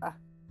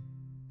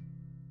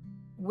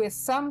with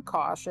some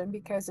caution,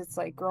 because it's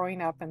like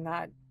growing up in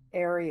that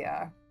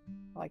area,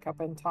 like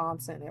up in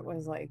Thompson, it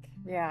was like,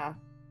 yeah,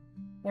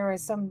 there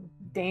was some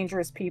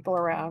dangerous people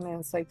around, and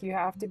it's like you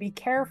have to be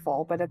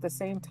careful, but at the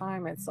same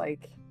time it's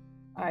like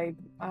I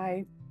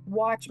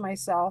watch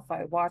myself,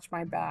 I watch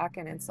my back,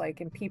 and it's like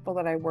in people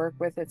that I work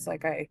with, it's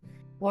like I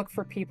look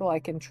for people I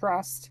can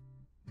trust,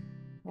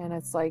 and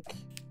it's like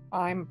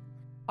I'm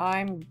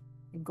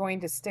going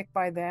to stick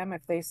by them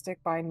if they stick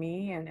by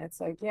me. And it's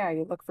like, yeah,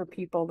 you look for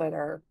people that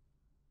are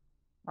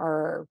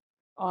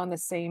on the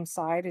same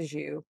side as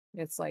you.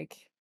 It's like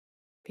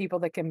people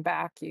that can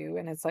back you,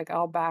 and it's like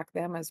I'll back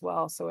them as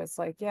well. So it's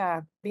like,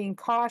 yeah, being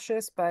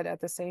cautious, but at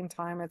the same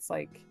time it's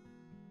like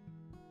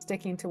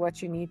sticking to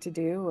what you need to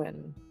do,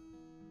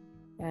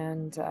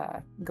 and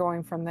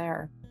going from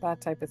there,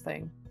 that type of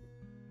thing.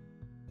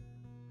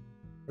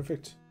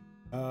 Perfect.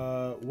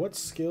 What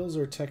skills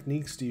or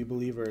techniques do you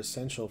believe are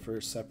essential for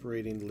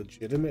separating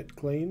legitimate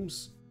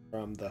claims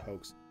from the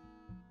hoax?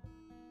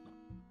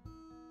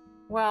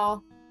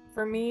 Well,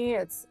 for me,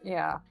 it's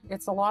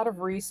a lot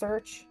of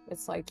research.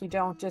 It's like you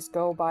don't just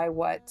go by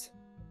what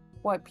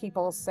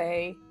people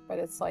say, but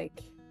it's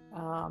like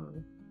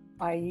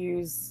I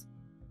use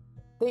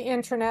the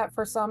internet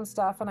for some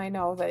stuff, and I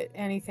know that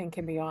anything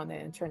can be on the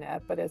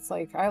internet, but it's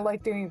like I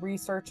like doing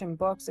research in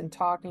books and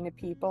talking to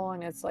people,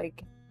 and it's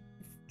like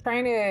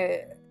trying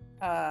to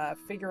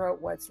figure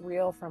out what's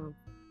real from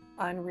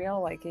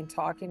unreal, like in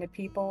talking to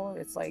people.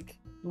 It's like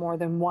more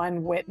than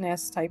one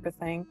witness type of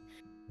thing,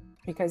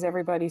 because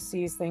everybody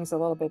sees things a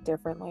little bit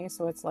differently.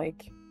 So it's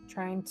like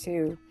trying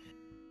to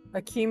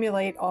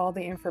accumulate all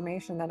the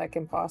information that I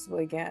can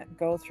possibly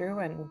go through,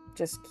 and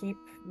just keep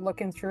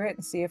looking through it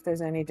and see if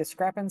there's any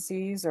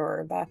discrepancies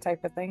or that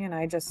type of thing. And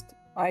I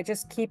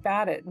just keep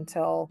at it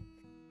until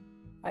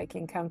I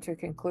can come to a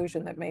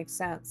conclusion that makes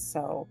sense.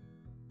 So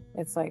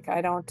it's like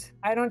I don't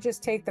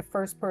just take the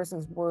first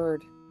person's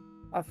word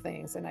of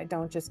things, and I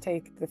don't just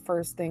take the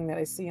first thing that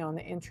I see on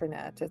the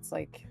internet. It's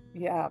like,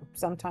 yeah,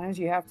 sometimes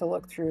you have to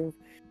look through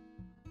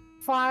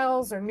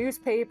files or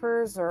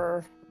newspapers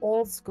or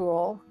old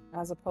school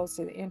as opposed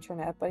to the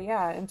internet. But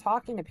yeah, and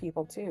talking to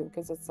people too,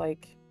 because it's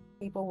like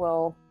people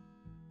will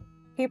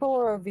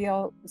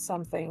reveal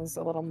some things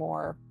a little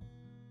more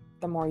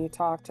the more you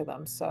talk to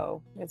them.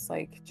 So it's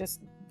like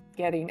just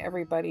getting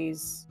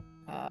everybody's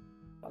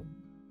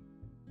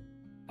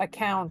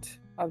account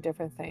of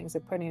different things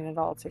and putting it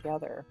all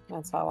together.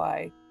 That's how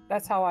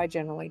I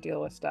generally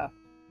deal with stuff.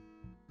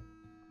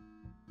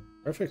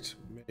 Perfect.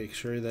 Make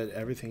sure that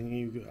everything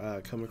you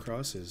come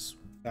across is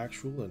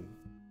factual and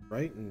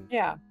right. And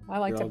yeah, I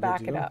like to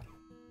back it up.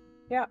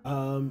 Yeah.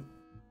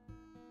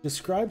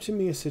 Describe to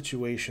me a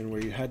situation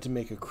where you had to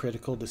make a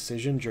critical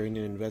decision during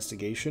an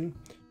investigation.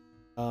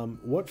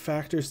 What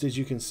factors did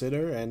you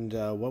consider, and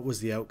what was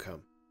the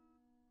outcome?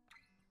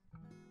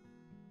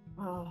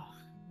 Oh,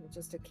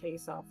 just a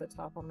case off the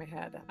top of my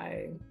head.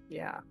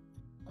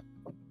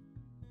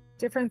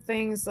 Different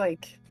things,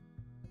 like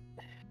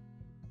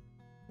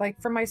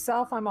for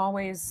myself, I'm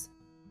always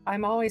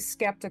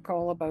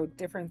skeptical about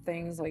different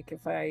things, like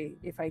if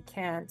I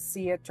can't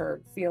see it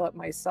or feel it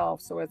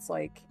myself. So it's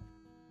like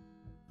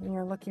when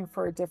you're looking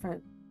for a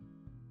different,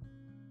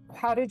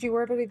 how did you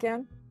word it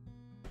again?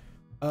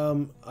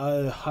 A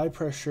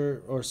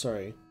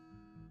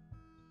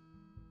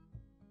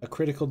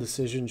critical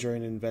decision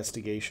during an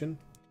investigation,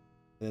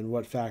 and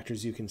what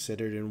factors you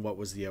considered and what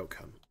was the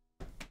outcome.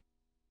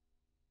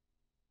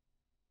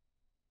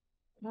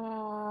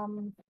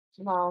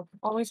 Well,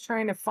 always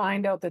trying to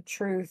find out the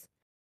truth.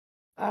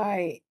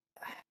 I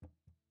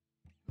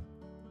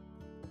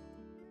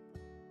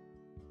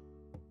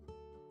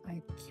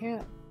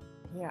can't,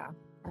 yeah,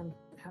 I'm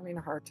having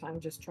a hard time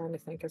just trying to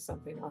think of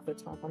something off the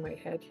top of my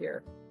head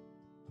here.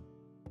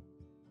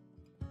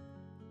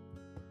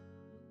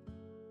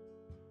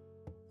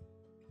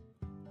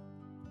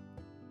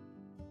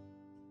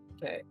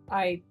 Okay,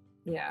 I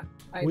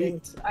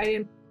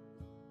didn't.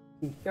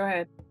 Go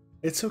ahead.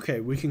 It's okay.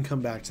 We can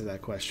come back to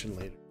that question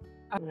later.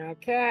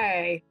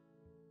 Okay.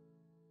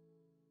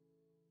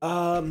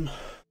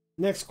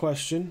 Next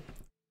question.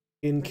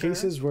 In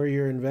cases where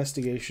your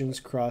investigations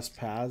cross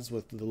paths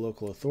with the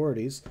local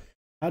authorities,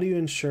 how do you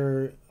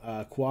ensure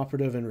a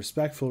cooperative and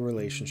respectful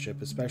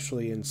relationship,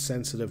 especially in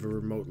sensitive or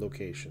remote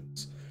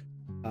locations?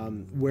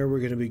 Where we're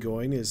going to be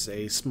going is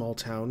a small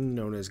town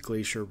known as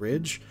Glacier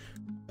Ridge.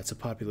 That's a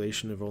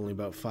population of only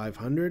about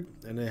 500,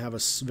 and they have a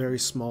very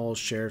small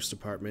sheriff's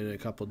department and a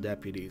couple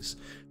deputies.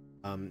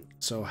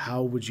 So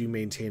how would you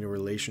maintain a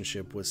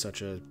relationship with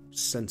such a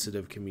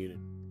sensitive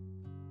community?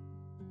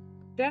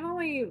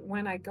 Generally,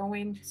 when I go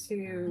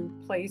into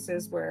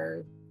places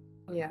where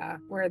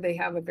they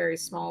have a very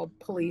small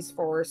police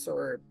force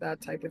or that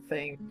type of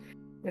thing,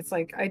 it's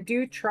like I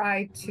do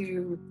try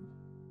to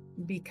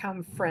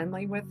become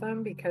friendly with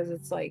them, because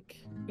it's like,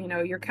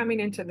 you're coming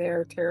into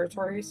their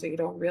territory, so you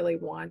don't really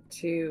want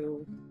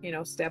to,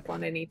 step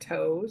on any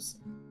toes.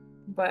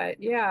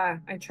 But yeah,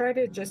 I try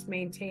to just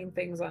maintain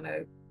things on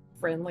a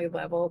friendly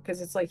level,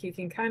 because it's like you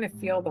can kind of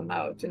feel them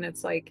out, and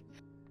it's like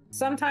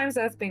sometimes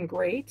that's been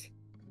great,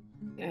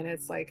 and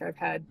it's like I've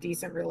had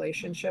decent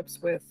relationships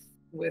with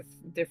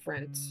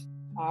different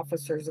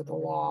officers of the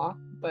law.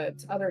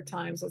 But other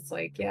times it's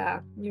like, yeah,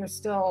 you're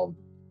still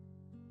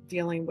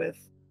dealing with,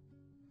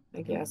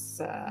 I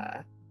guess,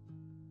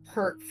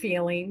 hurt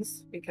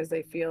feelings, because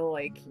they feel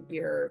like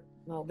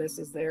this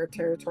is their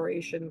territory,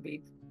 you shouldn't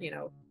be,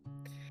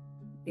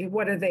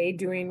 what are they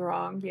doing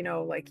wrong?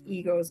 Like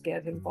egos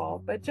get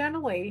involved. But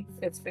generally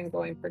it's been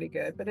going pretty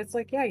good. But it's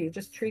like, yeah, you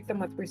just treat them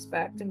with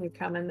respect, and you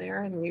come in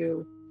there and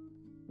you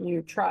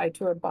try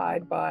to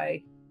abide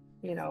by,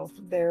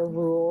 their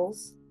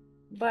rules.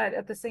 But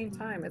at the same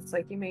time, it's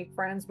like you make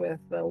friends with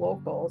the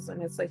locals,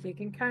 and it's like you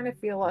can kind of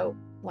feel out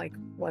like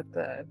what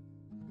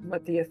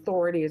the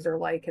authorities are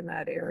like in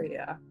that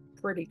area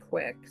pretty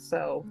quick.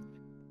 So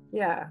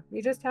yeah,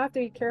 you just have to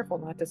be careful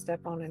not to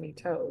step on any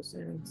toes,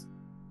 and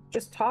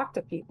just talk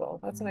to people.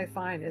 That's what I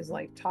find, is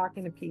like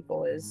talking to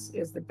people is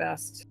the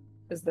best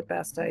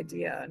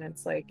idea. And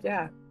it's like,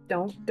 yeah,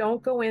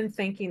 don't go in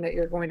thinking that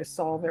you're going to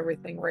solve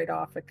everything right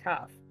off the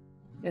cuff.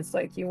 It's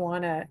like you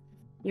want to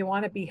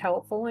be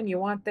helpful, and you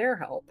want their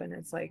help, and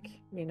it's like,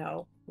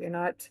 you're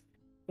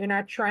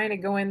not trying to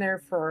go in there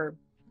for,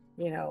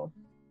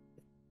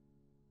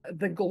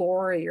 the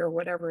glory or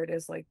whatever it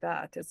is like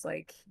that. It's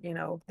like,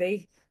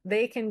 they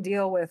can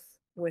deal with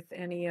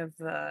any of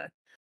the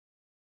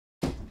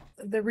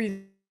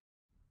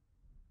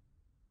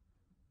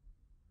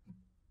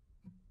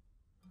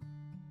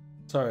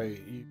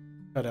Sorry, you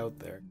cut out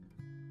there.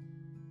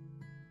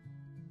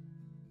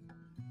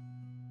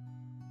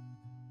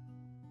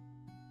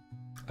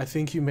 I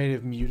think you may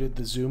have muted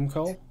the Zoom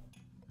call.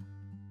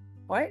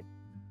 What?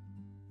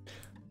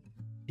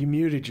 You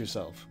muted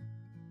yourself.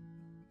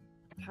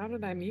 How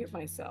did I mute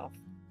myself?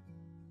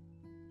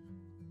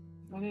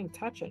 I didn't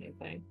touch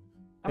anything.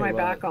 Am Okay, I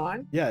well, back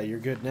on? Yeah, you're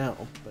good now,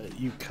 but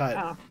you cut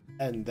Oh.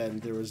 and then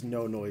there was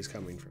no noise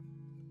coming from.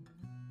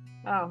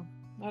 Oh,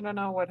 I don't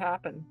know what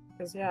happened.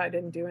 Because yeah, I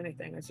didn't do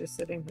anything. I was just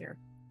sitting here.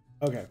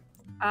 Okay.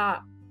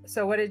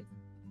 So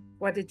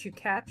what did you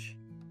catch?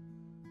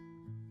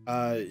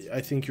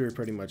 I think you were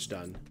pretty much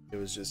done. It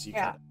was just you.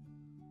 Yeah.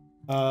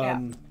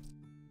 Cut.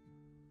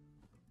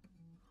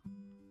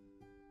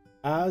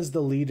 As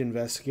the lead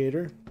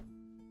investigator,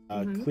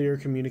 clear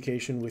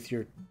communication with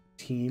your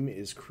team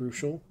is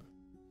crucial.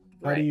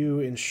 How do you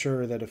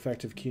ensure that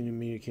effective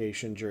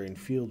communication during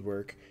field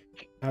work?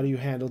 How do you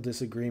handle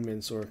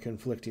disagreements or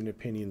conflicting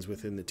opinions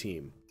within the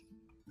team?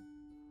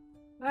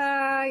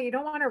 You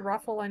don't want to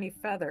ruffle any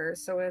feathers,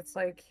 so it's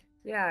like,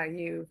 yeah,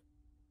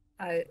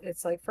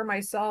 it's like for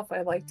myself,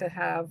 I like to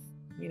have,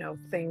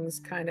 things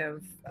kind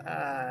of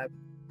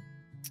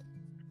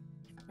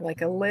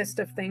like a list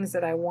of things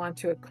that I want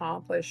to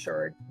accomplish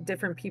or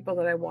different people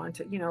that I want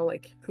to,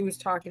 like who's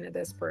talking to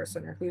this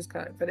person or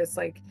but it's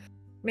like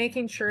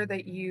making sure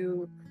that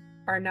you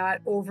are not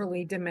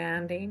overly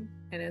demanding.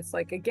 And it's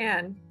like,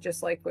 again,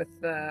 just like with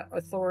the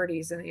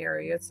authorities in the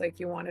area, it's like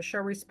you want to show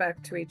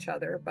respect to each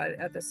other, but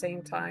at the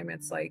same time,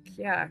 it's like,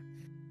 yeah,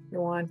 you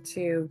want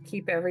to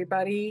keep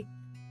everybody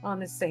on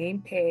the same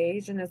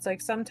page. And it's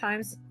like,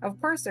 sometimes, of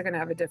course, they're going to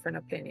have a different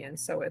opinion.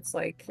 So it's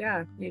like,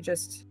 yeah,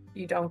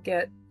 you don't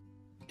get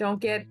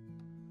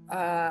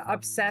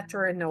upset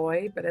or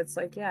annoyed, but it's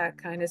like, yeah,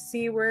 kind of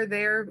see where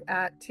they're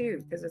at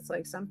too, because it's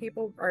like some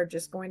people are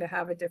just going to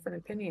have a different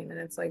opinion, and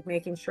it's like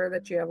making sure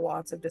that you have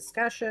lots of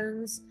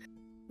discussions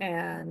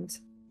and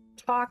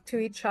talk to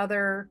each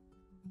other,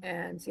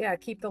 and yeah,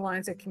 keep the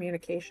lines of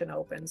communication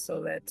open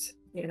so that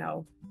you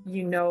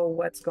know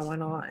what's going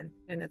on.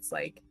 And it's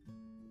like,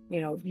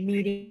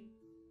 meeting.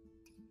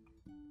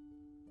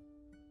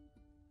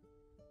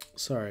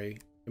 Sorry,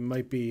 it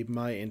might be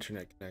my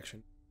internet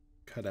connection.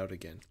 Cut out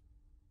again.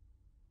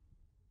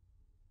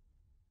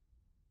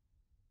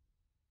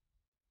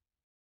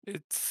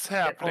 It's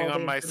happening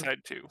on my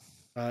side too.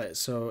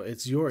 So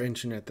it's your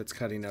internet that's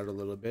cutting out a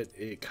little bit.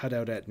 It cut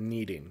out at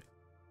needing.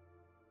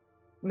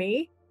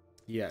 Me?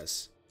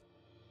 Yes.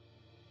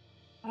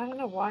 I don't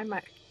know why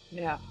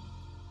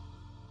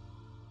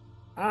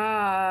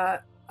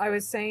I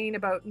was saying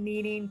about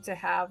needing to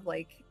have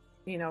like,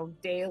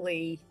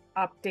 daily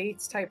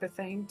updates type of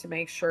thing to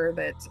make sure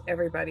that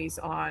everybody's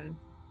on,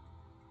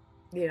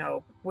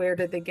 where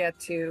did they get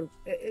to,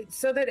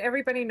 so that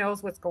everybody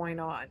knows what's going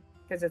on.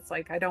 Because it's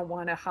like, I don't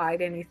want to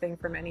hide anything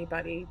from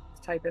anybody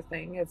type of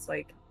thing. It's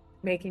like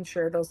making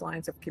sure those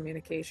lines of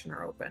communication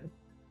are open.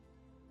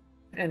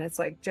 And it's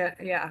like,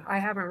 yeah, I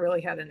haven't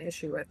really had an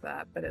issue with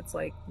that, but it's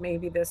like,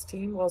 maybe this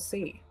team, we'll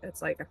see.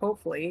 It's like,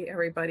 hopefully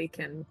everybody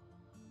can,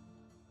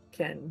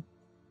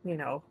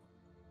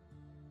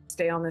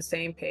 stay on the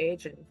same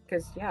page. And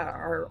because, yeah,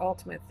 our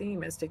ultimate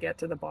theme is to get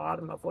to the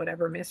bottom of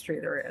whatever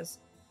mystery there is.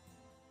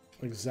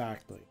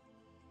 Exactly.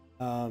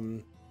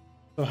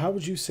 So how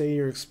would you say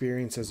your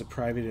experience as a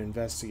private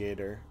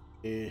investigator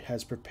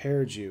has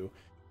prepared you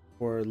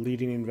for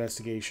leading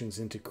investigations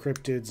into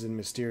cryptids and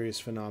mysterious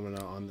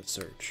phenomena on the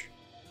search?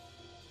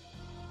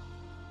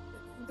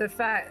 The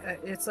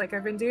fact, it's like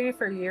I've been doing it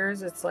for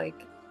years. It's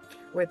like,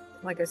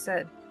 like I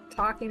said,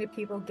 talking to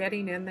people,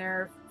 getting in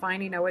there,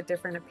 finding out what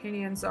different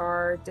opinions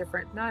are,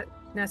 not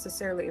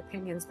necessarily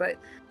opinions, but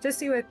just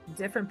see what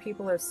different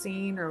people have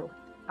seen or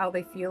how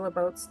they feel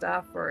about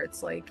stuff, or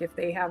it's like if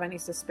they have any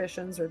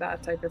suspicions or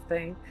that type of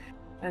thing.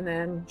 And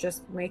then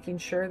just making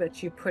sure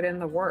that you put in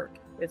the work.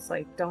 It's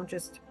like, don't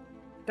just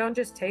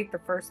take the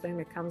first thing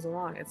that comes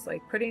along. It's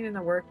like putting in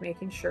the work,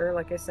 making sure,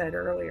 like I said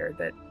earlier,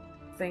 that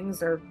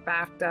things are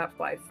backed up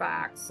by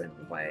facts and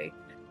by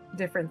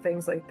different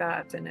things like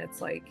that. And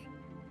it's like,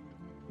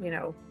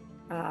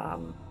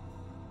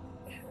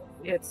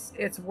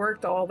 it's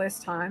worked all this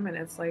time, and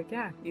it's like,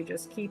 yeah, you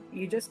just keep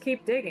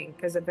digging,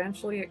 because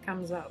eventually it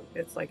comes out.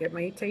 It's like, it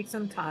may take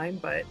some time,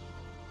 but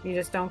you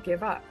just don't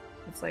give up.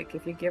 It's like,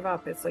 if you give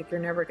up, it's like you're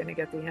never going to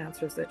get the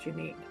answers that you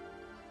need.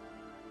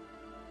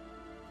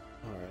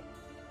 All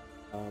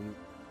right.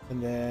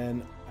 And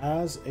then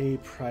as a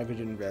private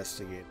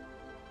investigator,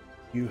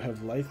 you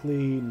have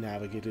likely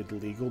navigated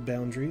legal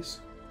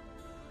boundaries.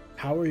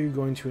 How are you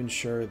going to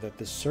ensure that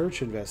the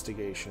search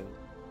investigation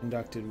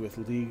conducted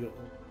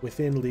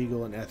within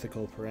legal and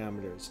ethical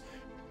parameters,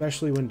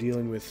 especially when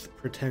dealing with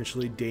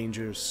potentially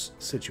dangerous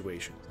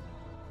situations?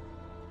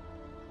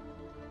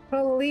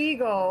 Well,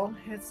 legal,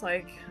 it's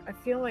like, I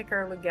feel like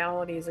our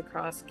legalities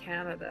across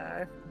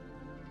Canada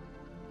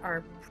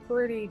are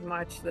pretty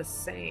much the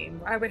same.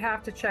 I would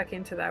have to check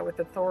into that with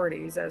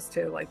authorities as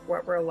to like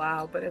what we're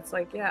allowed, but it's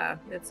like, yeah,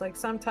 it's like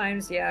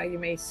sometimes, yeah, you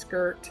may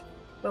skirt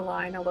the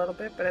line a little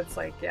bit, but it's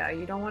like, yeah,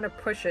 you don't want to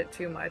push it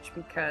too much,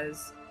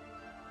 because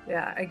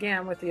yeah,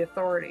 again, with the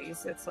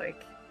authorities, it's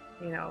like,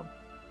 you know,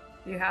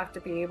 you have to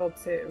be able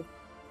to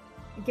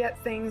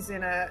get things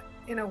in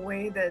a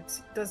way that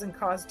doesn't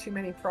cause too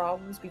many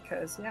problems,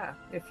 because yeah,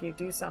 if you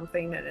do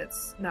something and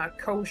it's not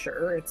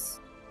kosher, it's,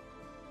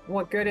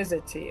 what good is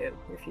it to you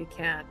if you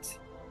can't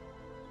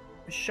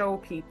show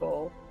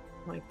people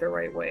like the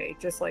right way?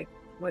 Just like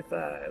with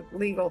a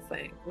legal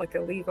thing, like a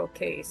legal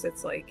case,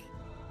 it's like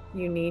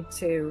you need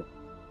to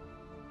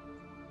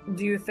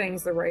do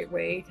things the right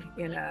way,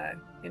 in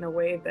a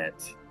way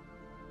that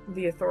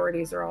the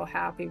authorities are all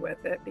happy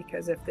with it,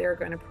 because if they're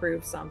going to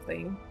prove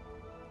something,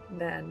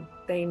 then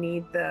they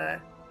need the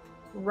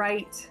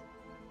right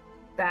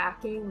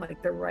backing,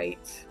 like the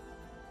right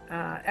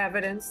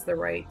evidence, the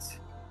right,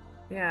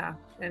 yeah.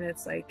 And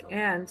it's like,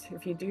 and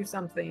if you do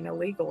something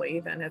illegally,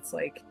 then it's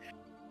like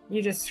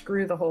you just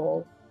screw the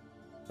whole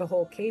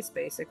case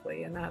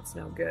basically, and that's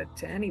no good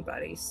to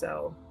anybody.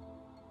 So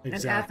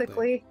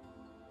Exactly.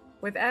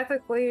 and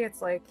ethically,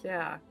 it's like,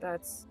 yeah,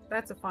 that's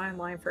a fine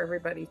line for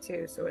everybody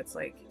too. So it's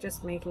like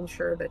just making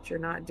sure that you're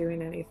not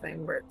doing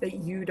anything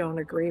that you don't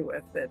agree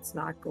with, that's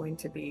not going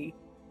to be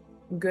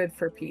good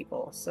for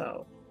people.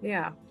 So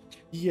yeah.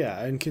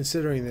 Yeah, and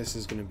considering this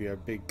is going to be our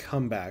big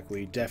comeback,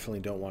 we definitely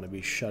don't want to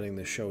be shutting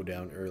the show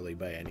down early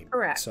by any means.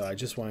 Correct. So I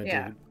just wanted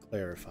to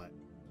clarify.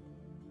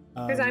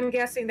 Because I'm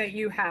guessing that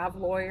you have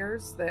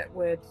lawyers that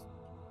would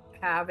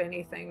have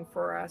anything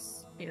for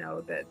us, you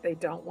know, that they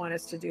don't want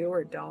us to do,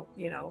 or don't,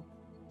 you know,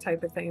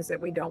 type of things that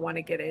we don't want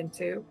to get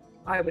into,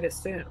 I would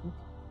assume.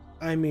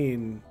 I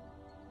mean,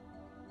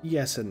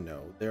 yes and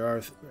no. There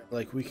are,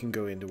 like, we can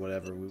go into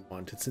whatever we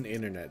want. It's an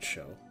internet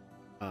show.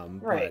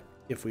 Right.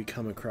 But if we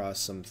come across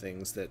some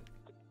things that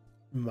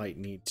might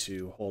need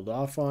to hold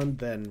off on,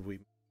 then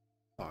we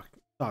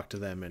talk to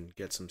them and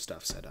get some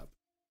stuff set up.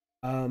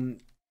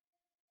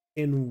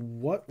 In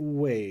what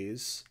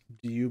ways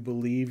do you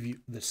believe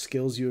the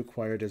skills you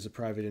acquired as a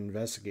private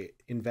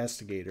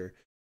investigator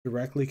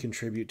directly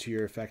contribute to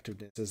your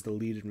effectiveness as the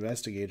lead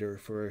investigator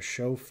for a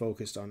show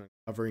focused on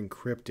uncovering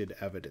cryptid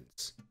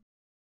evidence?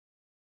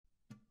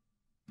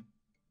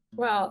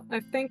 Well, I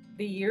think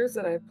the years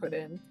that I've put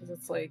in, because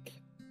it's like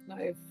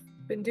I've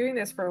been doing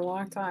this for a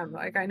long time.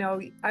 Like, I know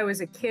I was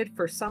a kid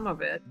for some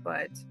of it,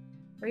 but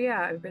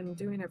yeah, I've been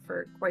doing it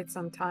for quite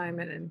some time,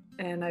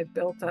 and I've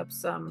built up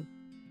some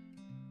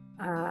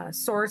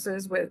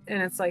sources with,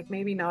 and it's like,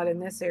 maybe not in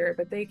this area,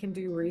 but they can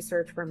do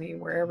research for me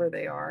wherever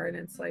they are. And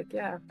it's like,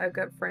 yeah, I've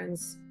got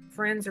friends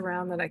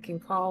around that I can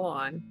call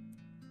on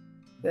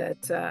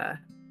that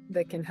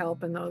can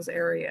help in those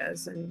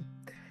areas. And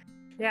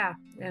yeah,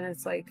 and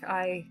it's like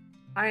I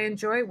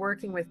enjoy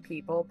working with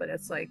people, but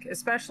it's like,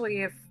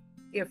 especially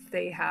if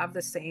they have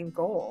the same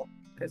goal,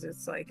 because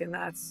it's like, and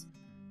that's,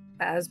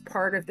 as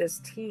part of this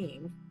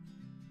team,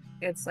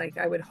 it's like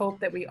I would hope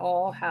that we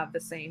all have the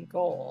same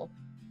goal.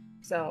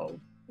 So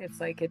it's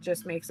like, it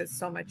just makes it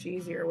so much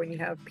easier when you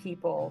have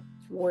people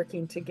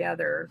working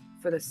together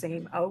for the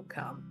same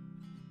outcome.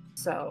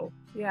 So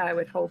yeah, I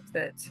would hope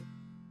that,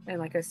 and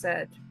like I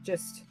said,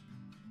 just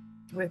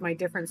with my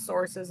different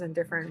sources and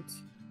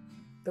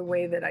the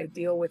way that I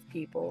deal with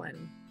people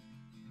and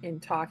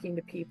in talking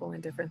to people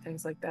and different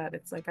things like that,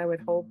 it's like I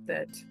would hope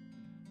that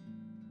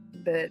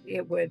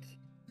it would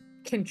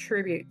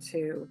contribute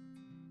to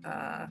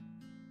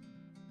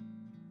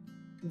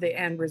the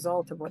end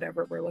result of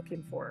whatever we're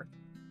looking for.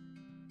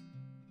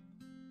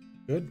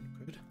 Good.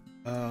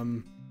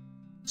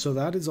 So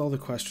that is all the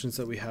questions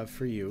that we have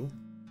for you.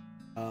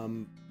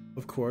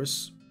 Of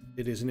course,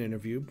 it is an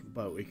interview,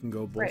 but we can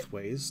go both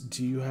ways.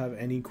 Do you have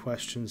any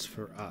questions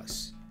for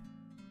us?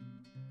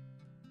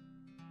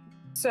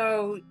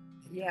 So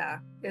yeah,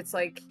 it's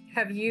like,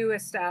 have you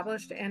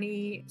established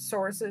any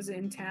sources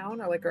in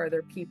town, or like, are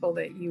there people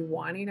that you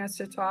wanting us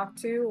to talk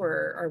to,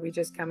 or are we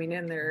just coming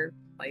in there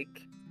like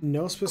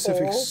no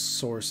specific cold?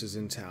 Sources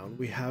in town?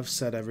 We have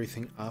set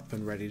everything up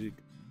and ready to.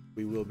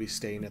 We will be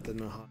staying at the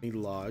Nahanni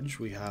Lodge.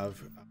 We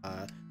have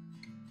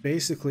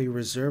basically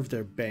reserved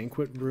their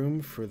banquet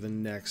room for the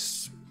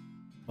next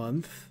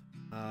month.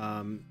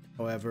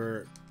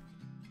 However,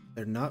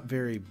 they're not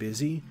very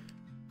busy.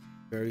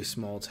 Very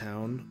small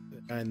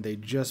town, and they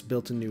just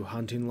built a new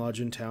hunting lodge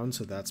in town,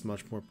 so that's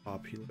much more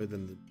popular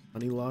than the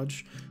Nahanni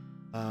Lodge.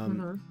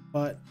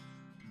 But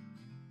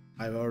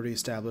I've already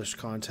established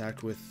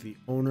contact with the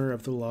owner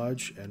of the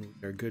lodge, and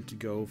they're good to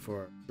go for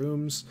our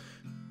rooms,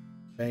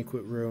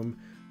 banquet room.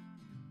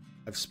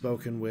 I've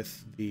spoken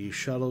with the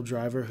shuttle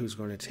driver who's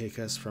going to take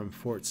us from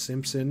Fort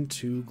Simpson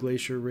to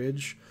Glacier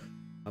Ridge.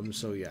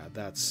 So yeah,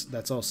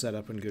 that's all set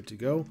up and good to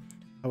go.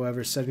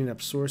 However, setting up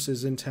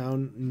sources in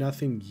town,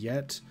 nothing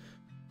yet.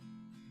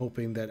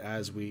 Hoping that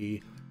as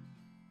we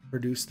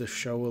produce the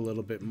show a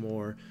little bit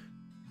more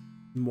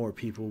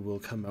people will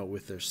come out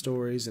with their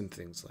stories and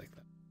things like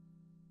that.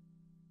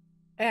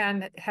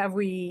 And have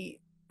we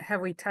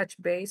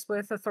touched base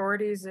with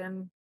authorities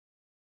in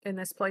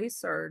this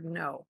place, or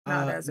no?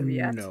 Not as of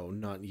yet? No,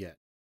 not yet.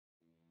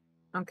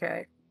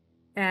 Okay.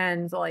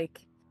 And like,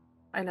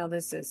 I know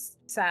this is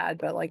sad,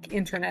 but like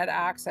internet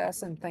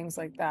access and things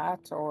like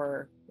that,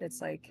 or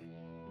it's like,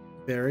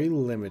 very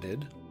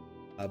limited,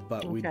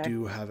 but we Okay.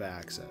 do have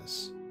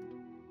access.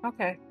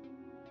 Okay.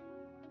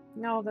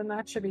 No, then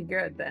that should be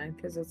good then,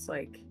 because it's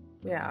like,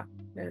 yeah,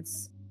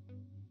 it's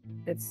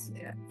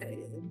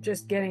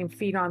just getting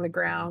feet on the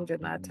ground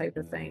and that type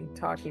of thing,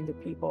 talking to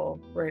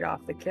people right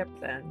off the kip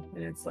then,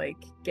 and it's like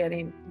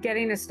getting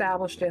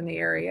established in the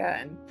area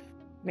and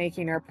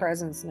making our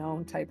presence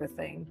known type of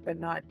thing, but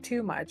not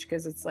too much,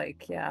 because it's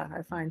like, yeah,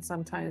 I find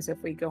sometimes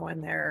if we go in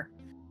there,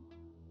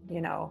 you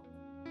know,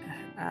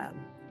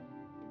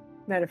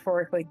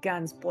 metaphorically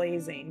guns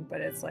blazing,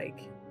 but it's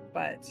like,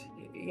 but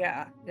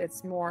yeah,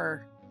 it's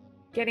more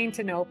getting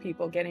to know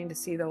people, getting to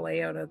see the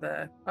layout of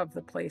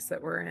the place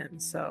that we're in,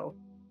 so,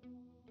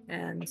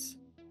 and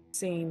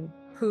seeing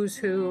who's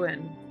who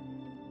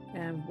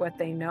and what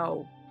they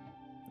know,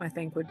 I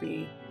think would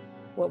be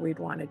what we'd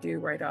want to do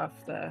right at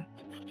the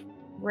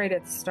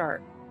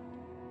start.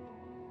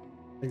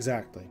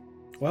 Exactly.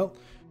 Well,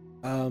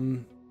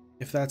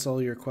 if that's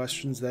all your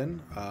questions,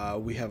 then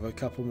we have a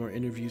couple more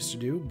interviews to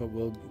do, but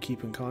we'll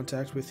keep in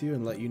contact with you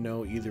and let you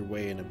know either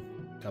way in a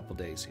couple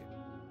days here.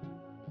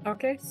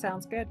 Okay,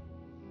 sounds good.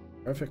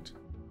 Perfect.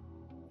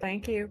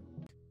 Thank you.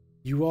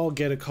 You all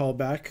get a call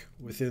back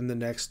within the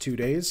next 2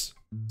 days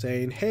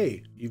saying,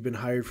 hey, you've been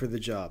hired for the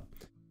job.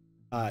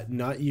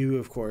 Not you,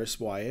 of course,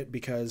 Wyatt,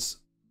 because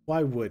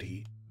why would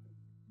he?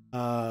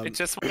 I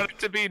just wanted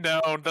to be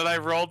known that I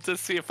rolled to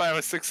see if I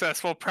was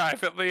successful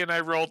privately, and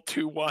I rolled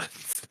 2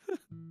 ones.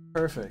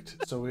 Perfect.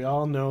 So we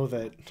all know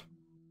that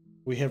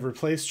we have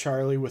replaced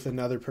Charlie with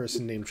another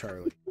person named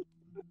Charlie.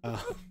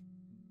 Oh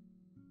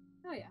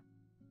yeah.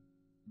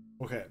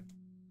 Okay.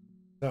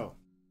 So.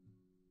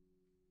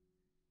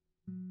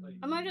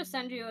 I might just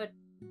send you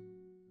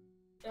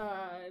a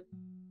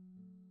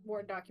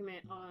Word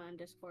document on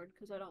Discord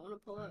because I don't want to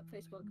pull up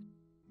Facebook.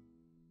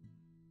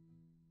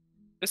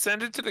 Just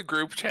send it to the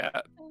group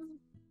chat.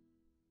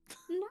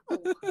 No.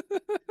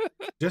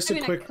 Just I a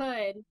mean, quick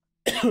I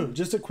could.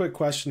 just a quick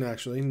question,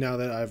 actually, now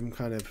that I'm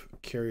kind of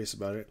curious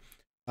about it.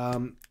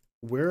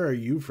 Where are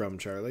you from,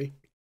 Charlie?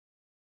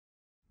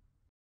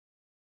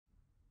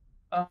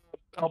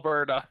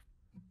 Alberta.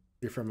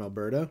 You're from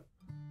Alberta?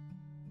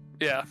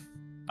 Yeah.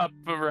 Up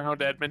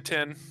around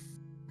Edmonton.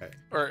 Okay.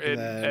 Or in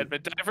then,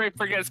 Edmonton. I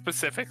forget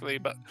specifically,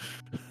 but...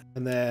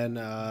 And then,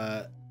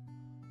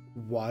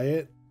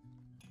 Wyatt?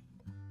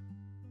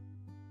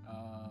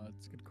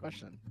 It's a good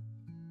question.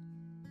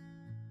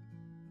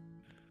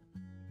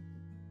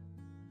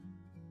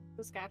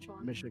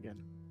 Saskatchewan. Michigan.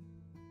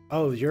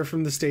 Oh, you're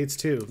from the States,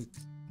 too.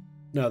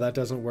 No, that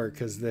doesn't work,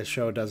 because this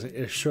show doesn't...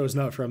 It show's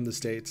not from the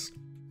States.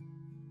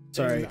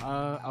 Sorry.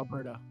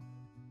 Alberta.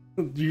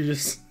 You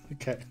just...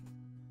 Okay.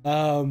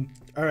 All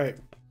right.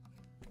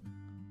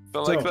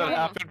 But like that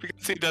happened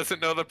because he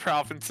doesn't know the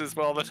provinces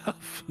well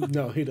enough.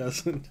 No, he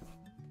doesn't.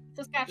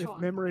 Saskatchewan.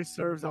 If memory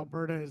serves,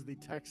 Alberta is the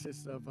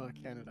Texas of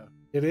Canada.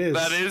 It is.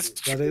 That is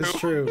true. That is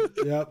true.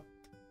 Yep.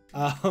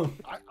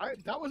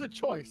 That was a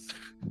choice.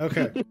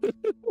 Okay.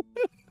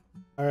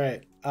 All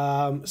right.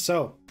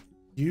 So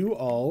you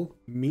all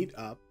meet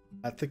up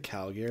at the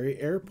Calgary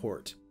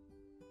airport.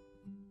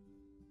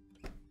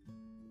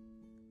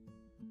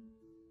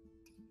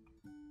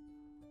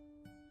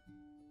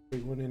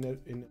 Big one in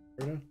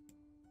Alberta.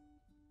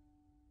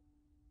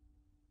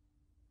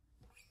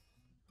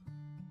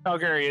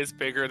 Calgary is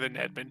bigger than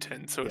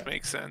Edmonton, so Yeah. it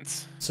makes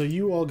sense. So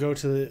you all go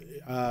to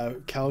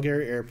the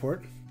Calgary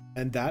airport,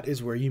 and that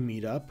is where you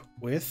meet up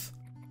with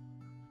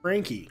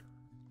Frankie.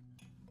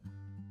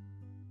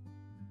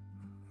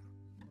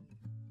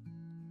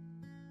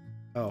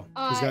 Oh,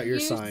 he's got your you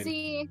sign.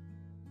 See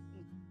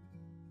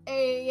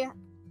a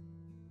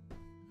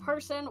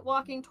person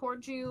walking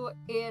towards you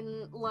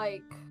in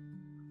like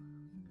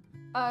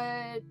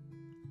I'm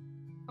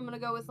gonna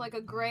go with like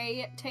a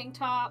gray tank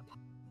top.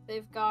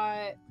 They've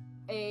got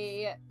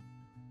a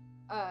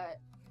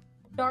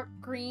dark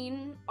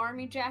green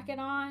army jacket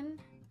on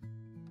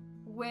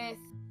with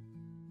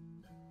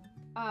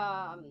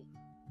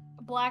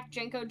black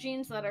Jenko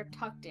jeans that are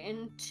tucked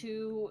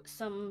into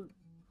some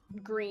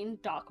green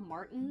Doc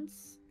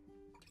Martens.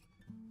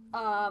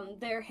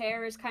 Their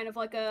hair is kind of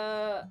like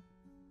a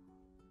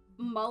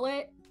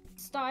mullet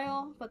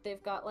style, but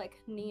they've got like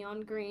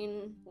neon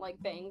green like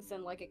bangs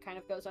and like it kind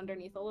of goes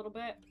underneath a little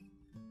bit.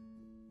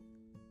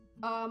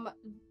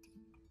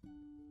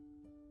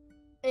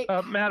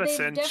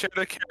 Madison, share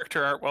the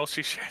character art while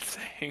she's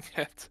saying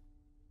it.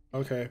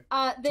 Okay.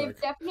 They've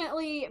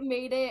definitely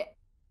made it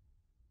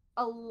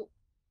a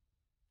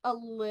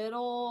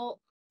little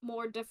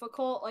more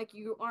difficult. Like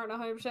you aren't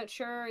 100%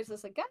 sure. Is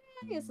this a guy?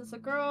 Is this a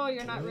girl?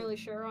 You're not really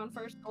sure on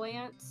first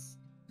glance.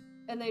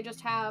 And they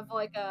just have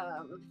like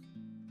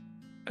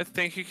I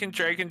think you can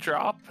drag and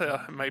drop.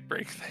 It might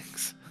break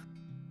things.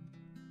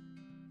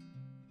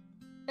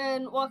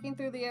 And walking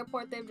through the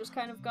airport, they've just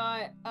kind of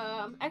got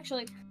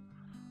actually,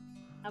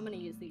 I'm gonna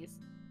use these.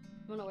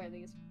 I'm gonna wear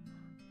these.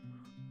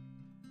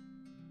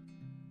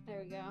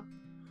 There we go.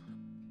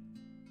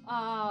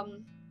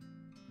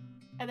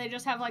 And they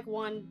just have like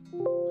one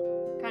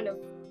kind of,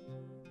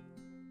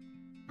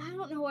 I don't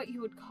don't know what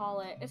you would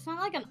call it. It's not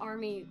like an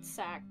army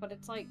sack, but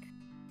it's like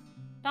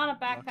not a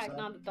backpack, Rucksack?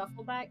 not a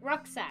duffel bag.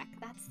 Rucksack.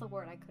 That's the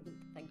word I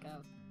couldn't think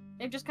of.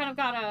 They've just kind of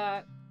got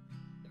a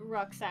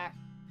rucksack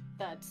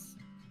that's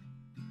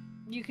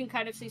you can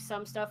kind of see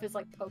some stuff is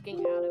like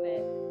poking out of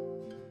it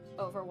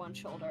over one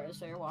shoulder as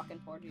they're walking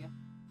toward you.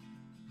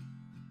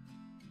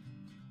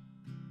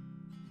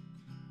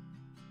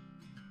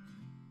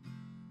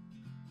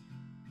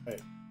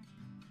 Right.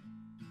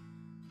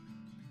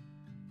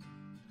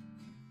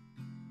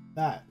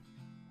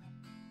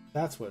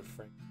 That's what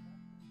Frank.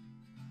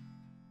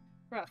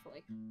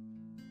 Roughly.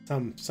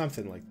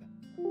 Something like that.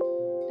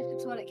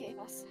 It's what it gave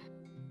us.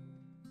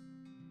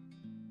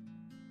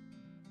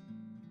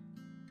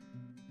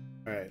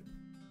 All right.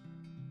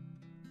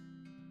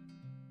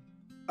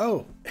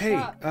 Oh,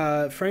 hey,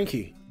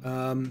 Frankie.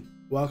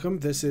 Welcome.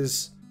 This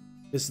is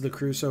the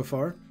crew so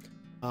far.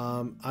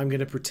 I'm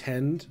gonna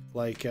pretend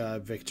like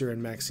Victor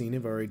and Maxine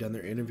have already done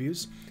their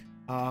interviews.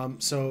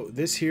 So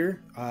this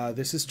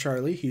is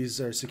Charlie. He's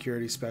our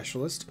security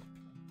specialist.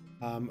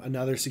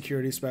 Another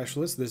security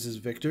specialist. This is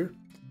Victor.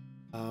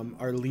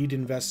 Our lead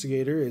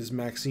investigator is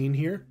Maxine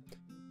here.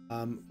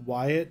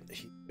 Wyatt,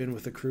 he's been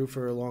with the crew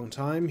for a long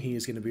time.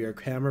 He's going to be our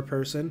camera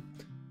person.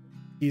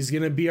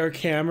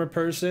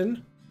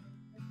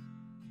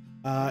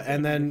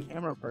 And then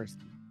Camera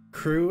person.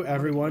 crew,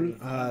 everyone.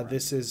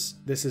 This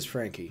is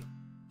Frankie.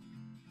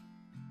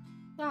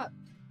 Stop.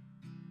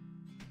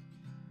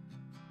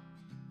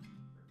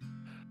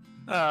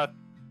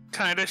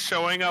 Kind of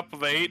showing up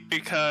late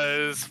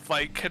because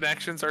flight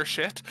connections are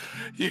shit.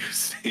 You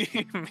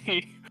see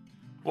me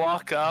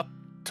walk up,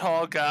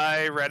 tall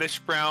guy, reddish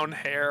brown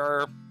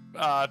hair,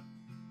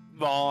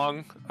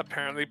 long,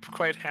 apparently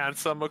quite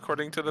handsome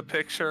according to the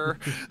picture.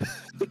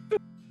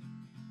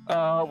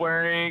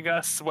 Wearing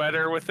a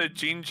sweater with a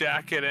jean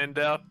jacket and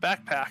a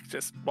backpack,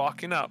 just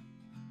walking up.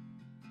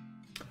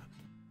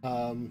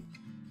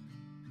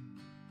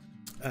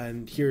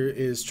 And here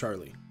is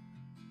Charlie.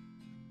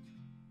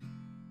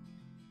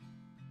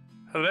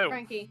 Hello.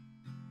 Frankie.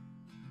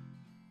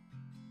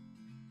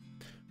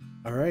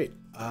 All right.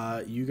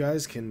 You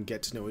guys can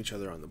get to know each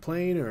other on the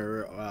plane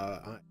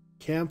or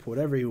camp,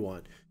 whatever you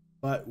want.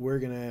 But we're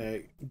going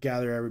to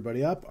gather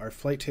everybody up. Our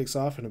flight takes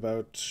off in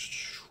about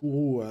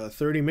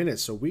 30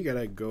 minutes, so we got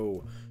to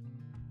go.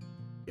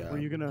 Yeah. Were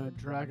you going to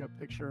drag a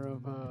picture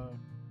of... Do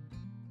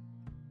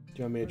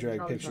you want me to drag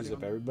Charlie pictures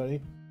talking of everybody?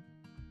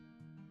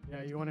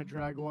 Yeah, you want to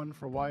drag one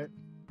for Wyatt?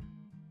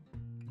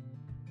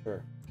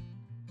 Sure.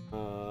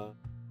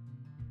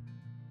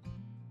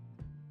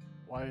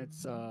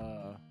 Wyatt's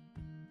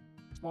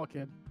small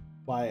kid.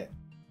 Wyatt.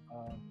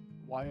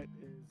 Wyatt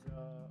is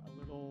a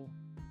little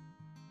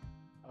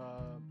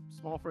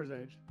small for his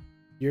age.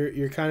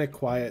 You're kind of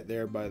quiet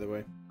there, by the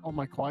way. Oh, am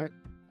I quiet?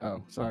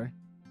 Oh, sorry.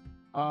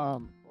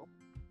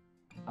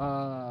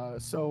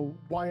 So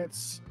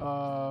Wyatt's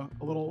a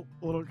little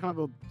kind of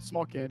a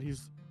small kid.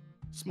 He's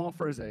small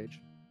for his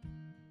age.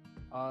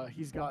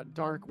 He's got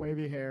dark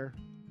wavy hair.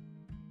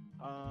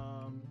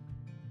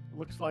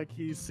 Looks like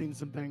he's seen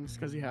some things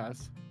because he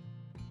has.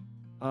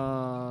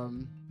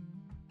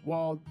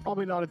 While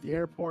probably not at the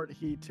airport,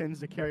 he tends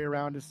to carry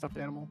around his stuffed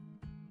animal.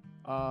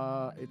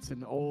 It's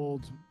an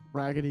old,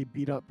 raggedy,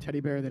 beat-up teddy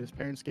bear that his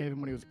parents gave him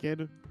when he was a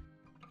kid,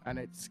 and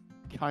it's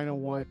kind of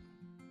what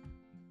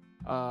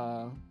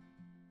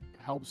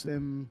helps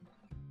him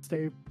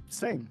stay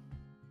sane.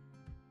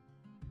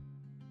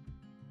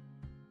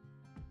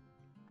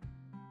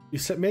 You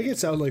make it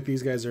sound like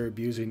these guys are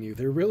abusing you.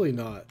 They're really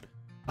not.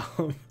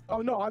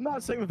 Oh no, I'm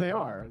not saying that they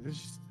are.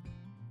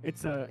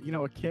 It's a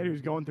kid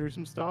who's going through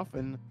some stuff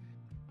and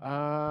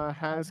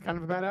has kind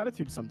of a bad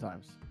attitude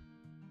sometimes.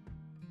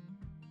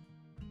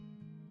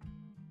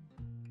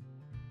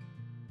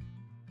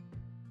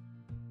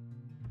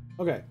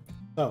 Okay.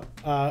 So,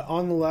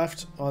 on the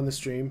left on the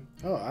stream.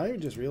 Oh, I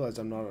just realized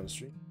I'm not on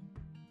stream.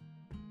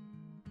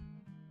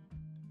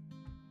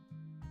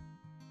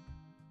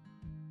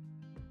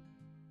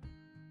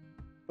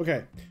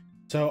 Okay.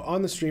 So,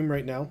 on the stream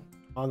right now,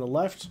 on the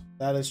left,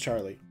 that is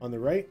Charlie. On the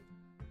right,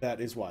 that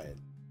is Wyatt.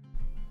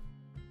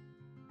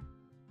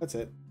 That's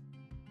it.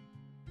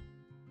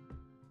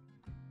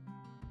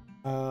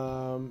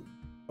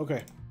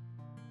 Okay.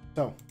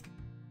 So,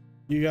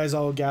 you guys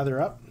all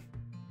gather up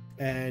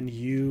and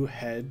you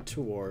head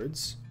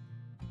towards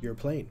your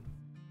plane.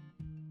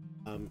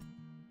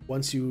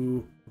 Once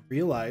you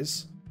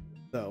realize,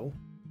 though,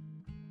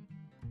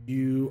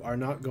 you are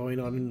not going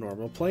on a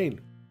normal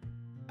plane,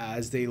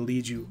 as they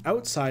lead you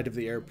outside of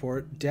the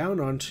airport, down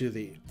onto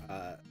the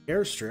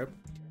airstrip,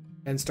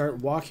 and start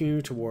walking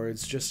you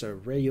towards just a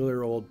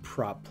regular old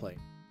prop plane.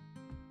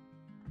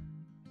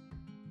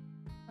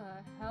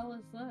 Hell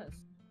is this?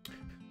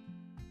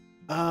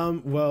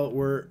 Well,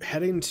 we're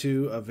heading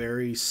to a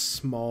very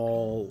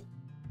small,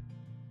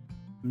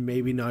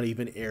 maybe not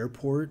even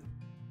airport.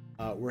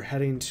 We're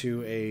heading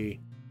to a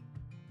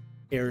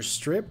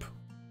airstrip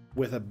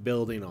with a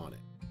building on it.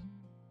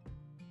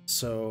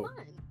 So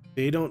Fun.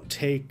 they don't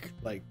take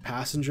like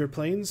passenger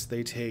planes,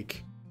 they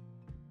take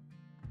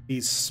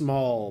these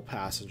small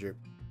passenger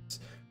planes.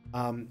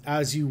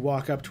 As you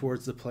walk up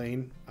towards the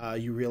plane,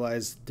 you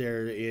realize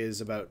there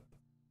is about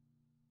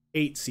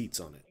 8 seats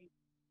on it,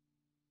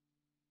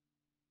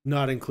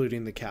 not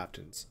including the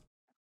captain's.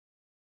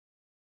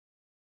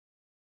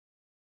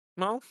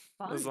 Well,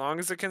 Fine. as long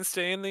as it can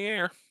stay in the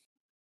air.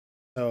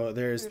 So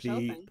Here's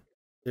hoping.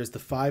 there's the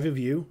 5 of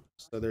you.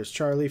 So there's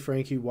Charlie,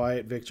 Frankie,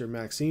 Wyatt, Victor,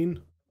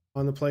 Maxine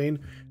on the plane,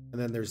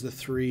 and then there's the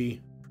 3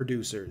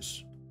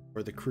 producers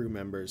or the crew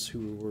members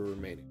who were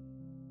remaining.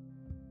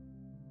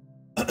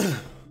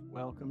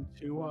 Welcome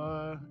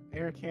to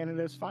Air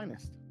Canada's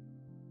finest.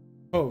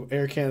 Oh,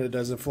 Air Canada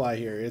doesn't fly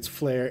here. It's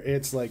Flare.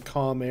 It's like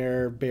Calm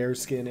Air,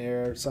 Bearskin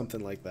Air,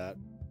 something like that.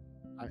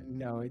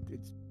 No,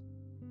 it's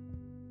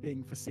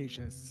being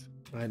facetious.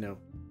 I know.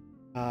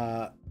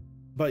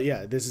 But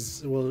yeah, this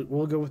is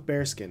we'll go with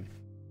Bearskin.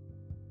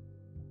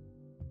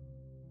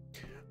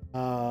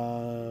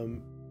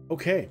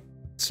 Okay.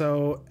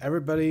 So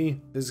everybody,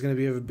 this is going to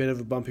be a bit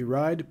of a bumpy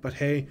ride, but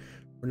hey,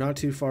 we're not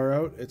too far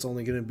out. It's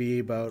only going to be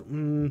about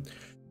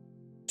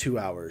 2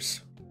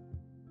 hours.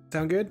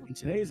 Sound good? And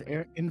today's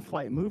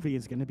in-flight movie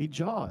is going to be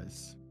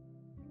Jaws,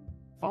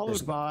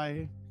 followed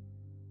by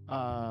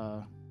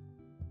the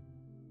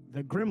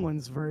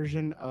Gremlins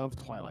version of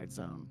Twilight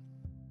Zone.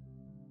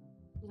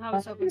 I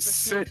was hoping for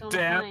snacks Sit on the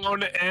plane.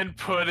 down and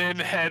put in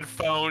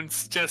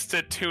headphones just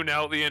to tune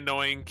out the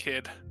annoying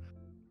kid.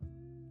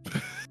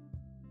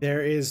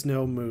 There is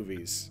no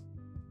movies.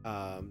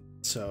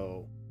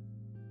 So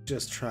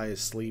just try to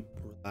sleep,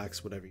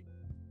 relax, whatever you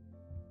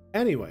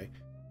Anyway,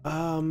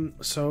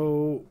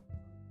 so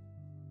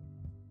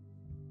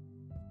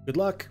good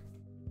luck.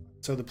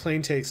 So the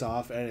plane takes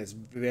off and it's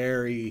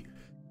very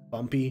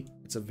bumpy.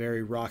 It's a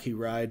very rocky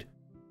ride.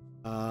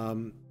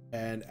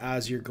 And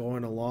as you're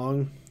going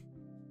along,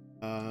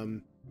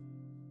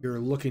 you're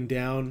looking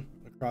down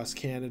across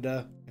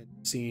Canada and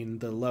seeing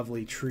the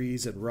lovely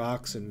trees and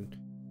rocks and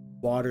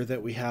water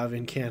that we have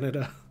in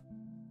Canada.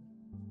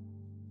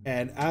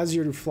 And as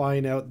you're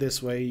flying out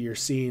this way, you're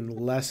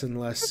seeing less and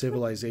less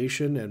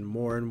civilization and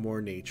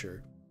more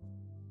nature.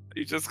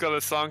 You just got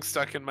a song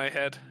stuck in my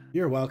head.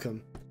 You're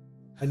welcome.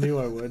 I knew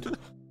I would.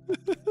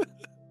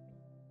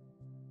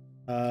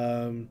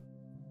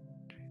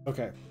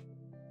 Okay.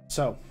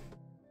 So,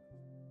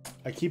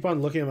 I keep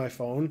on looking at my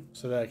phone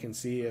so that I can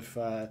see if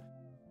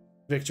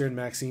Victor and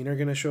Maxine are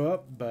going to show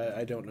up, but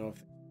I don't know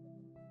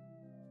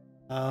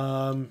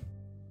if...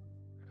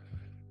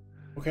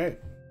 Okay.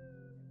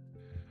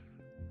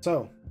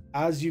 So,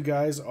 as you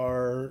guys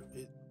are...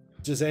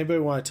 Does anybody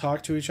want to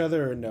talk to each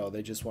other or no?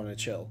 They just want to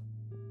chill?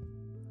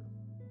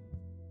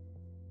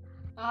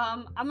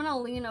 I'm gonna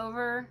lean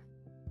over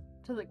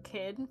to the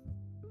kid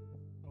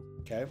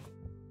Okay.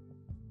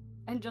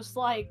 and just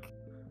like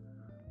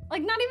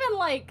not even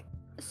like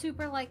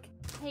super like,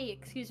 hey,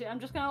 excuse me. I'm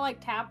just gonna like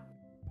tap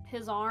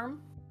his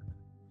arm.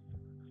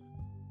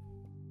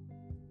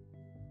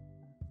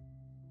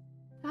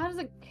 How does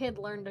a kid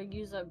learn to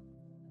use a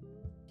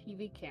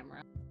TV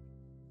camera?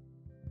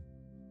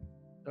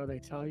 So they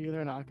tell you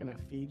they're not going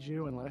to feed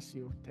you unless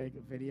you take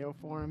a video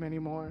for them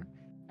anymore,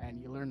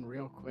 and you learn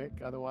real quick,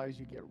 otherwise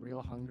you get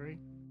real hungry.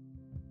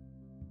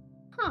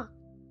 Huh.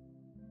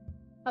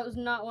 That was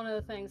not one of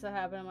the things that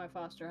happened in my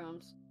foster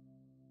homes.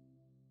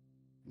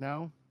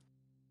 No?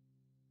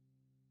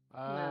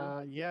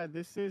 No. Yeah,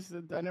 this is...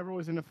 I never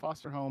was in a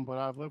foster home, but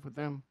I've lived with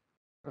them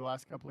for the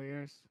last couple of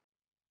years.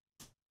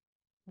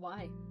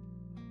 Why?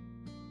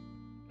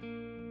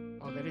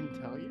 Oh, they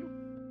didn't tell you?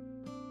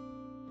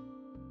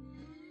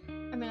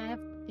 I mean, I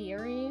have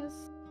theories,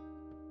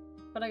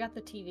 but I got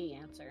the TV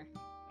answer.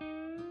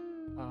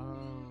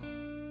 Oh.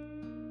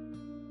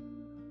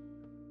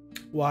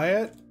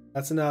 Wyatt,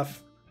 that's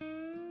enough.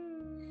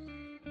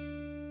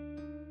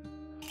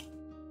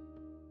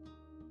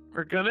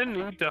 We're gonna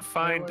need to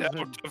find was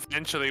out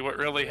eventually what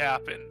really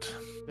happened.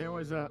 There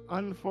was an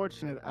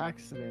unfortunate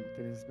accident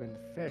that has been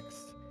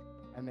fixed,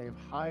 and they've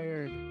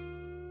hired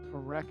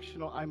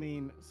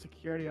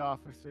security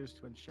officers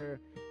to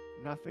ensure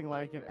nothing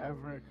like it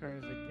ever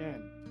occurs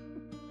again.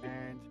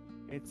 And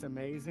it's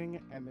amazing,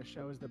 and the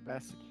show is the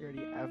best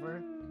security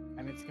ever,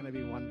 and it's going to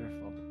be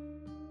wonderful.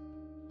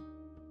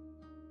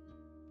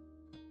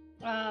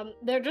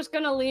 They're just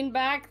gonna lean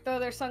back, throw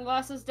their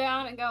sunglasses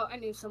down, and go, I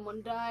knew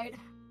someone died.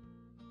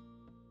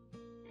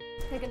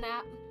 Take a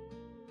nap.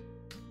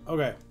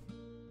 Okay.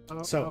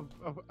 So-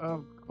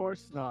 Of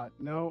course not.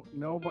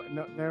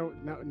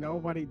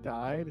 Nobody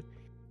died.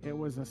 It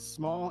was a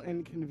small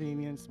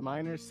inconvenience,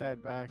 minor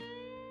setback,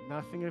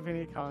 nothing of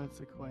any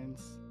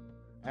consequence.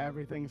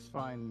 Everything's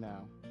fine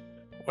now.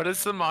 What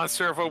is the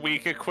monster of a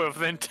week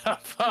equivalent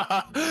of?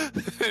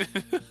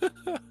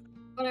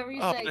 Whatever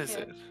you Oh, say, what is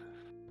kid. it?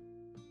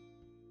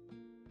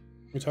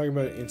 We're talking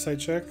about an insight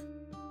check?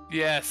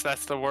 Yes,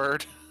 that's the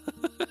word.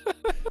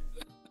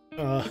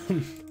 So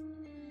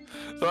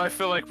I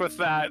feel like with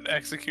that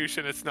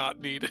execution, it's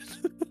not needed.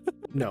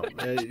 No,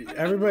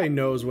 everybody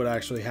knows what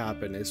actually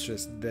happened. It's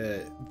just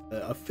the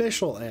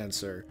official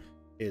answer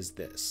is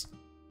this.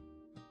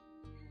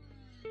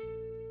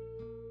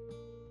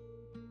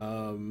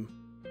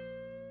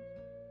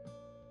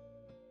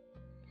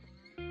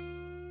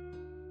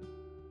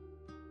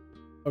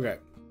 Okay,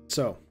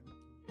 so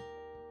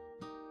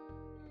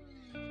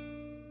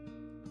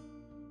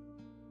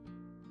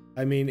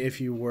I mean,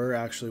 if you were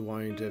actually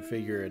wanting to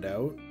figure it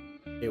out,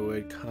 it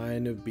would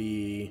kind of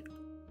be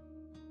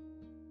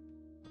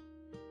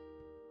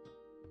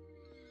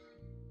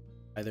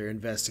either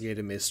investigate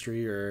a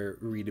mystery or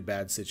read a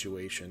bad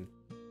situation.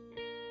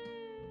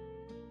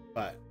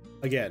 But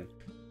again,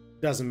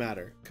 doesn't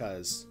matter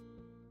because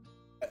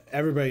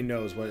everybody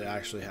knows what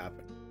actually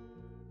happened.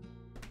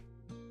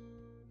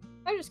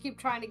 I just keep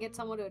trying to get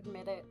someone to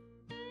admit it.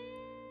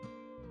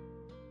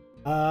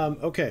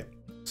 Okay,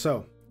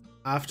 so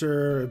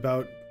after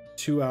about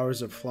 2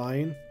 hours of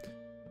flying,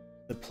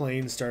 the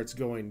plane starts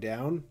going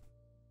down.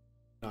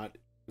 Not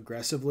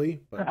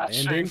aggressively, but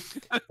landing.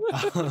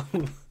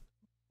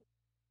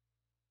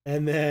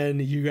 And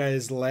then you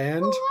guys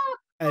land.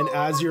 And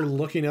as you're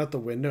looking out the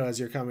window, as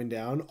you're coming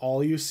down,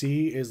 all you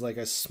see is like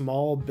a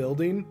small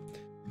building,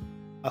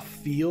 a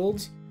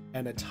field,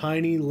 and a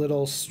tiny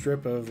little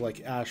strip of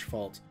like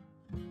asphalt.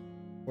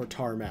 Or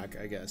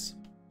tarmac, I guess.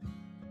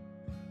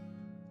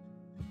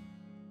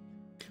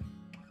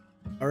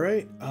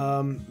 Alright,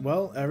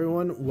 well,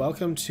 everyone,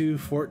 welcome to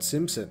Fort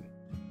Simpson.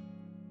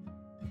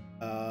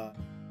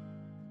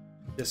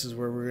 This is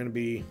where we're going to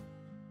be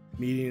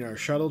meeting our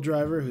shuttle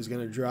driver, who's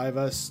going to drive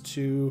us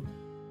to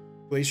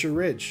Glacier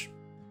Ridge.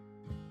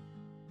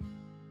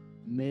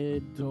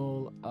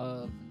 Middle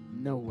of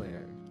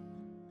nowhere.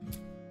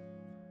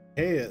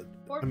 Hey,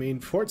 I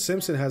mean, Fort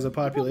Simpson has a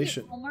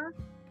population. Homer?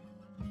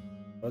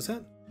 What's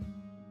that?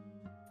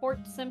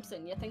 Fort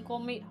Simpson. You think we'll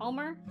meet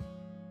Homer?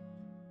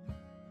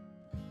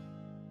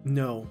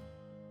 No,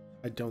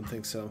 I don't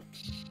think so.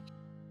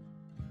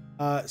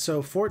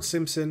 So Fort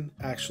Simpson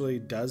actually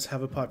does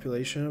have a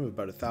population of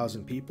about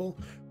 1,000 people.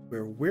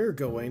 Where we're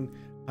going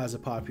has a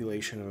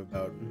population of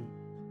about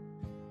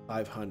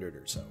 500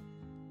 or so.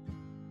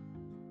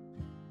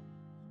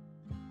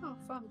 Oh,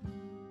 fun.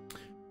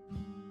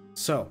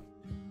 So,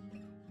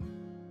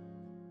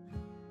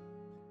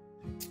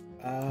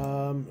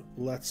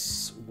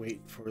 let's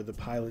wait for the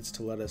pilots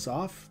to let us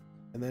off,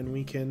 and then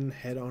we can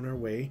head on our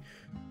way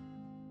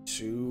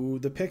to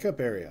the pickup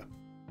area.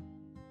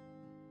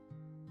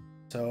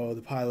 So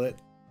the pilot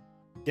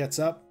gets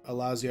up,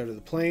 allows you out of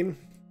the plane,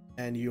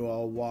 and you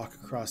all walk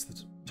across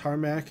the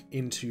tarmac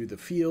into the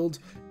field,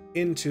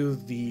 into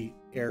the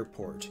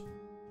airport.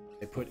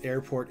 They put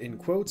airport in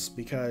quotes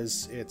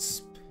because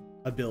it's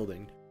a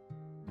building.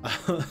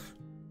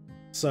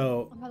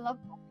 So I love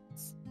that.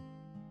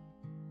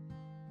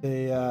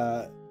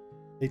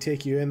 they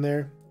take you in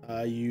there,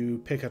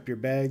 you pick up your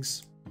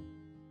bags,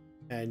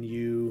 and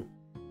you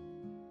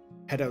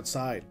head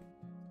outside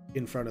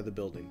in front of the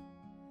building.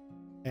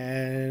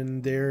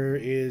 And there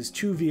is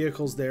 2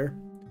 vehicles there,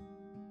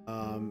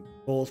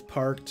 both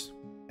parked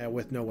and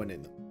with no one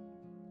in them.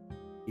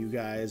 You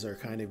guys are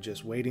kind of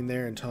just waiting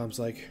there, and Tom's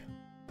like,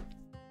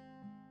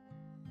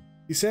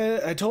 he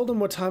said, I told him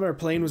what time our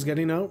plane was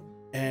getting out,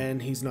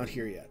 and he's not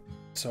here yet.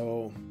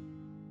 So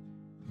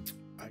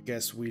I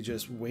guess we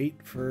just wait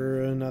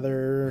for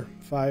another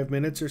 5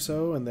 minutes or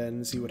so and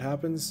then see what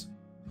happens.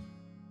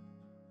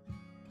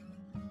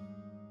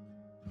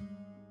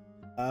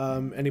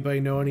 Anybody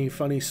know any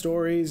funny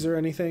stories or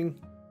anything?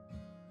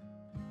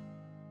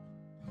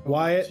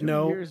 Wyatt, 2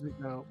 no. years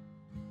ago.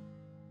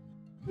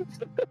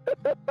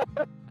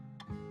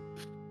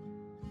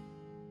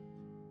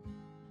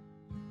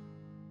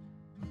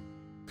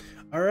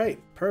 All right,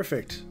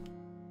 perfect.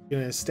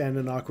 Gonna stand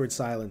in awkward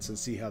silence and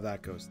see how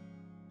that goes.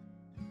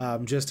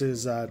 Just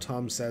as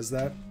Tom says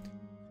that,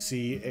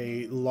 see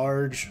a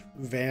large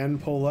van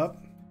pull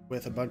up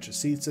with a bunch of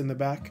seats in the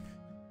back.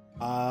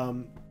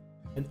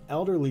 An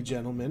elderly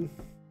gentleman.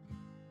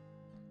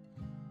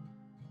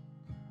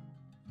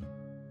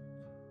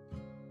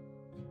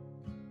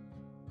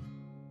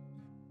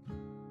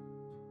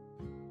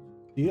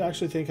 Do you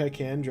actually think I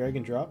can drag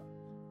and drop?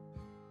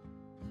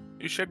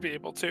 You should be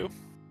able to.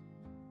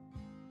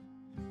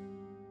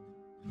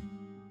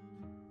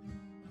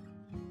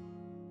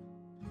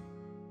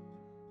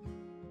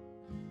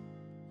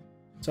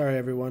 Sorry,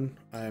 everyone.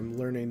 I'm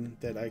learning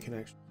that I can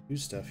actually do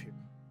stuff here.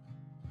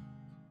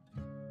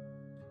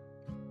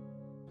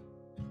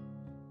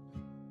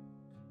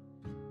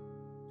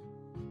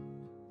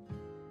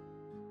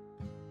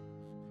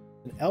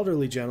 An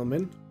elderly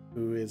gentleman,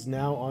 who is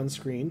now on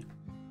screen,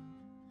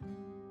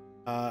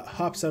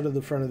 hops out of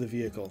the front of the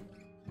vehicle.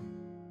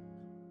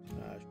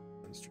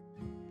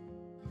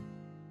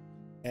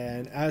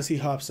 And as he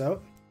hops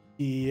out,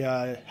 he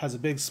has a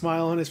big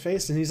smile on his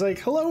face, and he's like,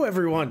 "Hello,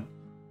 everyone,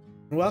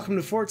 and welcome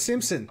to Fort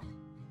Simpson.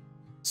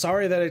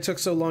 Sorry that it took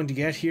so long to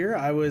get here.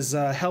 I was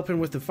helping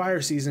with the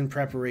fire season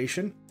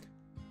preparation.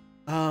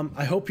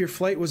 I hope your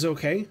flight was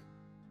okay.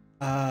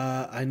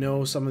 I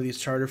know some of these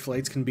charter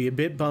flights can be a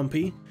bit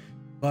bumpy,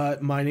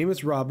 but my name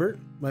is Robert.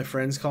 My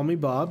friends call me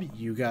Bob.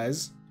 You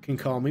guys can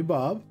call me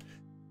Bob.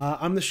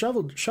 I'm the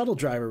shuttle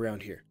driver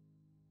around here."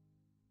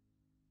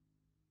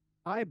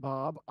 Hi,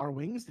 Bob. Our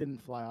wings didn't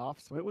fly off,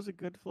 so it was a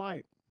good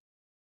flight.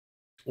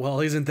 Well,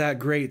 isn't that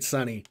great,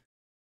 Sonny?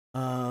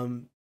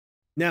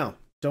 Now,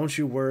 don't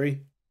you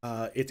worry.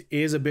 It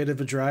is a bit of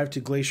a drive to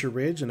Glacier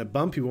Ridge, and a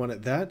bumpy one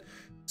at that.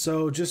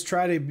 So just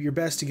try your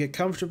best to get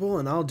comfortable,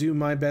 and I'll do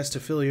my best to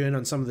fill you in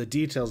on some of the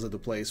details of the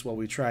place while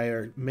we try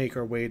to make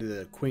our way to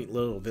the quaint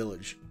little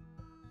village.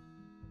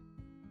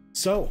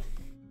 So,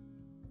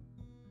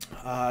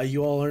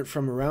 you all aren't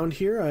from around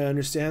here, I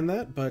understand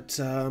that, but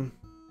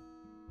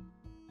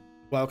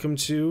welcome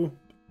to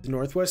the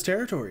Northwest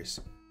Territories.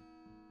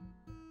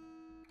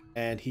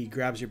 And he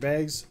grabs your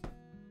bags,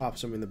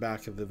 pops them in the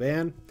back of the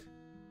van,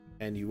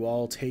 and you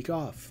all take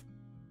off.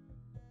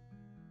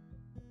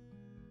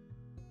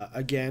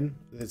 Again,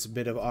 it's a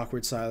bit of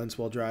awkward silence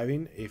while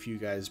driving. If you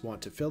guys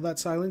want to fill that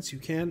silence, you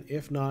can.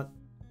 If not,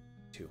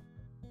 too.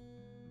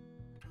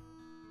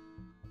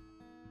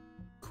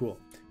 Cool.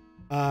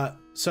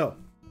 So,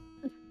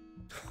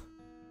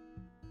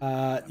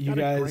 you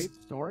guys. A great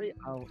story.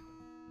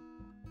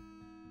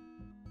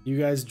 You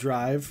guys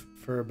drive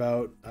for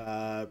about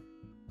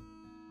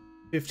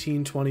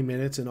 15-20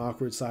 minutes in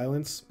awkward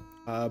silence.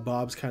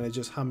 Bob's kind of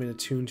just humming a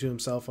tune to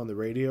himself on the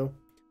radio.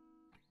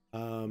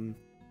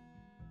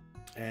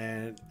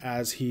 And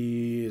as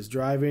he is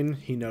driving,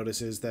 he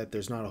notices that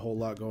there's not a whole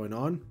lot going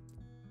on.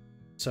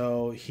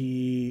 So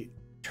he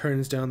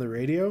turns down the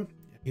radio.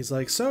 He's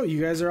like, so you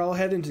guys are all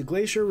heading to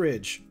Glacier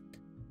Ridge.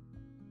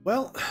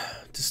 Well,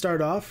 to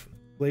start off,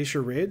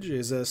 Glacier Ridge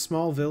is a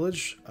small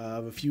village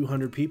of a few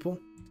hundred people.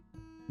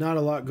 Not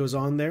a lot goes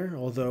on there,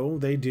 although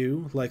they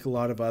do, like a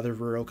lot of other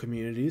rural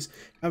communities,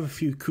 have a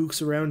few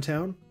kooks around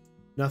town.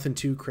 Nothing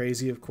too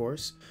crazy, of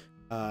course.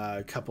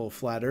 A couple of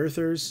flat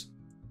earthers,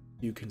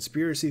 a few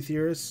conspiracy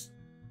theorists.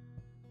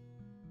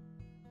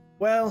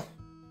 Well,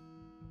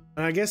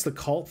 I guess the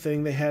cult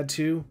thing they had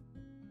too.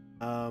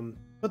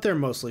 But they're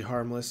mostly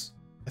harmless.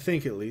 I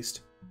think, at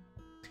least.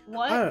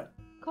 What?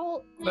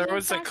 Cult? There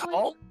was a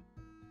cult?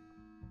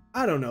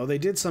 I don't know. They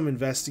did some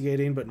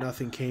investigating, but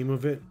nothing came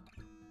of it.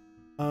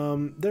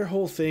 Their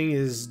whole thing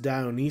is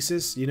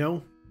Dionysus, you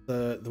know?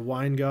 The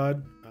wine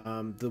god.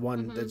 The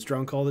one that's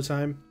drunk all the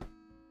time.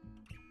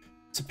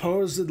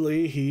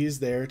 Supposedly, he's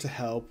there to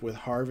help with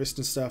harvest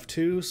and stuff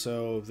too,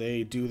 so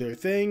they do their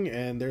thing,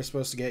 and they're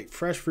supposed to get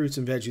fresh fruits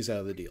and veggies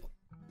out of the deal.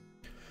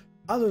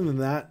 Other than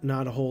that,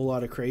 not a whole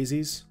lot of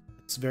crazies.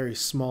 It's a very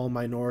small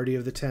minority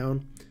of the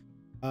town,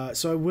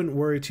 so I wouldn't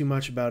worry too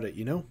much about it,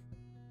 you know?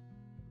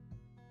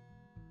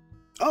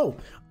 Oh,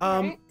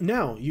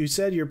 now, you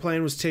said your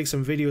plan was to take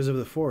some videos of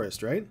the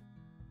forest, right?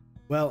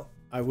 Well,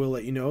 I will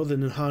let you know the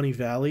Nahanni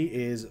Valley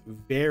is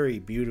very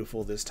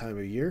beautiful this time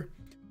of year.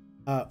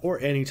 Or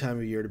any time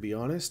of year, to be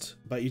honest.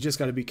 But you just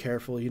got to be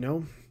careful, you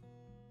know?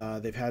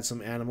 They've had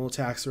some animal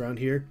attacks around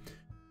here.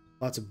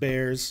 Lots of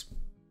bears,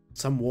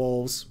 some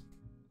wolves,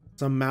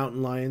 some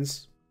mountain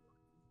lions.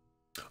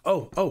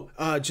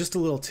 Just a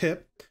little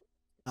tip.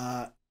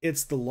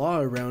 It's the law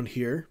around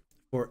here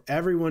for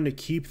everyone to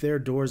keep their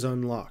doors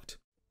unlocked.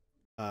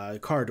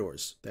 Car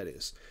doors, that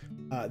is.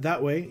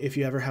 That way, if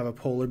you ever have a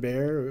polar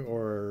bear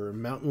or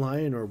mountain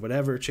lion or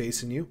whatever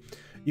chasing you,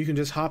 you can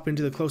just hop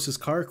into the closest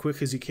car quick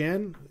as you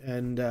can,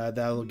 and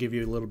that'll give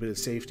you a little bit of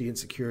safety and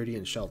security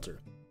and shelter.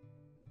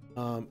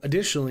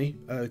 Additionally,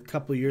 a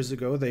couple of years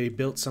ago, they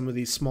built some of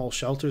these small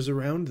shelters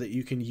around that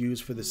you can use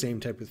for the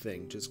same type of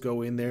thing. Just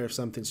go in there if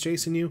something's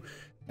chasing you,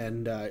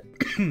 and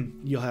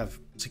you'll have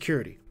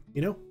security,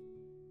 you know?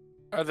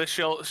 Are the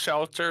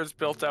shelters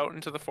built out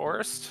into the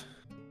forest?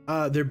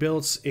 They're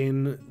built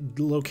in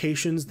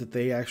locations that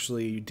they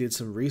actually did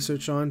some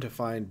research on to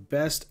find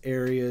best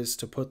areas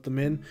to put them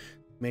in.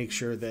 Make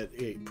sure that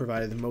it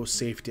provided the most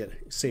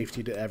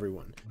safety to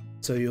everyone.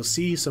 So you'll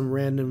see some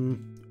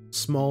random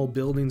small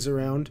buildings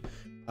around.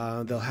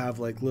 They'll have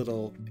like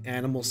little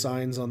animal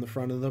signs on the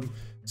front of them.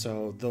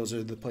 So those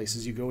are the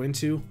places you go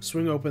into.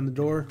 Swing open the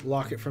door,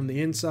 lock it from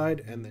the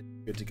inside, and then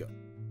you're good to go.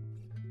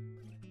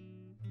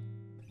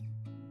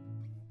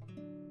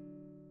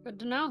 Good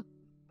to know.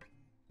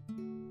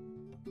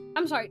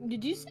 I'm sorry,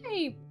 did you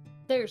say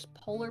there's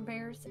polar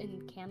bears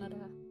in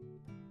Canada?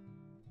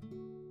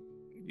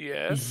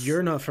 Yes.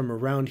 You're not from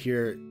around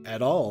here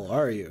at all,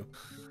 are you?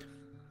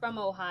 From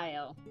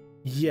Ohio.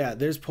 Yeah,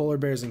 there's polar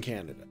bears in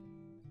Canada.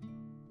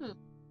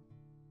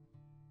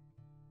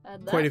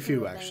 Quite a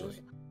few, actually.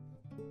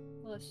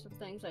 List of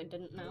things I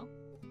didn't know.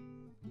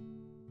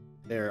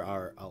 There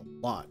are a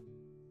lot.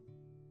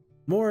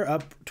 More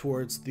up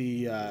towards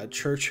the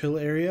Churchill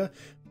area,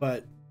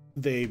 but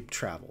they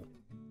travel.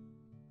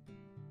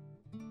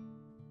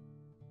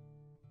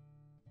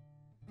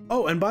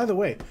 Oh, and by the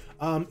way,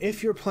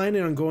 if you're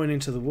planning on going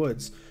into the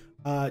woods,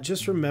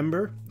 just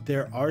remember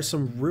there are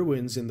some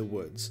ruins in the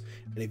woods,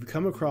 and if you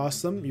come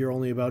across them, you're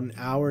only about an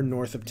hour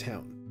north of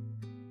town.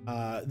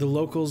 The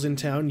locals in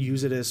town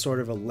use it as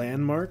sort of a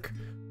landmark,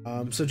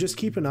 so just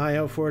keep an eye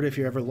out for it if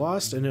you're ever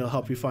lost, and it'll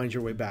help you find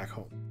your way back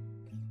home.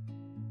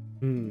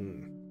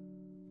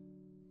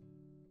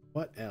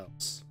 What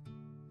else?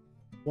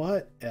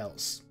 What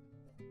else?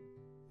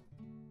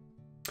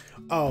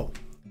 Oh,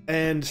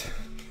 and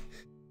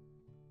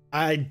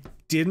I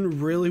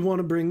didn't really want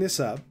to bring this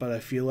up, but I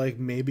feel like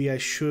maybe I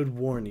should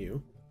warn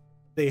you.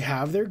 They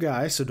have their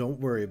guy, so don't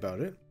worry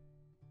about it.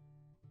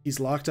 He's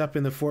locked up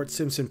in the Fort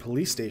Simpson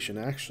police station,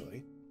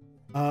 actually.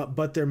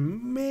 But there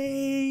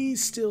may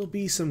still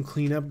be some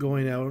cleanup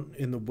going out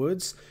in the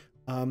woods,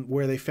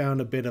 where they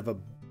found a bit of a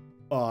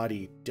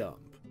body dump.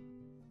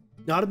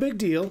 Not a big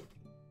deal.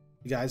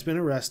 The guy's been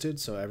arrested,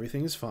 so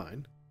everything is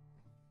fine.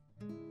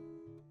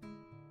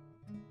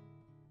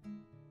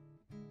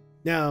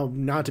 Now,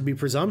 not to be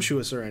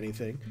presumptuous or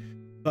anything,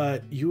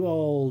 but you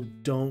all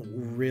don't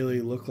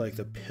really look like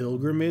the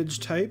pilgrimage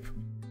type.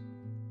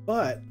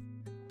 But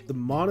the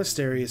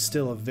monastery is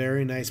still a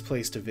very nice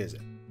place to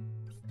visit.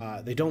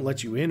 They don't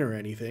let you in or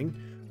anything,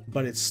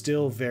 but it's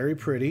still very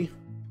pretty.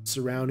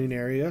 Surrounding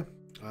area,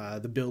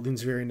 the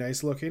building's very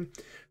nice looking.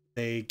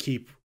 They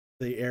keep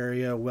the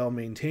area well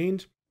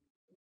maintained.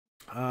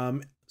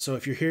 So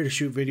if you're here to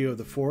shoot video of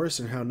the forest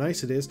and how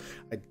nice it is,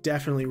 I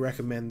definitely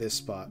recommend this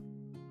spot.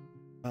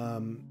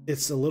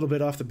 It's a little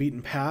bit off the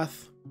beaten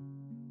path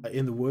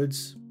in the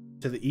woods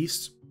to the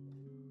east.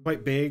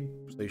 Quite big,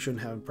 so you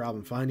shouldn't have a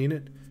problem finding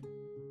it.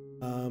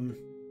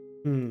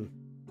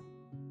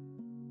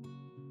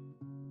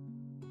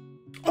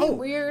 Oh,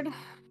 weird.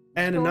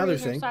 And another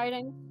stories or thing.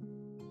 sightings?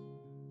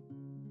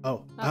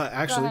 Oh, Go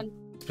actually, ahead.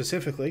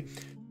 specifically,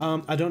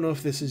 I don't know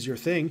if this is your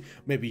thing.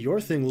 Maybe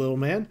your thing, little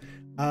man.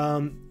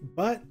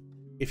 But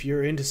if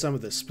you're into some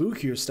of the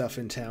spookier stuff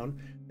in town,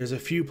 there's a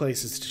few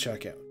places to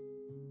check out.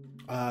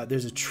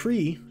 There's a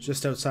tree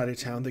just outside of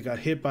town that got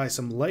hit by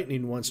some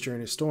lightning once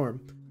during a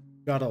storm.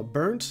 Got all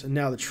burnt, and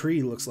now the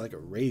tree looks like a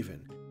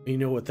raven. And you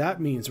know what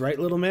that means, right,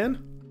 little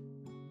man?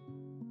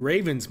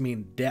 Ravens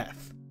mean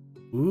death.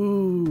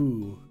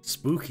 Ooh,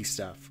 spooky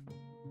stuff.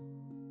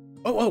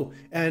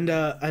 And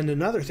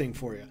another thing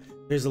for you.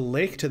 There's a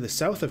lake to the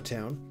south of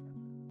town.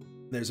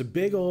 There's a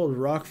big old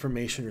rock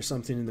formation or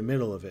something in the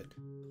middle of it.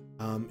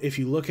 If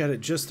you look at it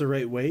just the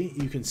right way,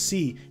 you can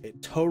see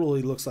it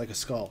totally looks like a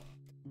skull.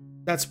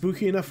 That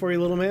spooky enough for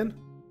you, little man?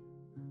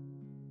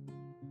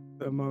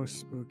 The most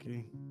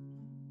spooky.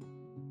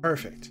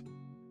 Perfect.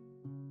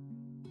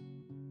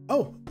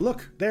 Oh,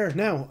 look, there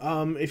now.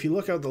 If you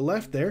look out the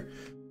left there,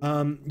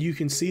 you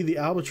can see the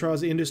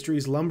Albatross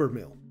Industries lumber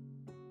mill.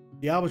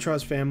 The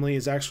Albatross family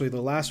is actually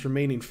the last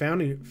remaining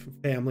founding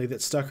family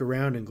that stuck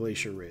around in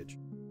Glacier Ridge.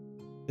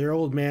 Their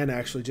old man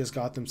actually just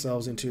got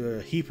themselves into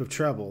a heap of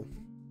trouble.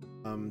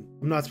 I'm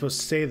not supposed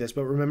to say this,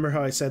 but remember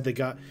how I said they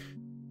got...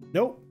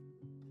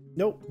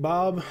 Nope,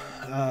 Bob,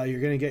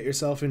 you're gonna get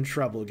yourself in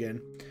trouble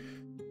again.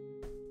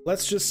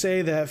 Let's just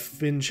say that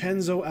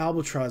Vincenzo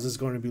Albatross is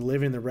going to be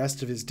living the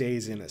rest of his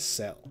days in a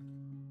cell.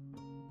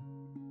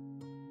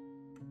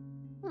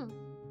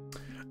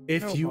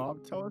 Bob,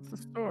 tell us the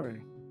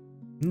story.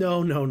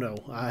 No.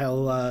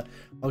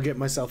 I'll get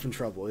myself in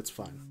trouble. It's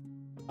fine.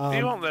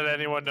 You won't let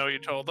anyone know you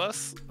told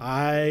us.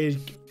 I've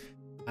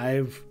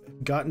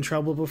got in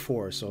trouble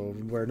before, so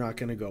we're not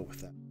going to go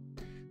with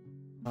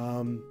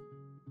that.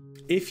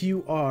 If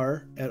you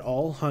are at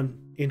all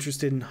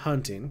interested in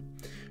hunting,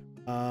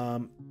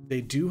 they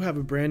do have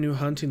a brand new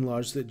hunting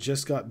lodge that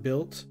just got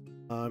built.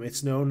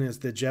 It's known as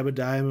the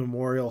Jebediah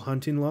Memorial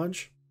Hunting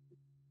Lodge.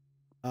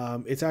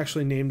 It's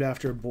actually named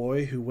after a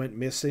boy who went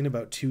missing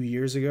about 2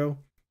 years ago.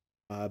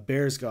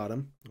 Bears got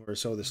him, or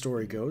so the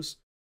story goes.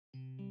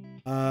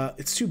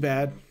 It's too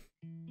bad.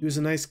 He was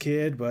a nice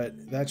kid,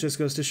 but that just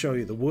goes to show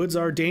you the woods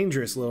are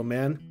dangerous, little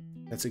man.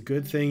 That's a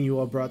good thing you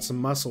all brought some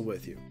muscle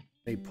with you.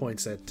 He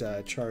points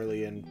at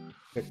Charlie and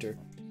Victor.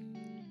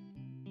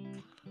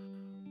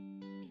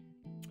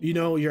 You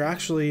know, you're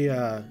actually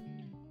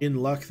in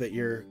luck that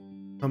you're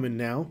coming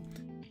now.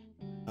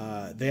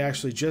 They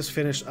actually just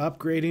finished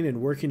upgrading and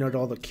working out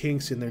all the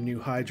kinks in their new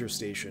hydro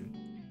station.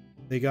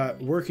 They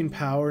got working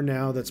power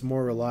now that's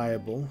more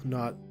reliable,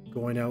 not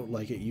going out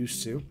like it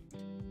used to.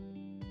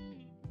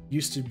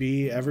 Used to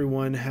be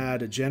everyone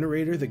had a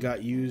generator that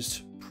got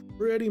used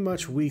pretty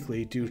much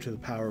weekly due to the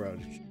power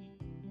outage.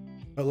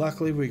 But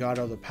luckily we got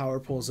all the power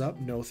poles up,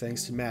 no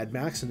thanks to Mad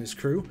Max and his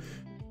crew,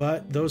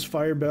 but those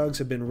firebugs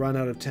have been run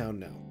out of town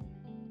now.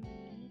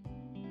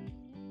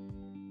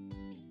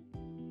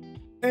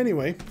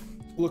 Anyway,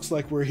 looks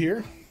like we're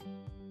here.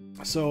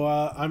 So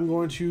I'm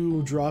going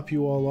to drop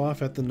you all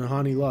off at the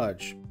Nahanni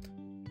Lodge.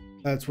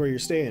 That's where you're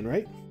staying,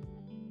 right?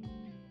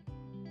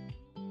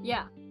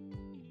 Yeah.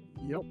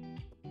 Yep.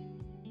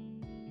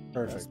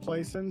 Perfect. Best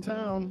place in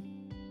town.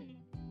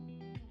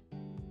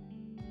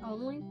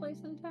 Only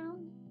place in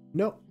town?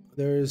 Nope.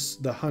 There's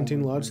the hunting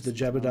Only lodge, the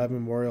place in Jebediah town.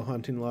 Memorial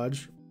Hunting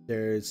Lodge.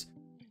 There's...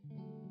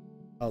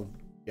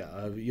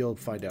 you'll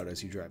find out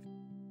as you drive.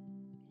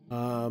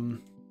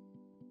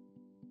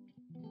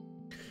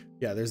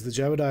 Yeah, there's the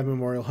Jebediah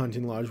Memorial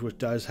Hunting Lodge, which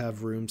does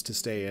have rooms to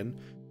stay in.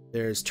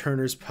 There's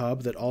Turner's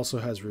Pub that also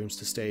has rooms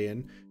to stay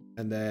in.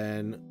 And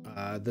then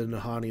the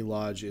Nahanni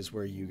Lodge is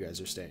where you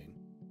guys are staying.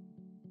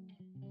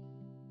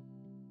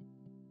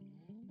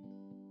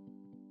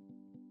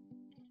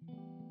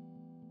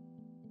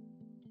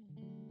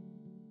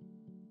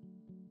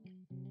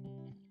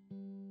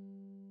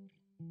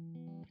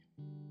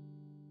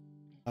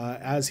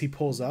 As he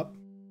pulls up,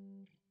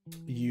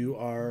 you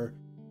are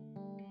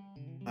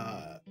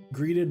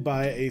greeted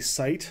by a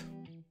sight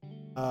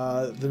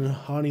The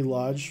Nahanni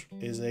Lodge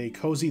is a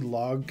cozy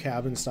log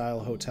cabin style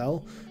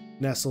hotel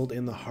nestled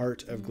in the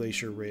heart of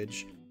Glacier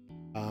Ridge.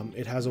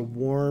 It has a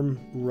warm,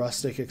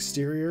 rustic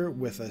exterior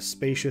with a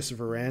spacious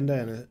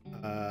veranda,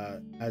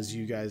 and as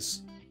you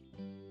guys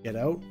get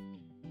out,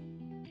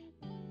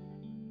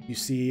 you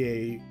see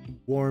a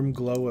warm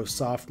glow of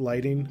soft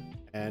lighting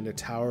and a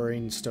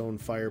towering stone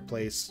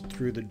fireplace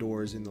through the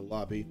doors in the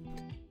lobby.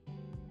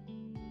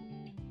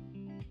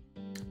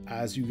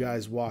 As you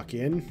guys walk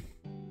in,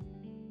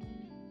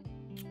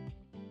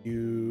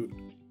 you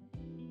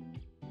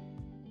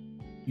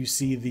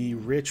see the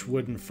rich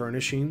wooden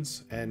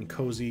furnishings and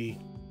cozy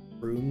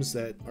rooms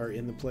that are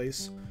in the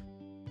place.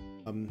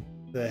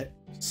 The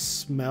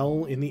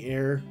smell in the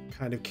air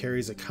kind of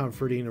carries a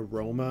comforting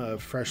aroma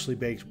of freshly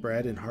baked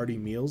bread and hearty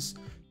meals,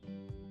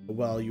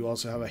 while you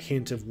also have a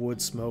hint of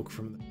wood smoke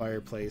from the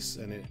fireplace,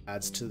 and it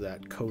adds to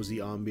that cozy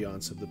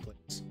ambiance of the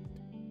place.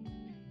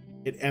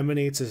 It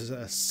emanates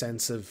a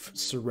sense of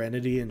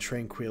serenity and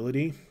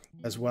tranquility,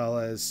 as well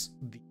as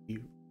the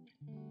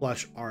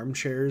plush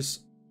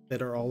armchairs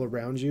that are all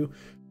around you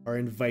are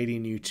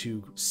inviting you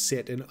to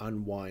sit and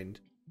unwind.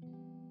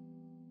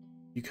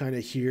 You kind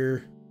of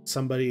hear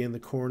somebody in the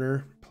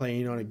corner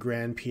playing on a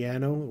grand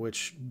piano,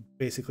 which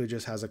basically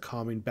just has a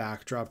calming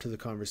backdrop to the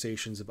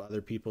conversations of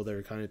other people that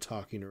are kind of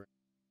talking around.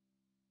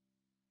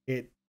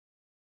 It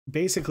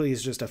basically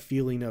is just a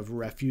feeling of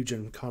refuge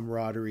and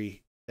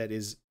camaraderie that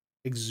is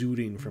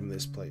exuding from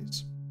this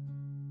place.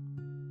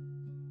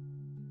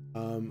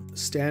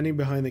 Standing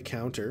behind the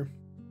counter,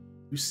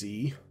 you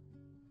see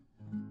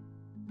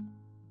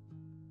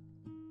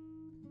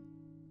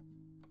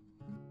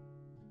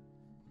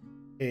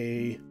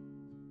a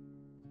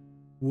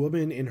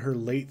woman in her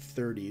late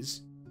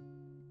 30s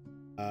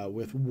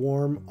with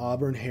warm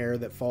auburn hair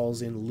that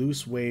falls in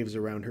loose waves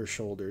around her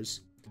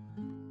shoulders.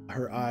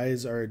 Her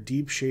eyes are a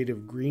deep shade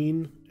of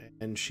green,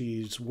 and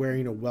she's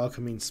wearing a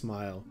welcoming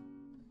smile.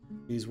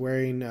 She's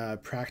wearing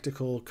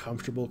practical,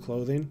 comfortable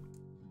clothing,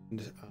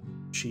 and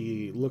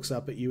she looks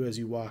up at you as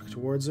you walk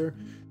towards her.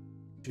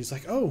 She's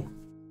like, "Oh,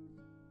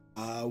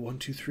 1,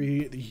 2,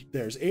 3.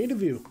 There's 8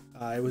 of you.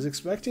 I was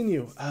expecting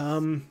you.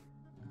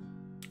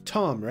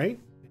 Tom, right?"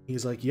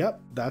 He's like,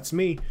 "Yep, that's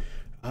me.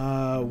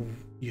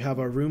 You have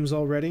our rooms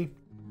already?"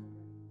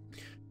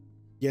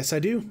 "Yes, I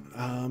do.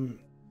 I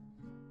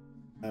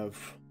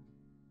have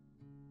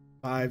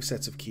 5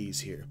 sets of keys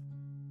here.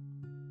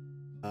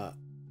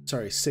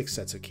 Sorry, 6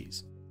 sets of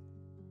keys."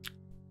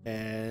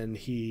 And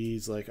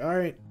he's like, "All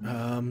right,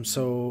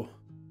 so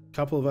a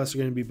couple of us are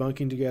going to be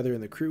bunking together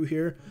in the crew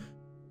here.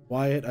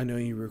 Wyatt, I know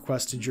you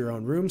requested your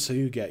own room, so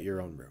you get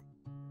your own room."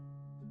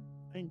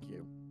 Thank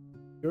you.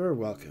 "You're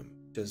welcome.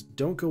 Just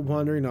don't go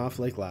wandering off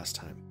like last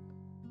time."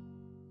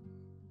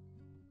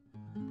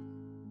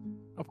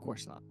 Of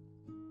course not.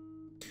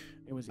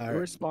 It was All right.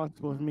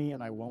 irresponsible of me,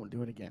 and I won't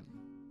do it again.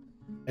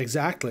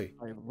 Exactly.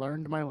 I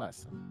learned my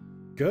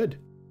lesson. Good.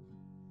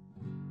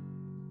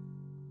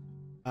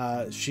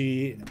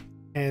 She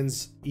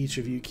hands each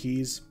of you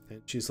keys,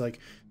 and she's like,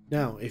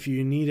 "Now, if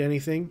you need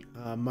anything,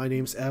 my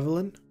name's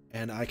Evelyn,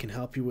 and I can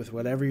help you with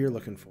whatever you're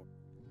looking for.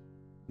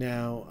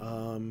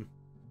 Now,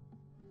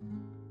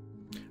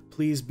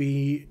 please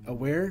be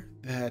aware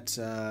that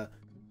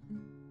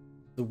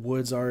the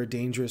woods are a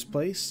dangerous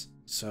place,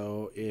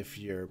 so if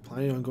you're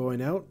planning on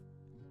going out,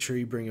 make sure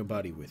you bring a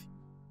buddy with you."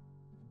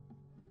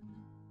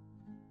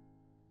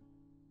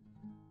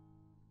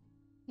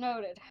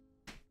 Noted.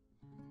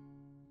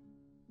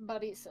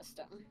 Buddy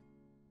system.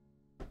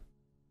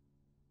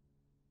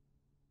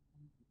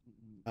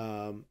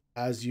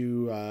 As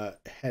you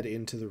head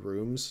into the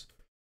rooms,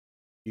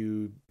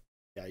 you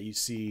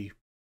see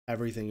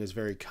everything is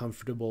very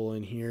comfortable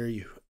in here.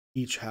 You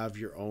each have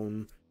your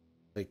own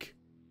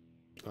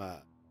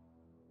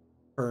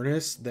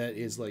furnace that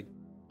is like,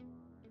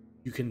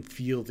 you can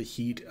feel the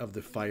heat of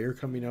the fire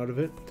coming out of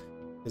it,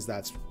 because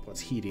that's what's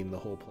heating the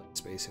whole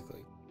place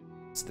basically.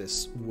 It's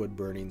this wood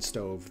burning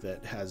stove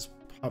that has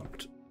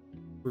pumped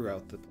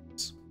throughout the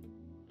place.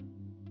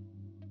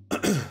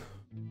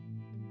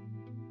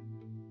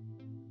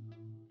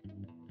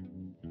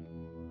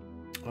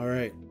 All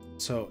right,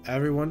 so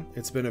everyone,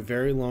 it's been a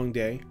very long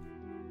day.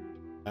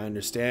 I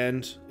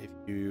understand if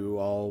you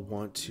all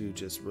want to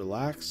just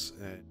relax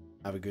and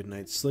have a good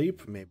night's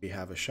sleep, maybe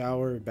have a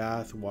shower,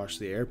 bath, watch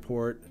the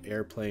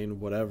airplane,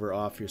 whatever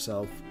off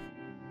yourself,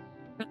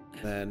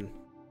 then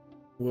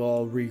we'll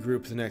all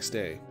regroup the next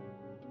day.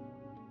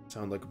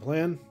 Sound like a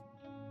plan?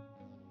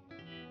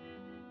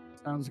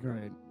 Sounds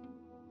great.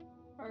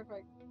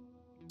 Perfect.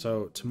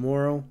 So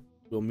tomorrow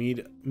we'll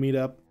meet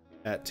up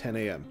at 10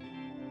 a.m.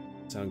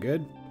 Sound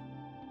good?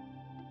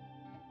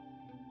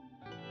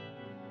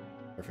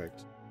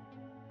 Perfect.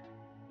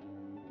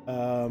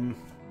 All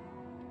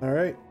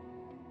right.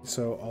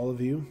 So all of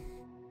you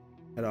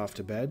head off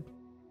to bed.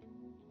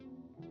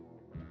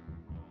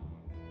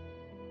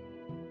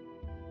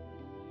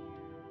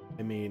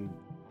 I mean,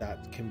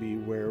 that can be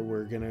where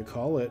we're gonna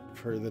call it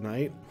for the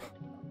night.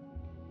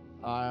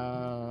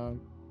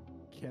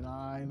 Can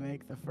I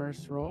make the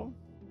first roll?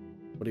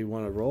 What do you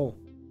want to roll?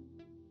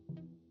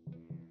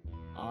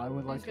 I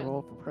would like Sounds to good.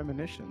 roll for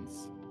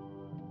premonitions.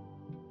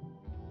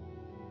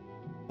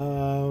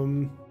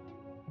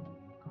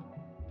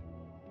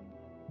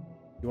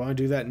 You want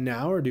to do that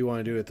now, or do you want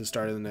to do it at the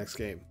start of the next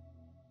game?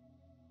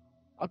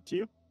 Up to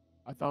you.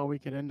 I thought we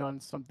could end on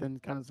something,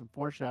 kind of some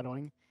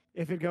foreshadowing.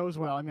 If it goes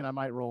well, I mean, I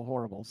might roll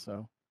horrible,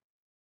 so.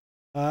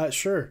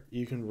 Sure,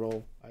 you can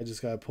roll. I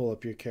just gotta pull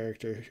up your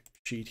character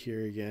sheet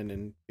here again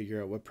and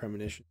figure out what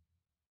premonition.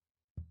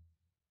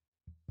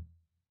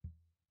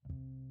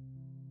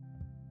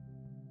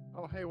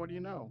 Oh, hey, what do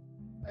you know?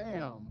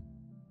 Bam.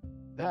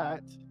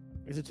 That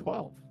is a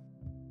 12.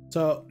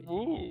 So,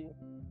 Ooh.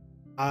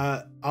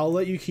 I'll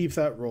let you keep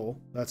that roll.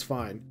 That's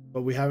fine.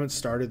 But we haven't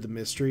started the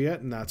mystery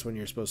yet, and that's when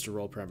you're supposed to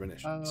roll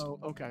premonitions. Oh,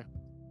 okay.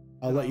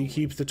 I'll let you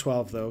keep the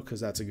 12 though, because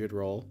that's a good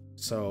roll.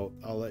 So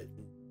I'll let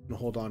you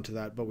hold on to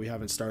that. But we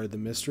haven't started the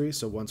mystery,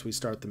 so once we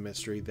start the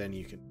mystery, then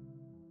you can.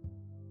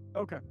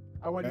 Okay.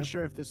 I wasn't Okay.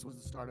 sure if this was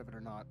the start of it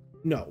or not.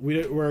 No,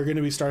 we're going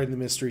to be starting the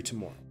mystery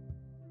tomorrow.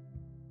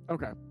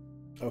 Okay.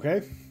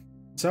 Okay,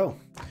 so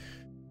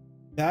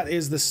that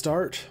is the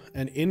start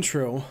and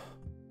intro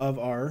of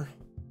our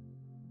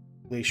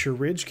Glacier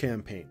Ridge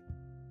campaign.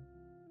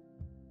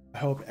 I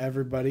hope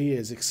everybody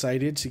is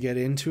excited to get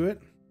into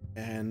it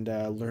and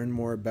learn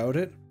more about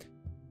it.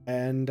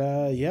 And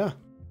yeah,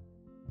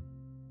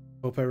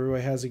 hope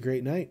everybody has a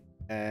great night,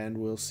 and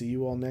we'll see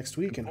you all next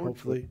week. And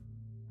hopefully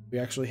we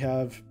actually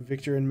have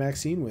Victor and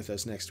Maxine with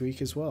us next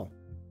week as well.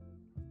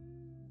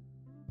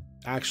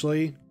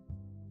 Actually,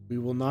 we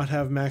will not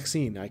have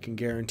Maxine. I can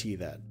guarantee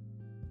that.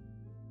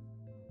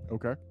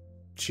 Okay.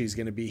 She's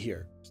going to be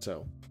here.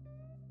 So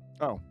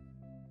Oh.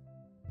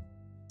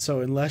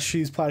 unless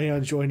she's planning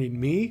on joining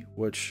me,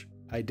 which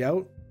I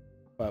doubt,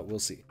 but we'll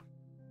see.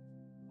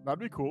 That'd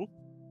be cool.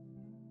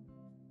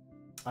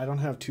 I don't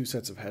have 2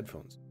 sets of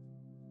headphones.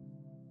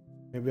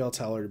 Maybe I'll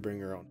tell her to bring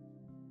her own.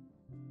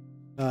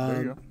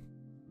 There you go.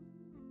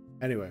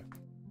 Anyway,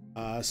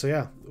 so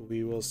yeah,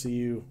 we will see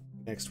you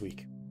next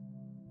week.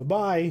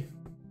 Bye-bye.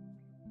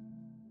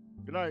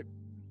 Good night.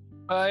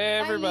 Bye,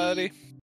 everybody.